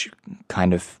which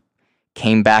kind of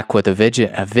came back with a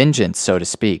vengeance, so to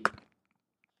speak.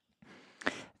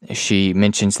 She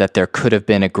mentions that there could have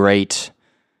been a great,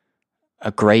 I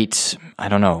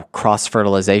don't know,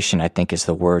 cross-fertilization, I think is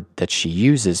the word that she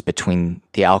uses, between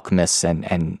the alchemists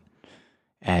and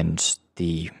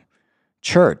the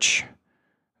church.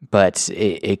 But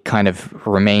it kind of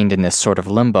remained in this sort of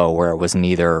limbo where it was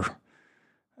neither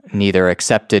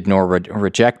accepted nor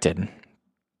rejected.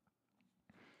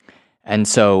 And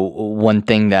so one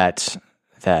thing that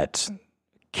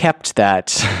kept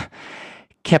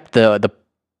the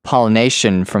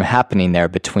pollination from happening there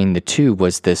between the two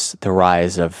was the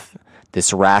rise of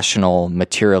this rational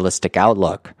materialistic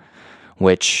outlook,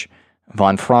 which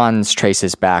von Franz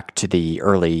traces back to the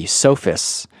early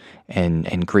sophists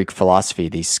in Greek philosophy,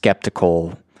 these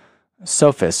skeptical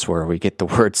sophists, where we get the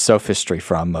word sophistry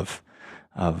from, of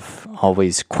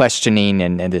always questioning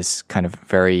and this kind of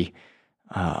very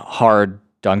hard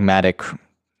dogmatic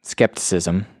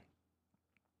skepticism.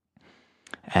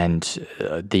 And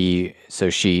so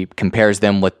she compares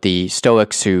them with the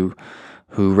Stoics who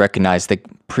recognize the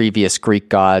previous Greek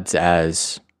gods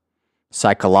as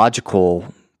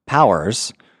psychological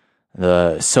powers.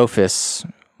 The sophists,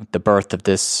 with the birth of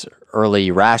this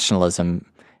early rationalism,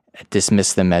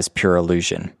 dismiss them as pure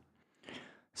illusion.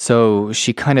 So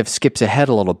she kind of skips ahead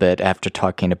a little bit after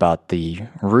talking about the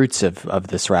roots of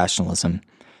this rationalism.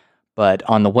 But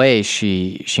on the way,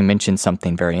 she mentioned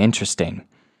something very interesting,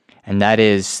 and that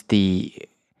is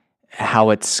how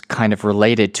it's kind of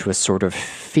related to a sort of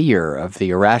fear of the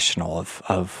irrational,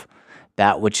 of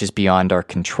that which is beyond our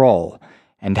control,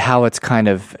 and how it's kind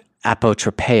of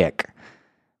apotropaic,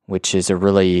 which is a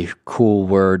really cool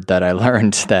word that I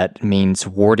learned that means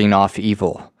warding off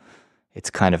evil. It's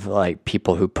kind of like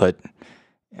people who put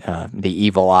the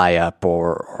evil eye up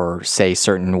or say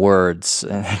certain words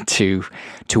to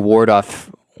ward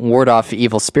off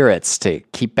evil spirits, to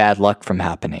keep bad luck from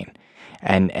happening.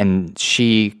 And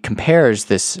she compares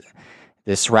this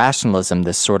rationalism,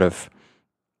 this sort of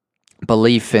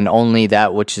belief in only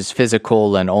that which is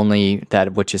physical and only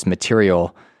that which is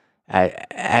material,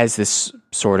 as this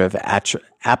sort of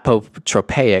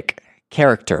apotropaic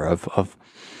character of,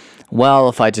 well,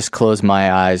 if I just close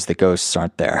my eyes, the ghosts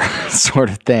aren't there, sort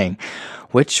of thing,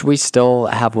 which we still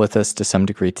have with us to some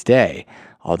degree today.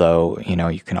 Although,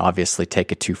 you can obviously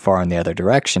take it too far in the other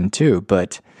direction too,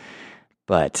 but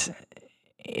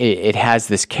it has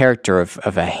this character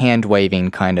of a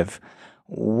hand-waving kind of,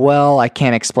 well, I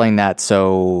can't explain that,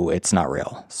 so it's not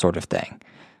real, sort of thing,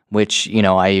 which,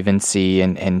 I even see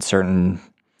in certain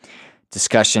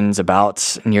discussions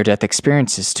about near-death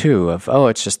experiences too, of, oh,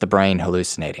 it's just the brain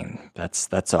hallucinating.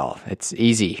 That's all. It's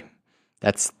easy.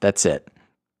 That's it.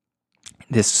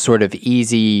 This sort of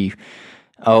easy,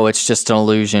 oh, it's just an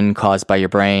illusion caused by your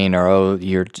brain, or, oh,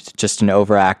 you're just an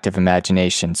overactive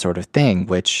imagination sort of thing,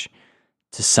 which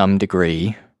to some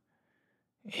degree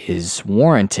is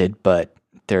warranted, but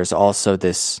there's also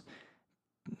this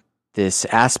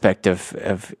aspect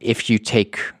of if you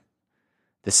take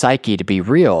the psyche to be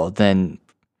real, then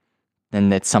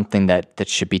then it's something that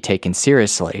should be taken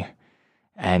seriously.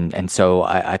 And so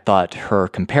I thought her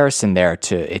comparison there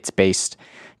it's based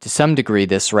to some degree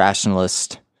this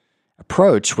rationalist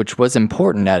approach, which was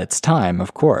important at its time,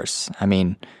 of course. I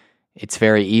mean, it's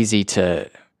very easy to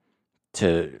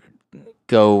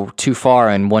go too far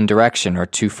in one direction or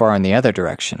too far in the other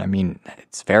direction. I mean,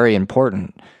 it's very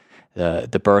important.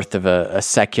 The birth of a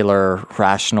secular,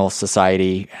 rational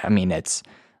society, I mean, it's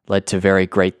led to very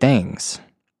great things.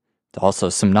 Also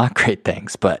some not great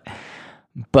things, but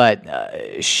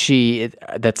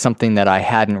that's something that I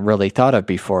hadn't really thought of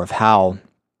before, of how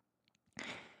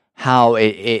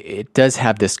it does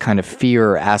have this kind of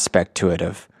fear aspect to it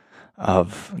of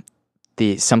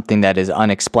something that is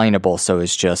unexplainable, so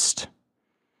is just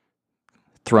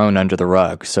thrown under the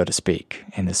rug, so to speak,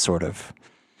 in this sort of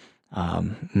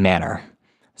manner.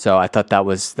 So I thought that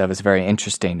was very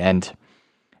interesting,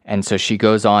 and so she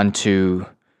goes on to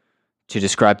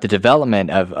describe the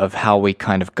development of how we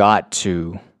kind of got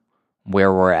to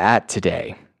where we're at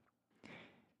today.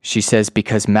 She says,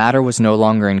 because matter was no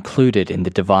longer included in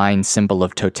the divine symbol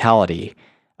of totality,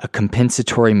 a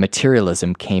compensatory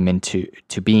materialism came into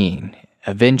being,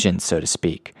 a vengeance, so to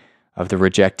speak, of the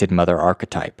rejected mother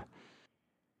archetype.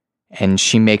 And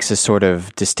she makes a sort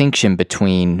of distinction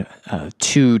between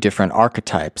two different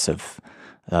archetypes of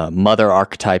mother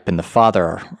archetype and the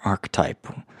father archetype.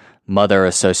 Mother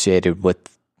associated with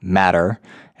matter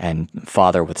and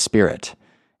father with spirit.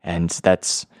 And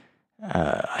that's,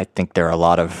 I think there are a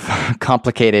lot of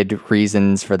complicated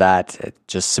reasons for that.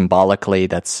 Just symbolically,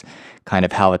 that's kind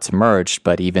of how it's emerged.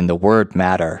 But even the word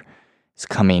matter is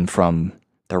coming from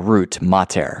the root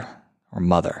mater, or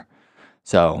mother.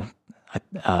 So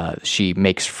she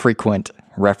makes frequent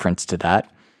reference to that.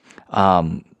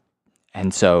 And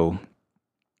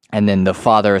then the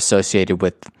father associated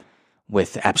with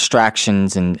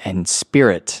abstractions and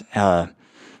spirit,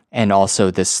 and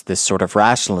also this sort of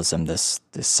rationalism, this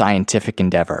scientific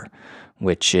endeavor,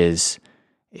 which is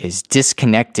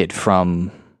disconnected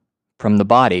from the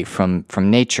body, from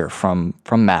nature, from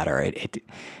matter.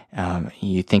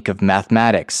 You think of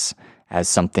mathematics as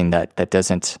something that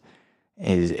doesn't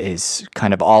is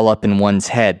kind of all up in one's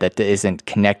head, that isn't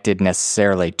connected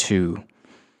necessarily to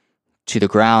the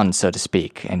ground, so to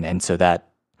speak, and so that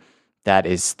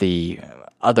is the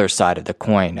other side of the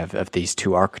coin of these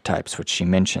two archetypes, which she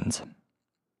mentions.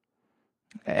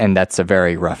 And that's a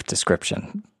very rough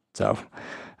description. So,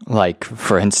 like,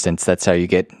 for instance, that's how you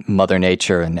get Mother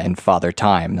Nature and Father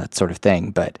Time, that sort of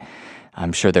thing. But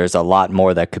I'm sure there's a lot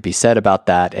more that could be said about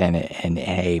that in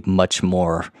a much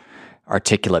more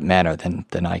articulate manner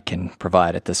than I can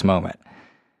provide at this moment.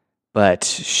 But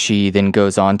she then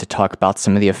goes on to talk about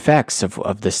some of the effects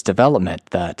of this development,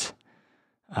 that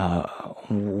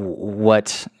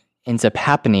what ends up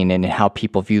happening in how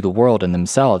people view the world and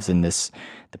themselves in the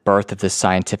birth of this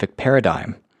scientific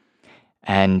paradigm.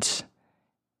 And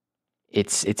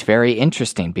it's very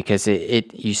interesting because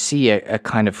you see a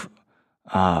kind of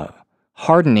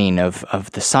hardening of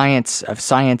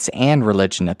science and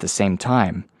religion at the same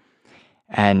time.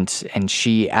 And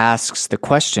she asks the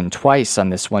question twice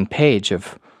on this one page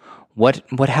of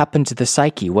what happened to the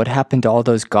psyche? What happened to all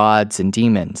those gods and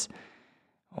demons?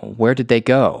 Where did they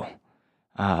go?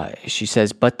 She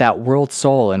says, but that world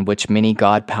soul in which many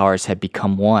god powers had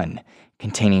become one,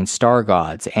 containing star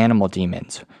gods, animal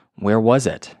demons, where was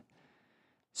it?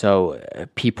 So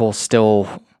people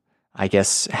still, I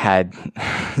guess, had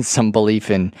some belief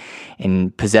in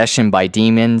possession by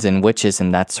demons and witches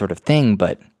and that sort of thing,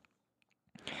 but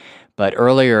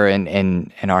earlier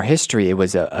in our history, it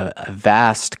was a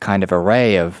vast kind of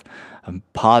array of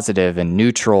positive and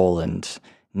neutral and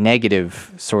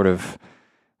negative sort of,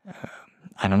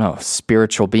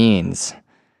 spiritual beings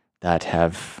that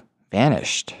have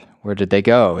vanished. Where did they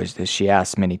go? As she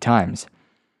asked many times.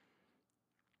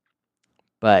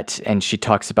 And she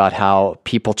talks about how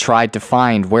people tried to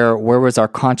find where was our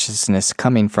consciousness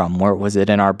coming from? Where was it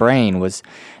in our brain?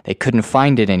 They couldn't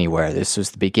find it anywhere. This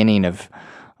was the beginning of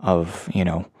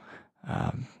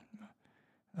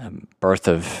birth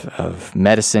of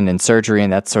medicine and surgery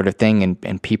and that sort of thing,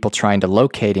 and people trying to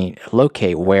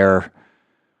locate where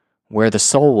the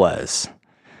soul was.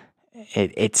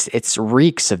 It's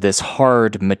reeks of this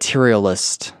hard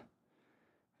materialist,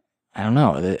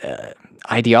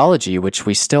 ideology, which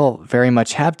we still very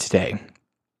much have today.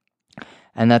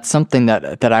 And that's something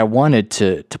that I wanted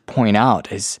to point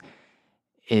out is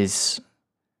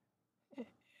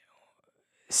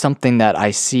something that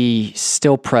I see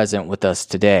still present with us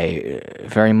today,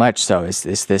 very much so,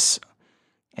 is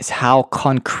how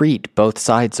concrete both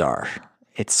sides are.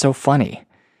 It's so funny.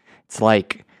 It's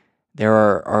like there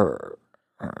are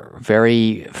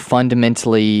very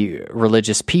fundamentally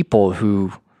religious people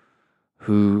who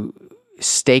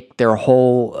stake the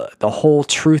whole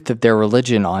truth of their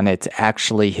religion on it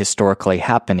actually historically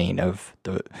happening, of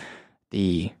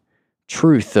the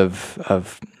truth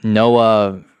of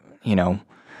Noah,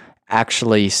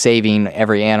 actually saving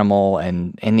every animal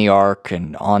and in the ark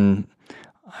and on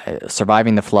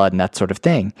surviving the flood and that sort of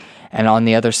thing. And on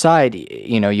the other side,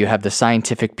 you have the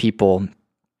scientific people,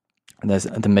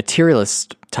 the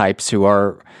materialist types, who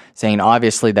are saying,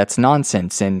 obviously that's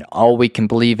nonsense, and all we can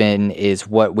believe in is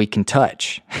what we can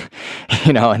touch.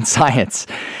 In science,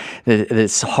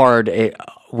 this hard,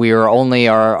 we are only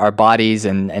our bodies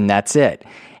and that's it.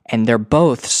 And they're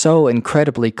both so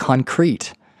incredibly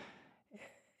concrete.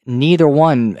 Neither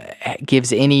one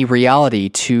gives any reality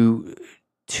to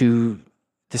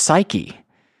the psyche.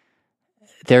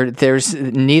 There's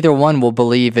neither one will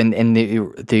believe in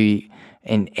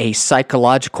a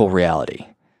psychological reality,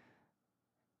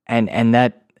 and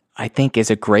that, I think, is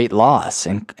a great loss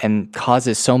and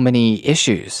causes so many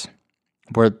issues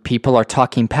where people are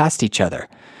talking past each other,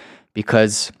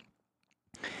 because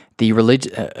the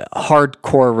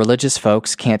hardcore religious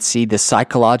folks can't see the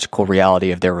psychological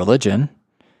reality of their religion.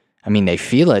 I mean, they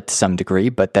feel it to some degree,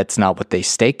 but that's not what they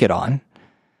stake it on.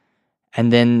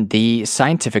 And then the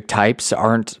scientific types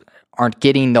aren't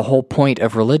getting the whole point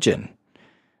of religion,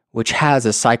 which has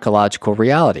a psychological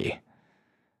reality,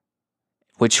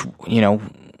 which,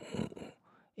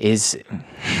 is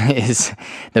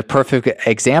the perfect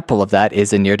example of that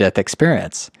is a near-death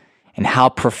experience, and how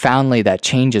profoundly that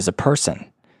changes a person.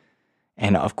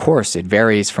 And of course, it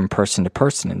varies from person to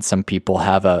person, and some people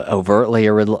have overtly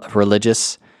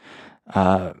religious,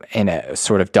 in a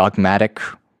sort of dogmatic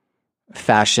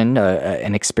fashion,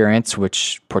 an experience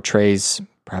which portrays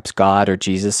perhaps God or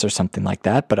Jesus or something like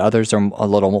that, but others are a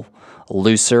little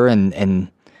looser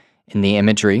in the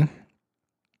imagery.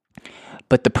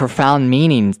 But the profound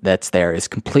meaning that's there is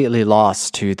completely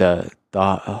lost to the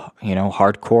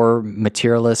hardcore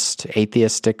materialist,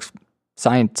 atheistic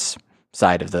science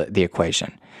side of the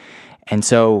equation. And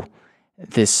so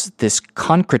this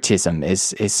concretism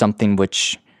is something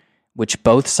which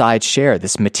both sides share.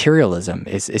 This materialism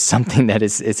is something that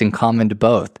is in common to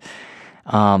both.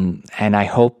 And I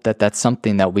hope that that's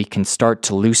something that we can start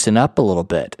to loosen up a little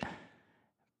bit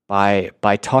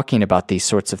by talking about these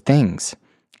sorts of things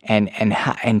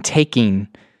and taking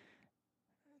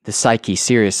the psyche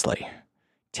seriously,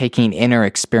 taking inner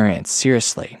experience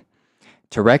seriously,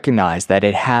 to recognize that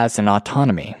it has an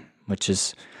autonomy, which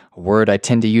is a word I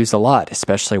tend to use a lot,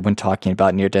 especially when talking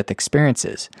about near-death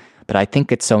experiences. But I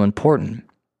think it's so important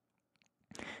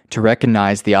to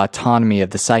recognize the autonomy of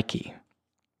the psyche.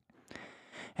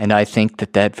 And I think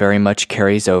that very much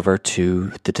carries over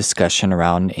to the discussion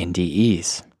around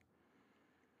NDEs.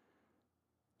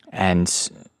 And,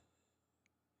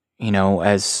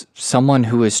 as someone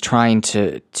who is trying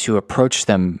to approach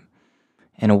them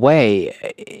in a way,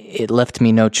 it left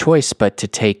me no choice but to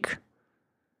take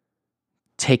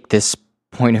this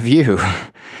point of view.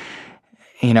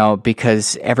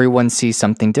 Because everyone sees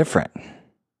something different.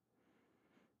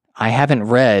 I haven't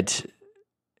read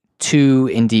 2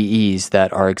 NDEs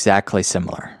that are exactly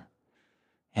similar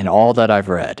in all that I've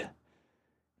read.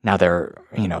 Now there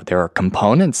are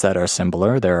components that are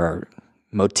similar. There are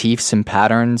motifs and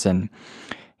patterns, and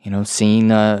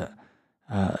seeing a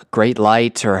great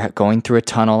light or going through a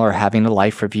tunnel or having a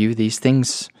life review. These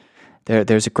things,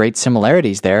 there's a great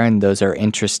similarities there, and those are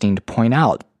interesting to point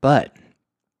out. But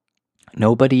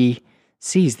nobody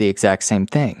sees the exact same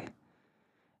thing.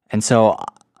 And so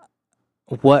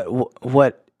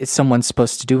what is someone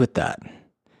supposed to do with that?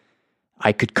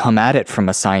 I could come at it from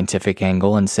a scientific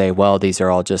angle and say, well, these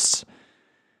are all just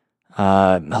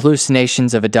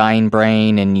hallucinations of a dying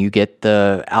brain, and you get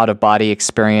the out-of-body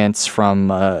experience from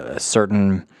a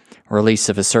certain release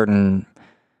of a certain,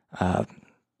 a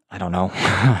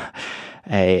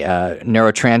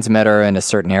neurotransmitter in a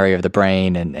certain area of the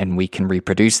brain, and we can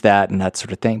reproduce that and that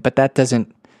sort of thing. But that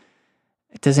doesn't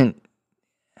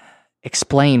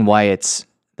explain why it's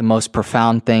the most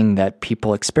profound thing that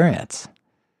people experience.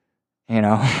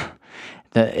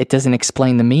 It doesn't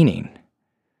explain the meaning.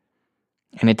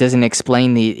 And it doesn't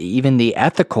explain even the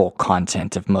ethical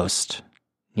content of most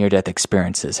near-death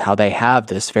experiences, how they have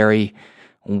this very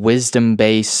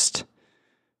wisdom-based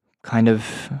kind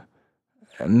of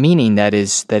meaning that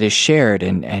is shared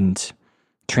and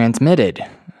transmitted.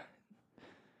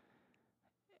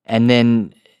 And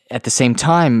then at the same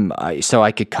time, so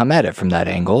I could come at it from that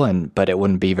angle, but it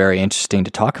wouldn't be very interesting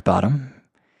to talk about them.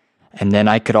 And then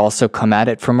I could also come at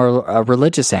it from a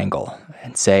religious angle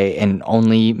and say, and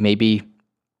only maybe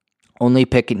only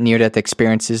pick near-death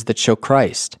experiences that show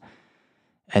Christ,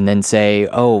 and then say,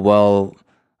 oh, well,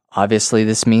 obviously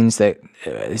this means that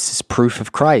this is proof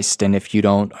of Christ, and if you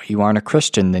aren't a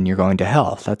Christian, then you're going to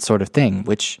hell, that sort of thing,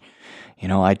 which,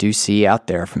 I do see out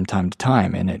there from time to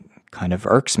time, and it kind of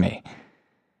irks me.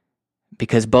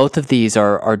 Because both of these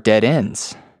are dead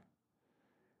ends.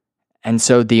 And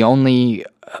so the only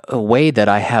way that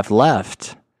I have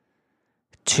left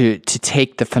to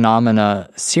take the phenomena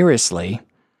seriously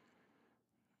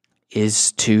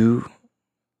is to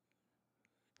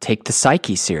take the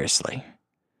psyche seriously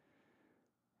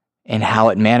and how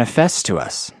it manifests to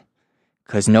us.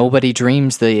 Because nobody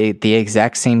dreams the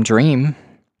exact same dream.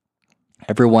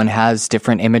 Everyone has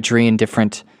different imagery and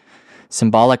different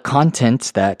symbolic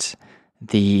content that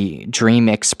the dream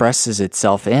expresses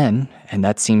itself in, and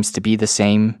that seems to be the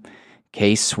same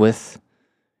case with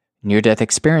near-death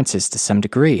experiences to some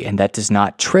degree, and that does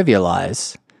not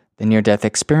trivialize the near-death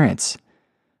experience.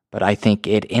 But I think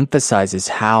it emphasizes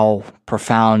how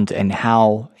profound and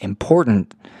how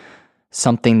important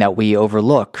something that we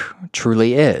overlook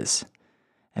truly is.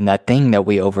 And that thing that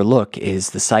we overlook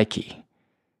is the psyche,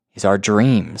 is our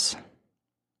dreams.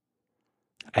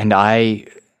 And I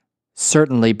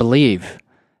certainly believe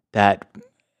that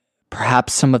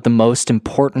perhaps some of the most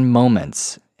important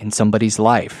moments in somebody's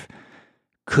life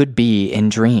could be in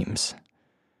dreams.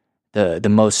 The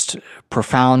most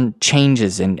profound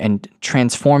changes and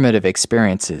transformative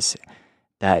experiences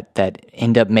that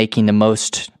end up making the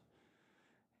most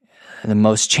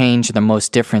change, the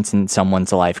most difference in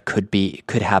someone's life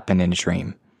could happen in a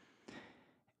dream.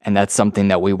 And that's something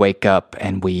that we wake up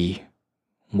and we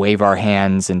wave our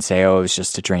hands and say, oh, it was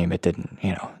just a dream. It didn't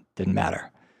matter.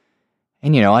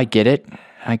 And, I get it.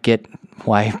 I get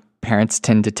why parents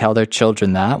tend to tell their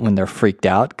children that when they're freaked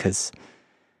out because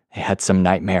they had some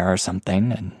nightmare or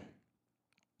something. And,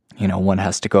 one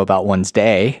has to go about one's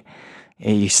day.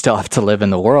 You still have to live in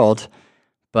the world.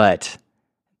 But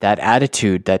that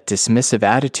attitude, that dismissive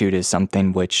attitude, is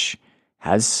something which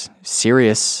has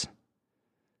serious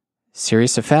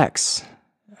effects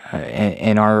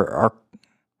in our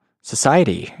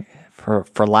society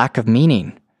for lack of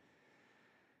meaning.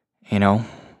 We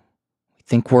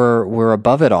think we're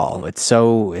above it all. It's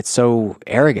so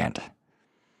arrogant,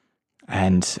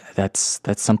 and that's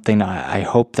something I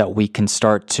hope that we can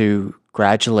start to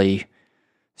gradually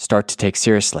start to take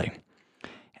seriously.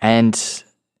 And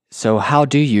so, how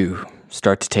do you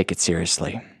start to take it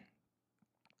seriously?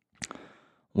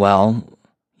 Well,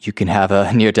 you can have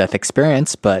a near-death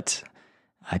experience, but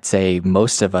I'd say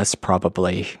most of us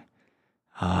probably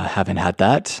haven't had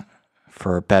that,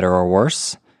 for better or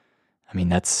worse. I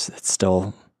mean, it's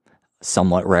still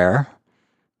somewhat rare.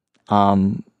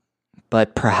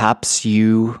 But perhaps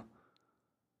you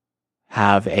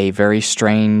have a very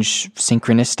strange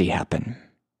synchronicity happen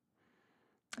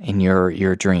in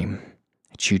your dream.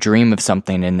 That you dream of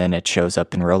something and then it shows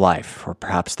up in real life. Or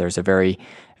perhaps there's a very,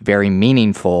 very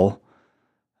meaningful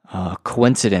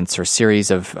coincidence or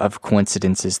series of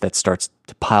coincidences that starts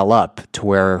to pile up to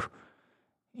where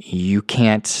you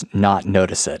can't not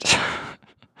notice it.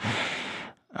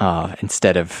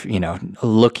 Instead of,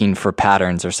 looking for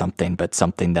patterns or something, but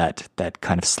something that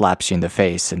kind of slaps you in the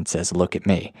face and says, look at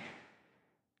me.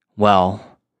 Well,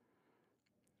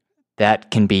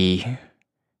 that can be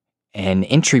an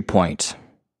entry point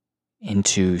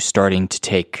into starting to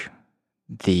take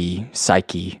the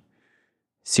psyche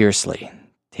seriously,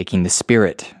 taking the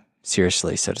spirit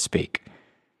seriously, so to speak.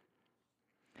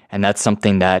 And that's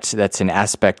something that's an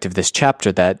aspect of this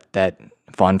chapter that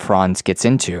von Franz gets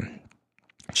into.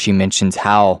 She mentions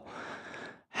how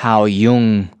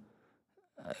Jung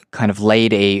kind of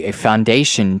laid a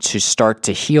foundation to start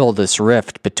to heal this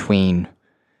rift between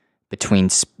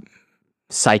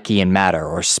psyche and matter,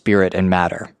 or spirit and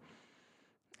matter.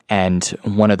 And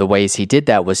one of the ways he did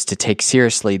that was to take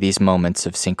seriously these moments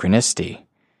of synchronicity.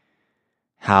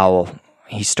 How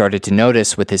he started to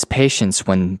notice with his patients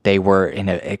when they were in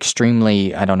an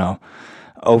extremely,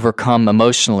 overcome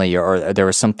emotionally, or there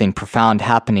was something profound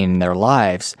happening in their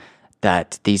lives,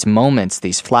 that these moments,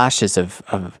 these flashes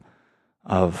of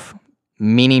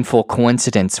meaningful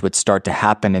coincidence would start to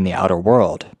happen in the outer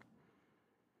world.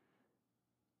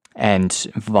 And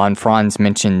von Franz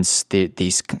mentions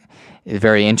these,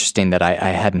 very interesting that I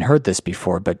hadn't heard this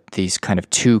before, but these kind of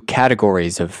two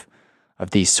categories of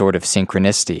these sort of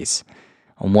synchronicities.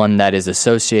 One that is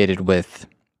associated with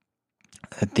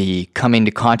the coming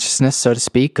to consciousness, so to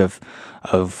speak, of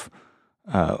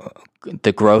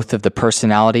the growth of the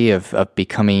personality, of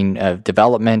becoming, of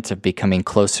development, of becoming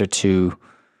closer to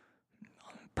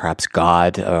perhaps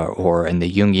God, or in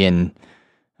the Jungian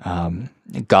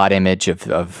God image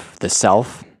of the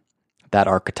self, that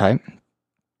archetype.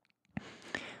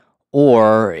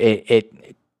 Or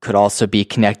it could also be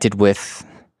connected with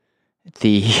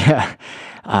the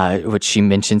which she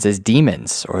mentions as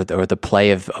demons, or the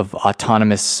play of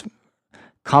autonomous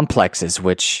complexes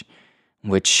which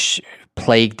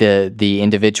plague the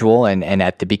individual and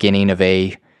at the beginning of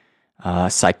a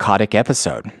psychotic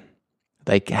episode.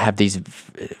 They have these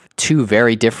two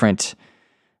very different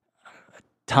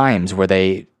times where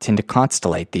they tend to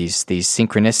constellate these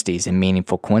synchronicities and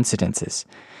meaningful coincidences.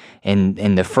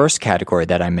 In the first category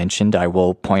that I mentioned, I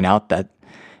will point out that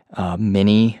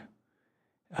many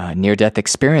near-death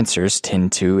experiencers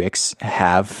tend to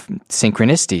have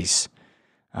synchronicities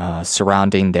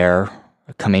surrounding their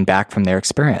coming back from their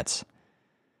experience,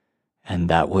 and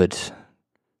that would,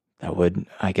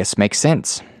 I guess, make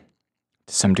sense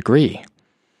to some degree.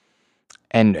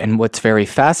 And what's very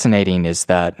fascinating is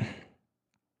that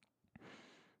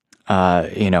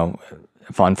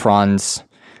von Franz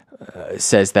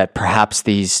says that perhaps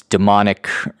these demonic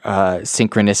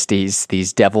synchronicities,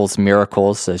 these devil's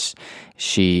miracles, as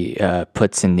she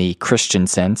puts in the Christian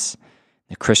sense,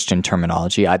 the Christian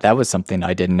terminology. That was something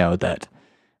I didn't know, that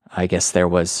I guess there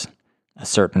was a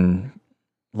certain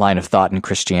line of thought in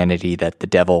Christianity that the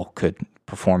devil could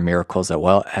perform miracles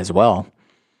as well.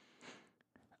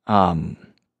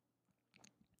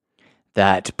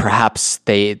 That perhaps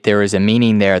there is a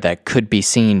meaning there that could be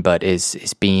seen but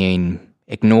is being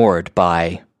ignored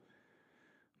by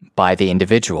the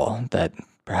individual, that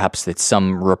perhaps it's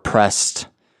some repressed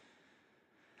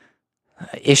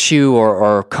issue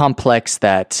or complex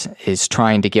that is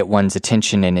trying to get one's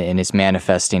attention and is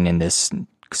manifesting in this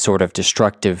sort of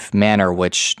destructive manner,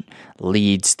 which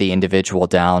leads the individual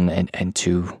down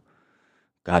into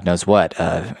God knows what,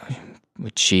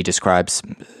 which she describes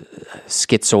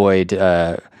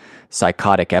schizoid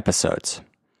psychotic episodes.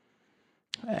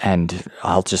 And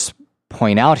I'll just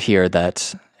point out here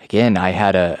that, again, I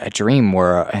had a dream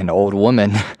where an old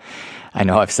woman, I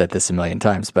know I've said this a million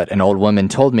times, but an old woman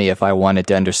told me if I wanted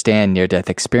to understand near-death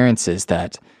experiences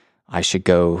that I should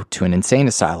go to an insane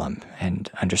asylum and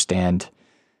understand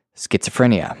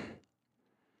schizophrenia.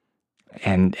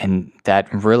 And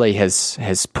that really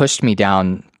has pushed me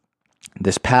down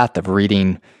this path of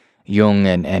reading Jung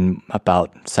and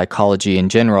about psychology in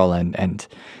general and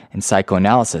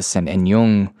psychoanalysis. And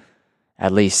Jung,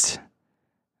 at least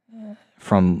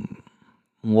from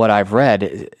what I've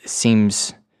read,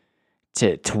 seems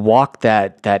to walk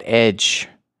that edge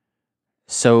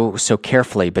so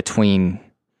carefully between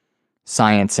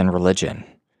science and religion.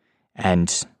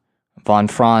 And von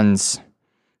Franz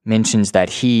mentions that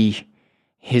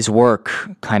his work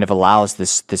kind of allows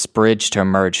this bridge to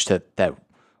emerge, that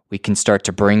we can start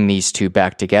to bring these two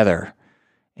back together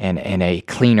in a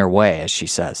cleaner way, as she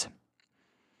says.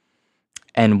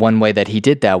 And one way that he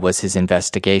did that was his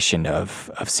investigation of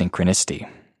synchronicity.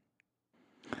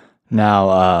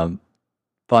 Now,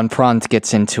 von Franz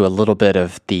gets into a little bit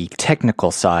of the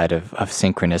technical side of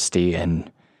synchronicity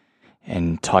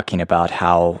and talking about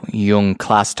how Jung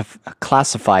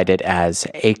classified it as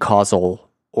acausal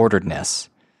orderedness,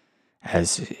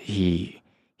 as he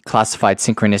classified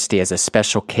synchronicity as a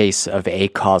special case of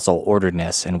acausal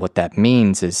orderedness. And what that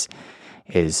means is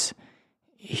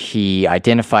he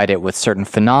identified it with certain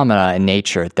phenomena in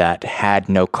nature that had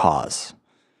no cause.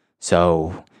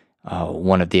 So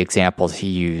one of the examples he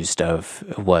used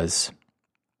was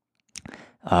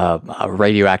a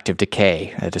radioactive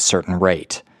decay at a certain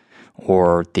rate,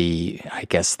 or the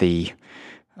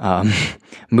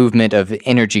movement of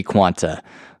energy quanta.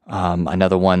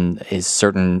 Another one is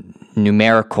certain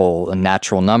numerical and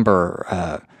natural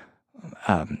number,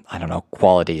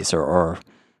 qualities or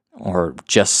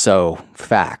just so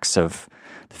facts of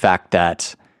the fact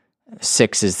that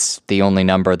 6 is the only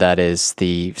number that is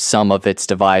the sum of its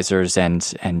divisors,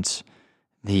 and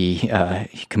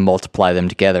you can multiply them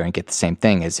together and get the same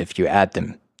thing as if you add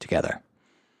them together.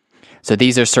 So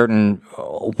these are certain.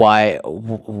 Why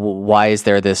is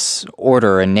there this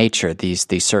order in nature?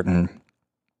 These certain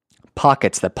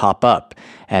pockets that pop up,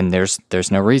 and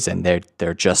there's no reason.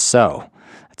 They're just so.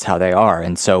 That's how they are.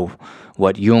 And so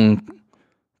what Jung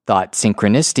thought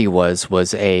synchronicity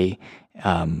was a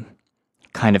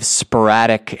kind of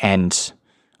sporadic and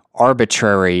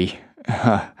arbitrary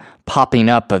popping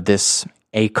up of this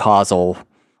acausal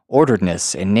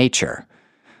orderedness in nature.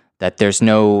 That there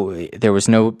was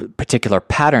no particular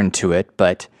pattern to it,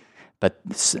 but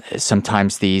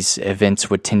sometimes these events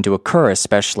would tend to occur,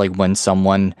 especially when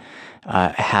someone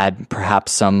had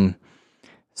perhaps some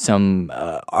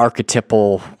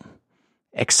archetypal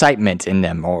excitement in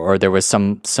them, or there was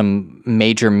some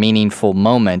major meaningful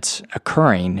moment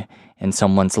occurring in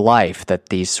someone's life, that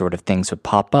these sort of things would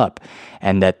pop up,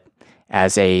 and that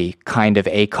as a kind of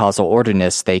acausal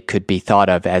ordiness, they could be thought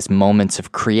of as moments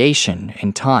of creation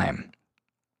in time.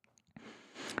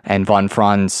 And von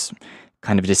Franz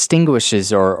kind of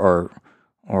distinguishes or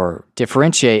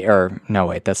differentiate, or no,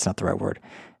 wait, that's not the right word.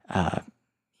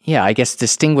 I guess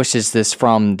distinguishes this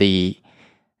from the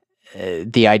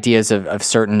ideas of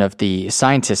certain of the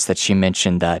scientists that she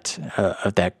mentioned,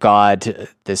 that God,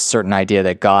 this certain idea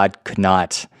that God could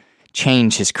not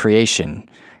change his creation.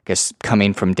 I guess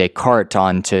coming from Descartes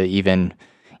on to even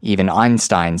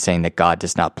Einstein saying that God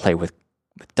does not play with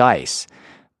dice,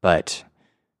 but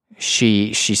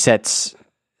she sets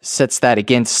that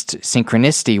against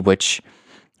synchronicity,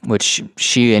 which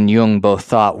she and Jung both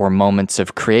thought were moments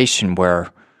of creation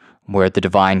where the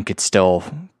divine could still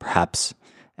perhaps,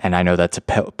 and I know that's a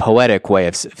poetic way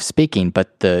of speaking,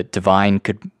 but the divine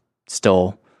could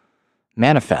still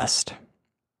manifest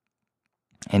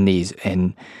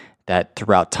in that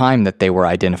throughout time, that they were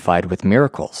identified with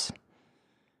miracles.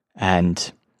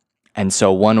 And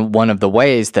so one of the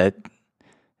ways that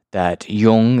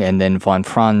Jung and then von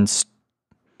Franz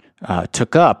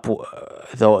took up,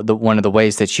 one of the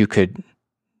ways that you could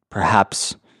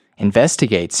perhaps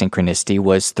investigate synchronicity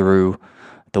was through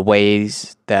the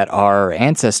ways that our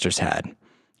ancestors had,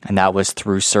 and that was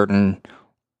through certain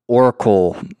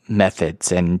oracle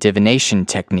methods and divination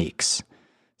techniques,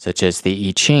 such as the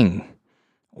I Ching,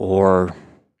 or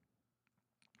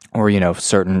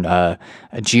certain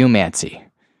geomancy,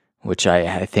 which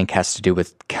I think has to do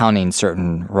with counting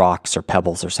certain rocks or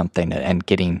pebbles or something and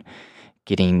getting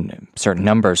certain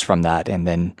numbers from that, and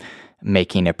then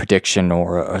making a prediction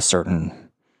or a certain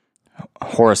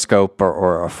horoscope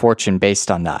or a fortune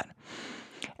based on that.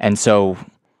 And so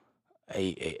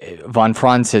von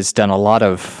Franz has done a lot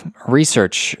of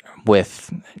research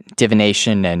with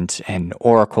divination and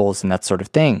oracles and that sort of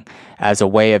thing as a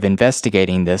way of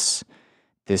investigating this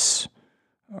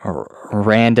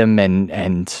random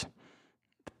and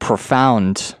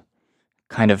profound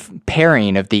kind of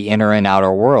pairing of the inner and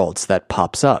outer worlds that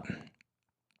pops up.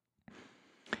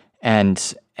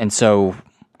 And so,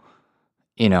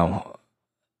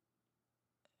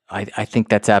 I think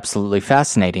that's absolutely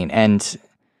fascinating. And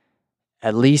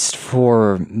at least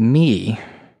for me,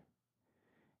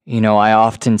 I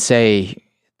often say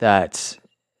that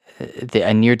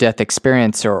a near-death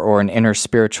experience or an inner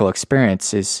spiritual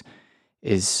experience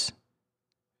is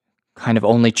kind of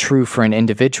only true for an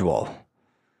individual.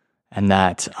 And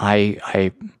that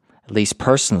I, at least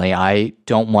personally, I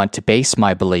don't want to base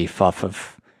my belief off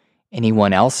of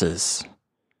anyone else's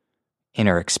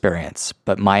inner experience,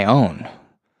 but my own.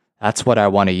 That's what I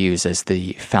want to use as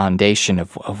the foundation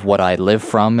of what I live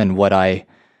from and what I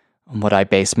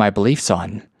base my beliefs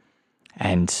on.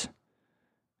 And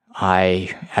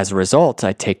as a result,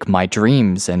 I take my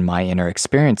dreams and my inner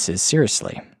experiences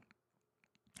seriously.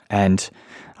 And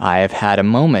I have had a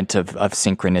moment of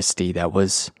synchronicity that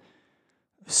was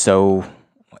so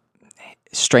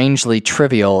strangely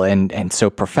trivial and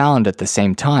so profound at the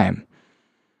same time,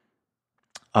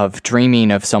 of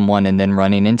dreaming of someone and then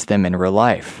running into them in real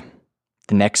life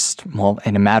in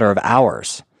a matter of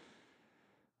hours.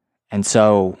 And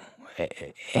so,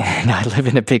 and I live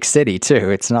in a big city too.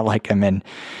 It's not like I'm in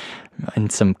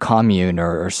some commune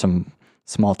or some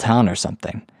small town or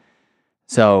something.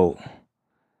 So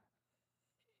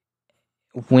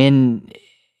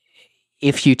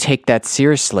if you take that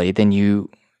seriously, then you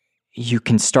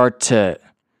can start to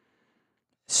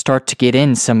get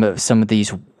in some of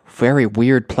these very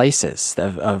weird places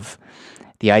of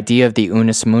the idea of the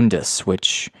unus mundus,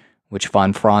 which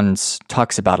von Franz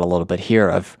talks about a little bit here,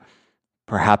 of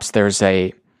perhaps there's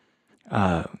a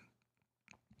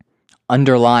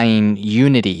underlying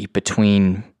unity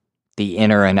between the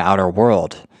inner and outer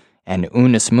world, and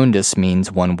unus mundus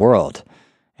means one world.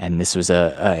 And this was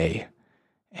a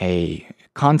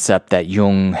concept that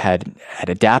Jung had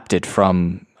adapted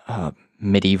from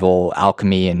medieval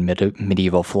alchemy and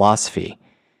medieval philosophy.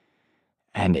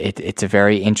 And it's a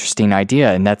very interesting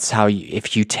idea, and that's how,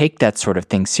 if you take that sort of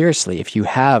thing seriously, if you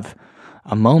have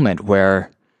a moment where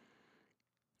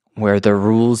the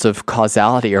rules of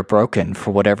causality are broken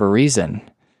for whatever reason,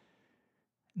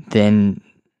 then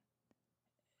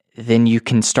you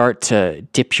can start to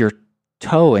dip your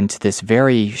toe into this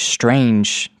very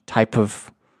strange type of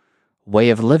way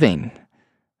of living,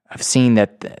 of seeing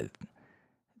that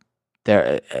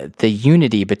the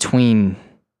unity between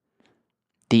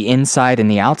the inside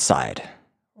and the outside,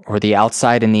 or the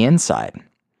outside and the inside.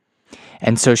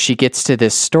 And so she gets to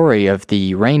this story of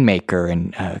the rainmaker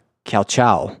and Cao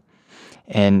Cao.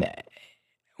 And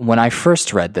when I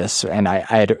first read this, and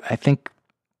I think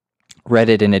read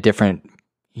it in a different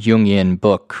Jungian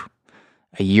book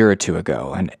a year or two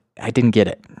ago, and I didn't get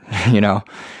it.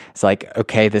 It's like,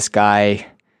 okay, this guy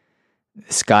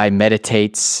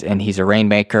meditates and he's a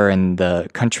rainmaker and the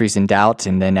country's in doubt,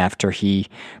 and then after he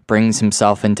brings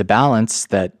himself into balance,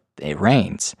 that it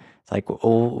rains. It's like,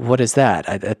 well, what is that?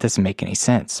 That doesn't make any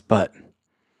sense. But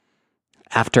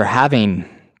after having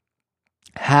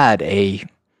had a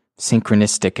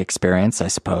synchronistic experience, I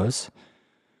suppose,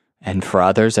 and for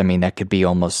others, I mean, that could be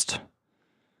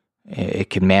it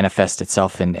could manifest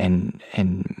itself in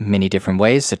many different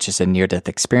ways, such as a near-death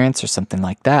experience or something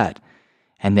like that.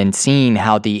 And then seeing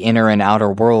how the inner and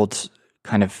outer worlds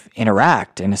kind of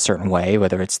interact in a certain way,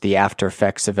 whether it's the after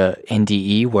effects of a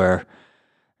NDE, where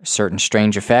certain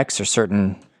strange effects or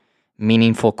certain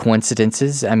meaningful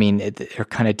coincidences, I mean, there are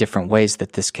kind of different ways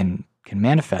that this can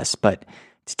manifest. But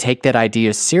to take that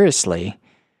idea seriously,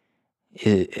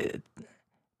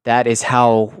 that is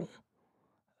how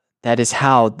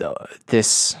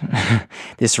this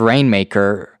this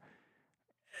rainmaker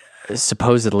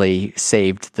supposedly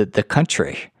saved the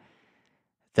country.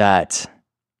 That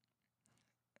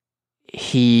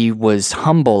he was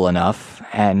humble enough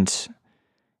and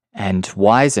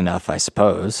wise enough, I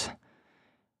suppose,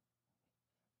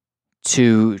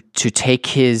 to take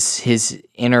his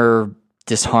inner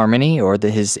disharmony or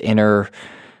his inner,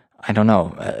 I don't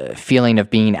know, feeling of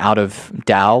being out of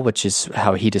Tao, which is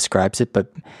how he describes it,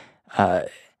 but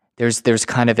there's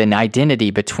kind of an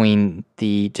identity between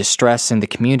the distress in the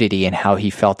community and how he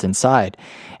felt inside.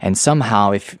 And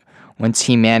somehow, once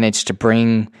he managed to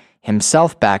bring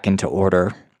himself back into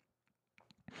order,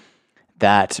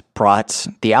 that brought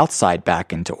the outside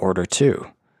back into order too.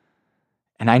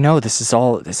 And I know this is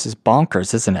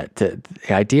bonkers, isn't it?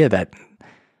 The idea that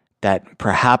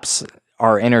perhaps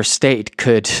our inner state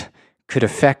could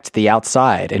affect the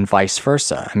outside and vice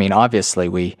versa. I mean, obviously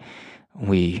we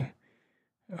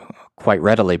quite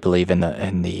readily believe in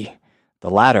the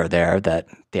latter there, that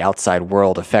the outside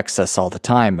world affects us all the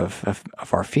time of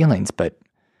our feelings. But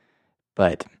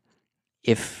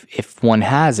if one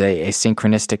has a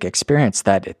synchronistic experience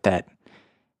that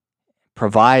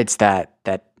provides that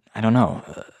I don't know,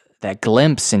 that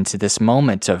glimpse into this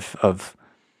moment of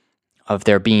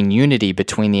there being unity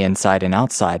between the inside and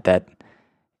outside, that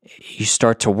you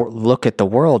start to look at the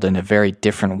world in a very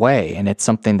different way. And it's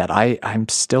something that I'm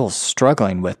still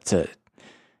struggling with to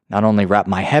not only wrap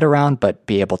my head around, but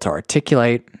be able to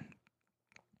articulate.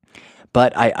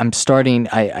 But I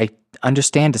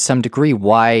understand to some degree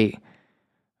why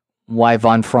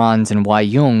von Franz and why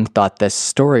Jung thought this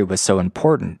story was so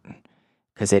important,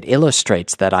 because it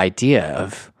illustrates that idea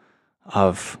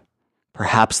of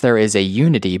perhaps there is a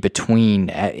unity between,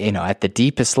 at the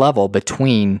deepest level,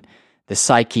 between the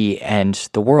psyche and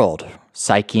the world,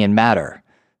 psyche and matter.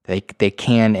 They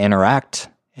can interact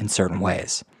in certain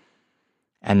ways.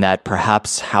 And that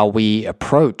perhaps how we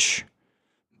approach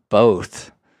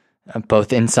both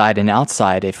inside and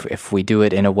outside, if we do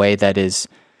it in a way that is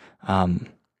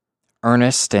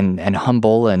earnest and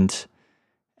humble and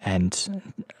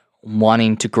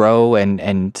wanting to grow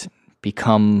and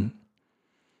become,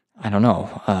 I don't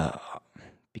know,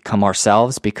 become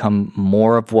ourselves, become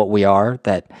more of what we are,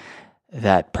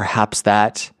 that perhaps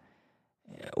that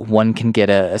one can get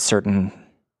a certain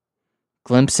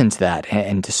glimpse into that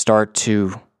and to start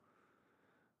to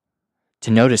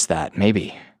notice that,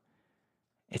 maybe.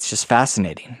 It's just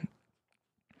fascinating.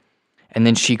 And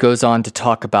then she goes on to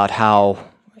talk about how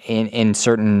in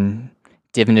certain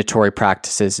divinatory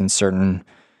practices and certain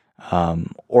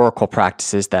oracle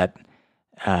practices that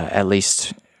at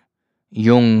least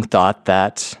Jung thought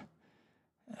that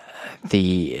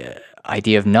the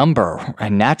idea of number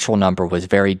and natural number was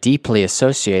very deeply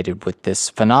associated with this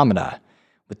phenomena,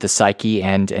 with the psyche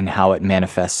and how it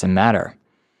manifests in matter.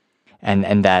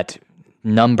 And that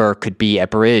number could be a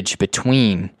bridge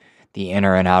between the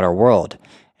inner and outer world.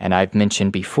 And I've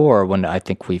mentioned before, when I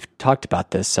think we've talked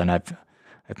about this, and I've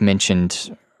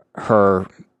mentioned her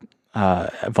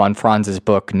von Franz's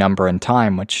book Number and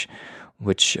Time,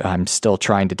 which I'm still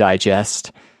trying to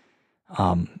digest.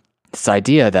 This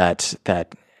idea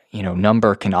that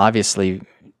number can obviously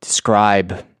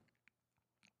describe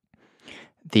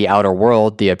the outer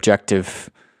world, the objective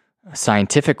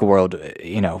scientific world,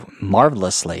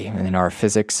 marvelously in our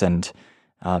physics and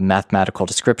mathematical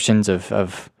descriptions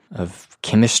of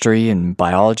chemistry and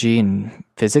biology and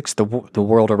physics, the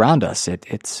world around us.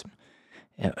 It's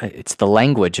the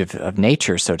language of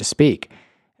nature, so to speak.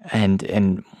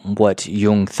 And what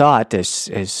Jung thought,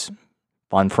 as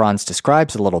von Franz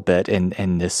describes a little bit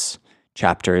in this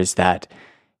chapter is that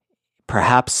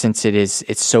perhaps since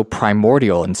it's so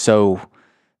primordial and so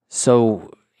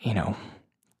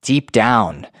deep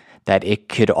down, that it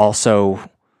could also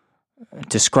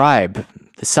describe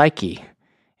the psyche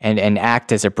and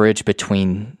act as a bridge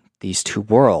between these two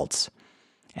worlds.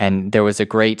 And there was a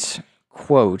great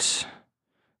quote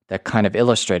that kind of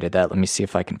illustrated that. Let me see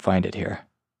if I can find it here.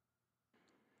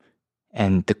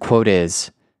 And the quote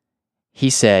is, he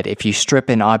said, "If you strip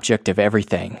an object of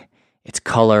everything, its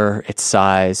color, its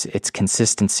size, its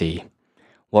consistency,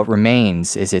 what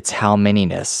remains is its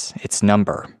how-manyness, its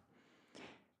number."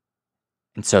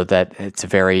 And so that it's a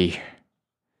very,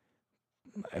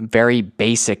 very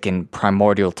basic and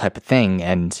primordial type of thing.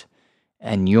 And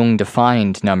Jung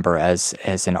defined number as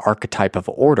an archetype of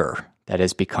order that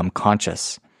has become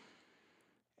conscious.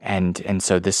 And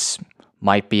so this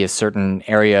might be a certain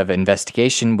area of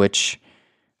investigation which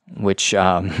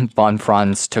von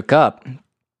Franz took up.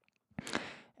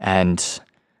 And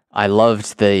I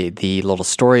loved the little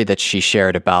story that she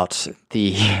shared about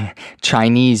the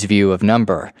Chinese view of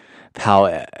number, how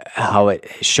it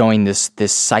showing this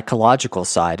psychological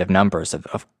side of numbers,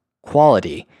 of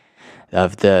quality,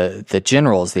 of the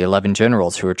generals, the 11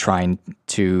 generals who were trying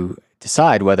to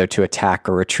decide whether to attack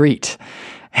or retreat.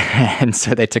 And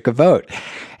so they took a vote,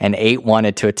 and 8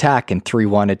 wanted to attack and 3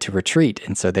 wanted to retreat.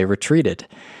 And so they retreated,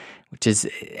 which is,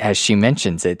 as she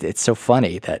mentions, it's so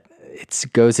funny that it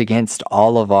goes against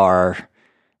all of our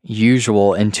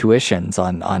usual intuitions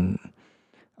on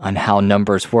how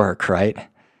numbers work, right?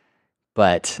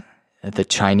 But the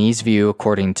Chinese view,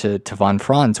 according to von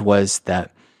Franz, was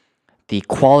that the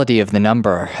quality of the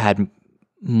number had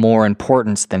more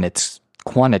importance than its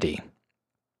quantity.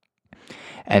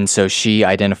 And so she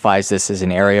identifies this as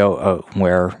an area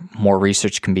where more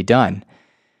research can be done.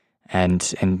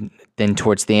 And then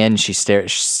towards the end, she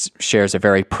shares a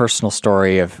very personal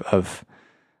story of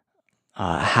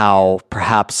how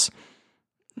perhaps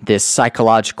this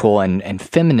psychological and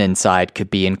feminine side could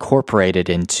be incorporated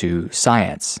into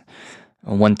science.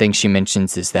 One thing she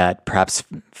mentions is that perhaps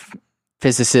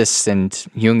physicists and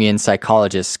Jungian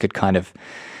psychologists could kind of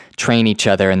train each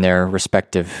other in their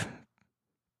respective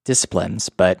disciplines.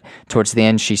 But towards the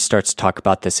end, she starts to talk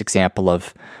about this example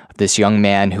of this young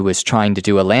man who was trying to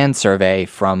do a land survey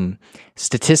from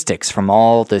statistics, from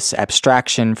all this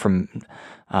abstraction, from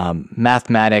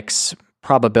mathematics,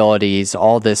 probabilities,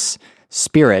 all this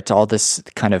spirit, all this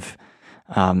kind of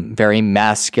very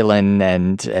masculine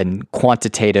and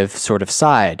quantitative sort of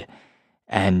side.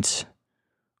 And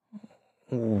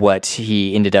what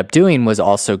he ended up doing was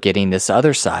also getting this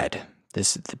other side,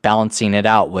 this balancing it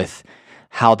out with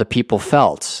how the people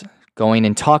felt, going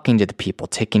and talking to the people,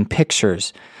 taking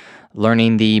pictures,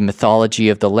 learning the mythology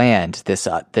of the land, this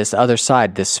other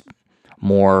side, this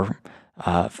more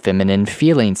feminine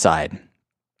feeling side.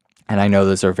 And I know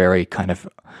those are very kind of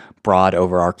broad,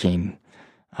 overarching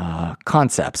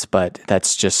concepts, but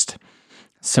that's just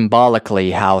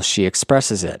symbolically how she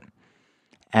expresses it.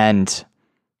 And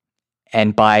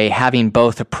by having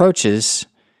both approaches,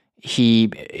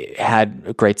 he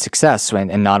had great success,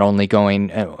 and not only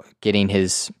getting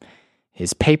his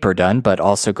paper done, but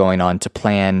also going on to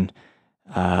plan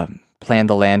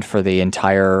the land for the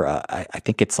entire, I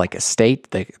think it's like a state,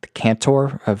 the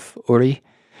cantor of Uri.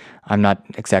 I'm not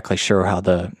exactly sure how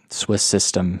the Swiss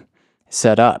system is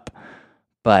set up,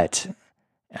 but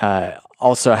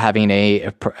also having a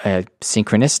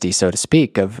synchronicity, so to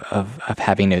speak, of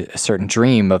having a certain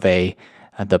dream of the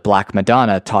Black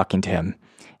Madonna talking to him.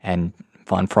 And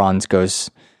von Franz goes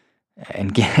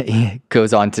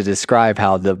on to describe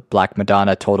how the Black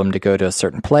Madonna told him to go to a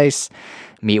certain place,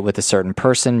 meet with a certain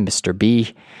person, Mr.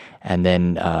 B, and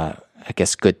then I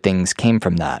guess good things came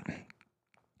from that.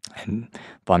 And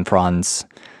von Franz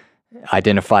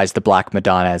identifies the Black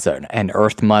Madonna as an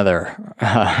earth mother,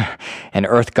 an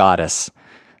earth goddess,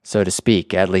 so to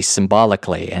speak, at least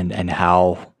symbolically, and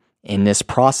how in this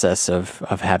process of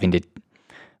having to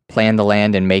plan the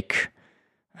land and make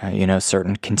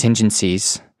certain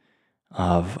contingencies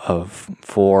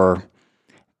for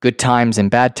good times and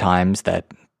bad times,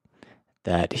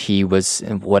 that he was,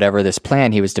 whatever this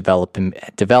plan he was developing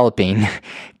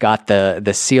got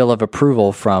the seal of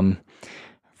approval from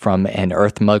an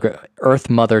earth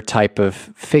mother type of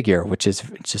figure, which is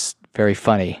just very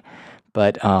funny.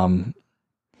 But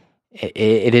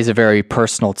it is a very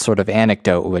personal sort of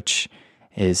anecdote, which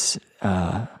is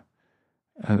a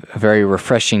very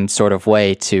refreshing sort of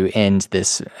way to end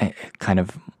this kind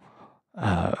of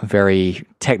very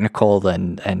technical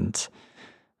and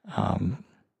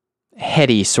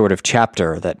heady sort of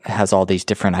chapter that has all these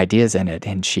different ideas in it.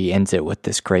 And she ends it with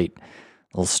this great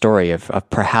little story of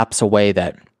perhaps a way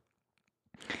that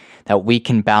that we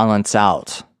can balance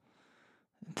out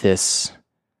this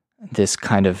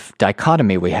kind of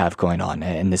dichotomy we have going on,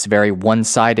 and this very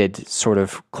one-sided sort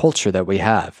of culture that we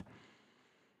have.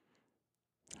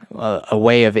 A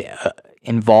way of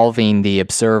involving the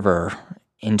observer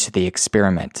into the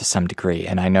experiment to some degree.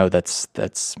 And I know that's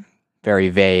very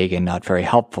vague and not very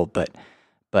helpful, but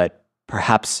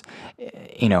perhaps,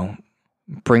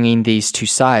 bringing these two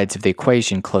sides of the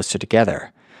equation closer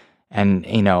together. And,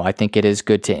 I think it is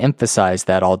good to emphasize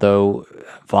that although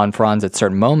von Franz at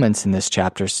certain moments in this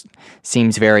chapter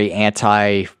seems very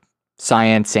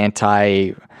anti-science,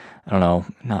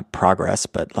 not progress,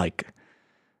 but like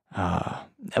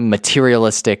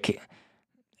materialistic,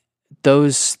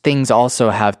 those things also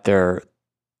have their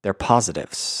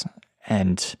positives.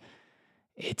 And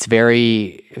it's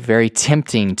very, very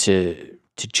tempting to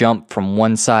jump from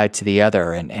one side to the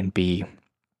other and be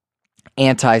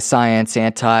anti-science,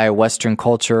 anti-Western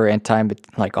culture,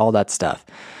 like all that stuff.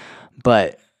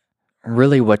 But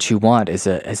really what you want is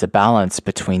a balance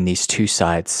between these two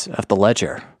sides of the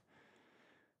ledger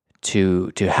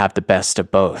to have the best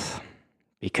of both.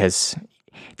 Because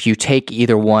if you take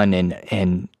either one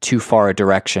in too far a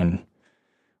direction,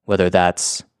 whether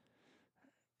that's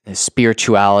the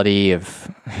spirituality of,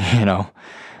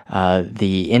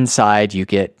 the inside, you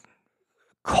get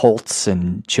cults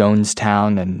and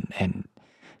Jonestown and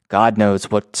God knows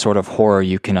what sort of horror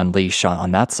you can unleash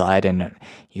on that side. And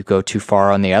you go too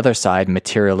far on the other side,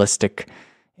 materialistic,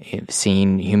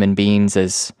 seeing human beings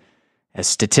as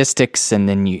statistics, and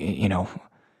then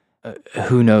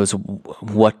who knows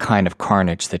what kind of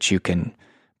carnage that you can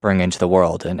bring into the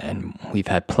world. And we've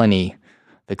had plenty of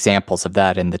examples of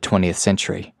that in the 20th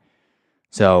century.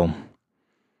 So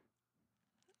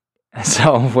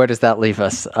where does that leave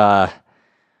us?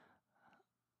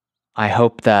 I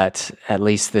hope that at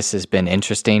least this has been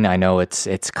interesting. I know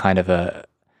it's kind of a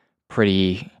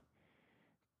pretty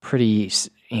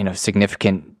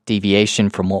significant deviation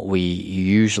from what we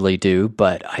usually do,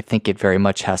 but I think it very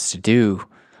much has to do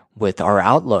with our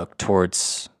outlook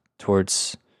towards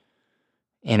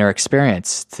inner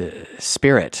experience, the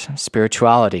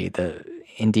spirituality, the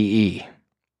NDE.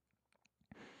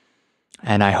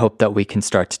 And I hope that we can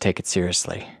start to take it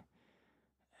seriously.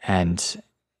 And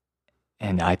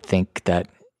I think that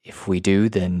if we do,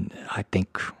 then I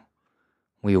think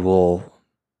we will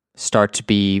start to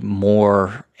be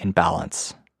more in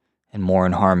balance and more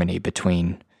in harmony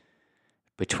between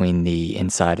the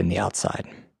inside and the outside.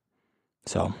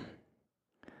 So,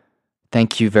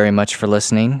 thank you very much for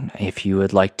listening. If you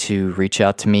would like to reach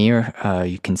out to me,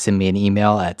 you can send me an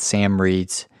email at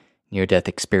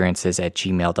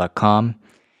samreadsnear-death-experiences@gmail.com.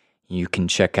 You can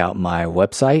check out my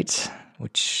website,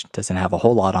 which doesn't have a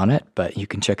whole lot on it, but you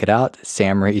can check it out,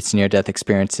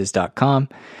 samreadsnear-death-experiences.com.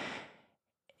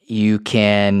 You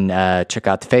can check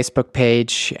out the Facebook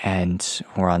page, and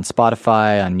we're on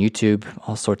Spotify, on YouTube,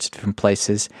 all sorts of different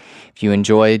places. If you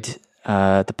enjoyed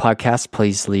the podcast,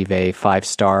 please leave a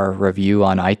 5-star review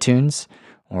on iTunes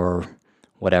or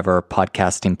whatever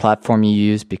podcasting platform you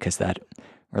use, because that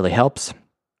really helps.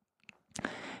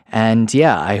 And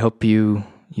yeah, I hope you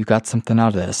got something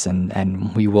out of this,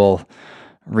 and we will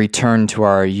return to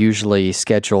our usually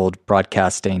scheduled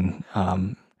broadcasting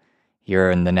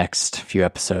here in the next few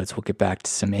episodes. We'll get back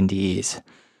to some NDEs.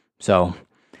 So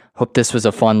hope this was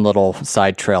a fun little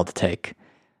side trail to take.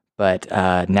 But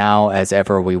now, as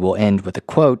ever, we will end with a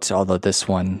quote, although this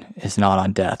one is not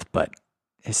on death, but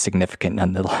is significant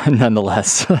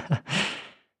nonetheless.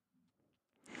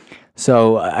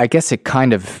 So I guess it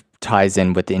kind of ties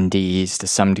in with NDEs to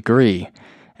some degree.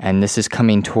 And this is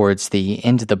coming towards the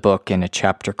end of the book in a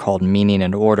chapter called Meaning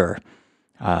and Order,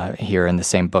 here in the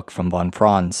same book from von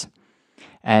Franz.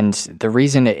 And the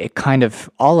reason it kind of,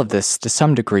 all of this to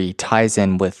some degree ties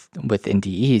in with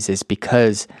NDEs is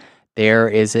because there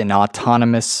is an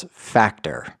autonomous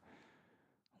factor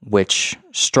which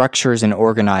structures and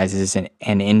organizes an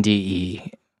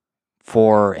NDE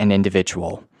for an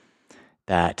individual,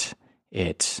 that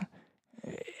it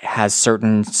has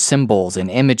certain symbols and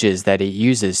images that it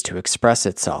uses to express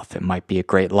itself. It might be a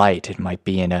great light. It might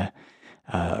be in a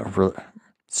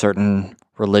certain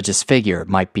religious figure. It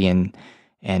might be in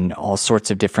all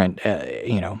sorts of different,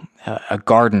 a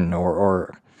garden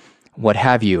or what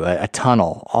have you, a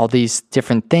tunnel. All these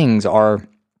different things are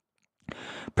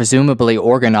presumably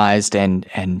organized and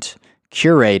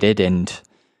curated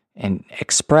and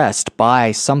expressed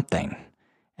by something.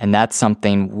 And that's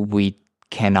something we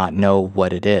cannot know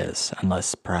what it is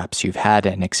unless perhaps you've had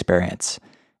an experience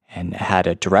and had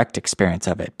a direct experience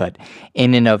of it. But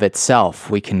in and of itself,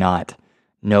 we cannot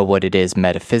know what it is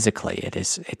metaphysically.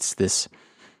 It's this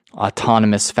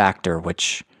autonomous factor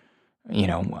which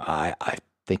I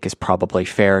think is probably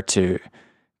fair to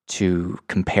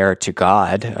compare it to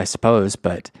God, I suppose,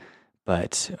 but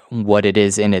what it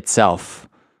is in itself,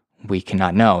 we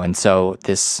cannot know. And so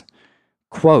this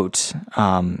quote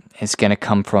is going to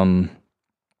come from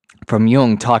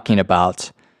Jung talking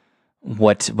about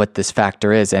what this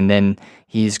factor is, and then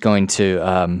he's going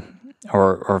to,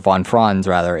 or von Franz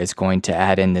rather, is going to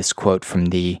add in this quote from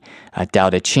the Tao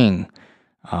Te Ching,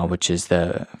 which is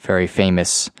the very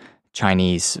famous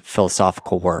Chinese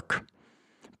philosophical work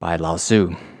by Lao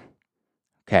Tzu.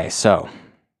 Okay, so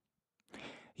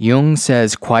Jung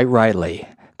says quite rightly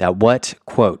that what,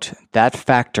 quote, that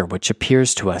factor which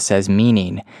appears to us as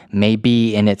meaning may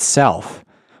be in itself,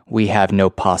 we have no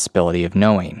possibility of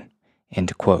knowing,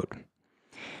 end quote.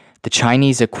 The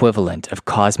Chinese equivalent of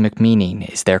cosmic meaning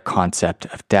is their concept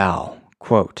of Tao,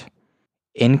 quote,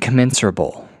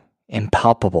 incommensurable,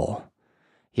 impalpable,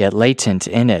 yet latent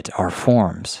in it are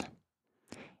forms.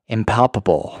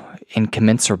 Impalpable,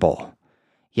 incommensurable,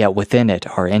 yet within it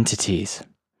are entities.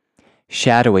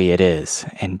 Shadowy it is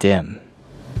and dim.